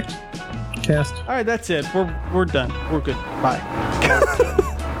Impact cast? All right, that's it. We're done. We're good. Bye.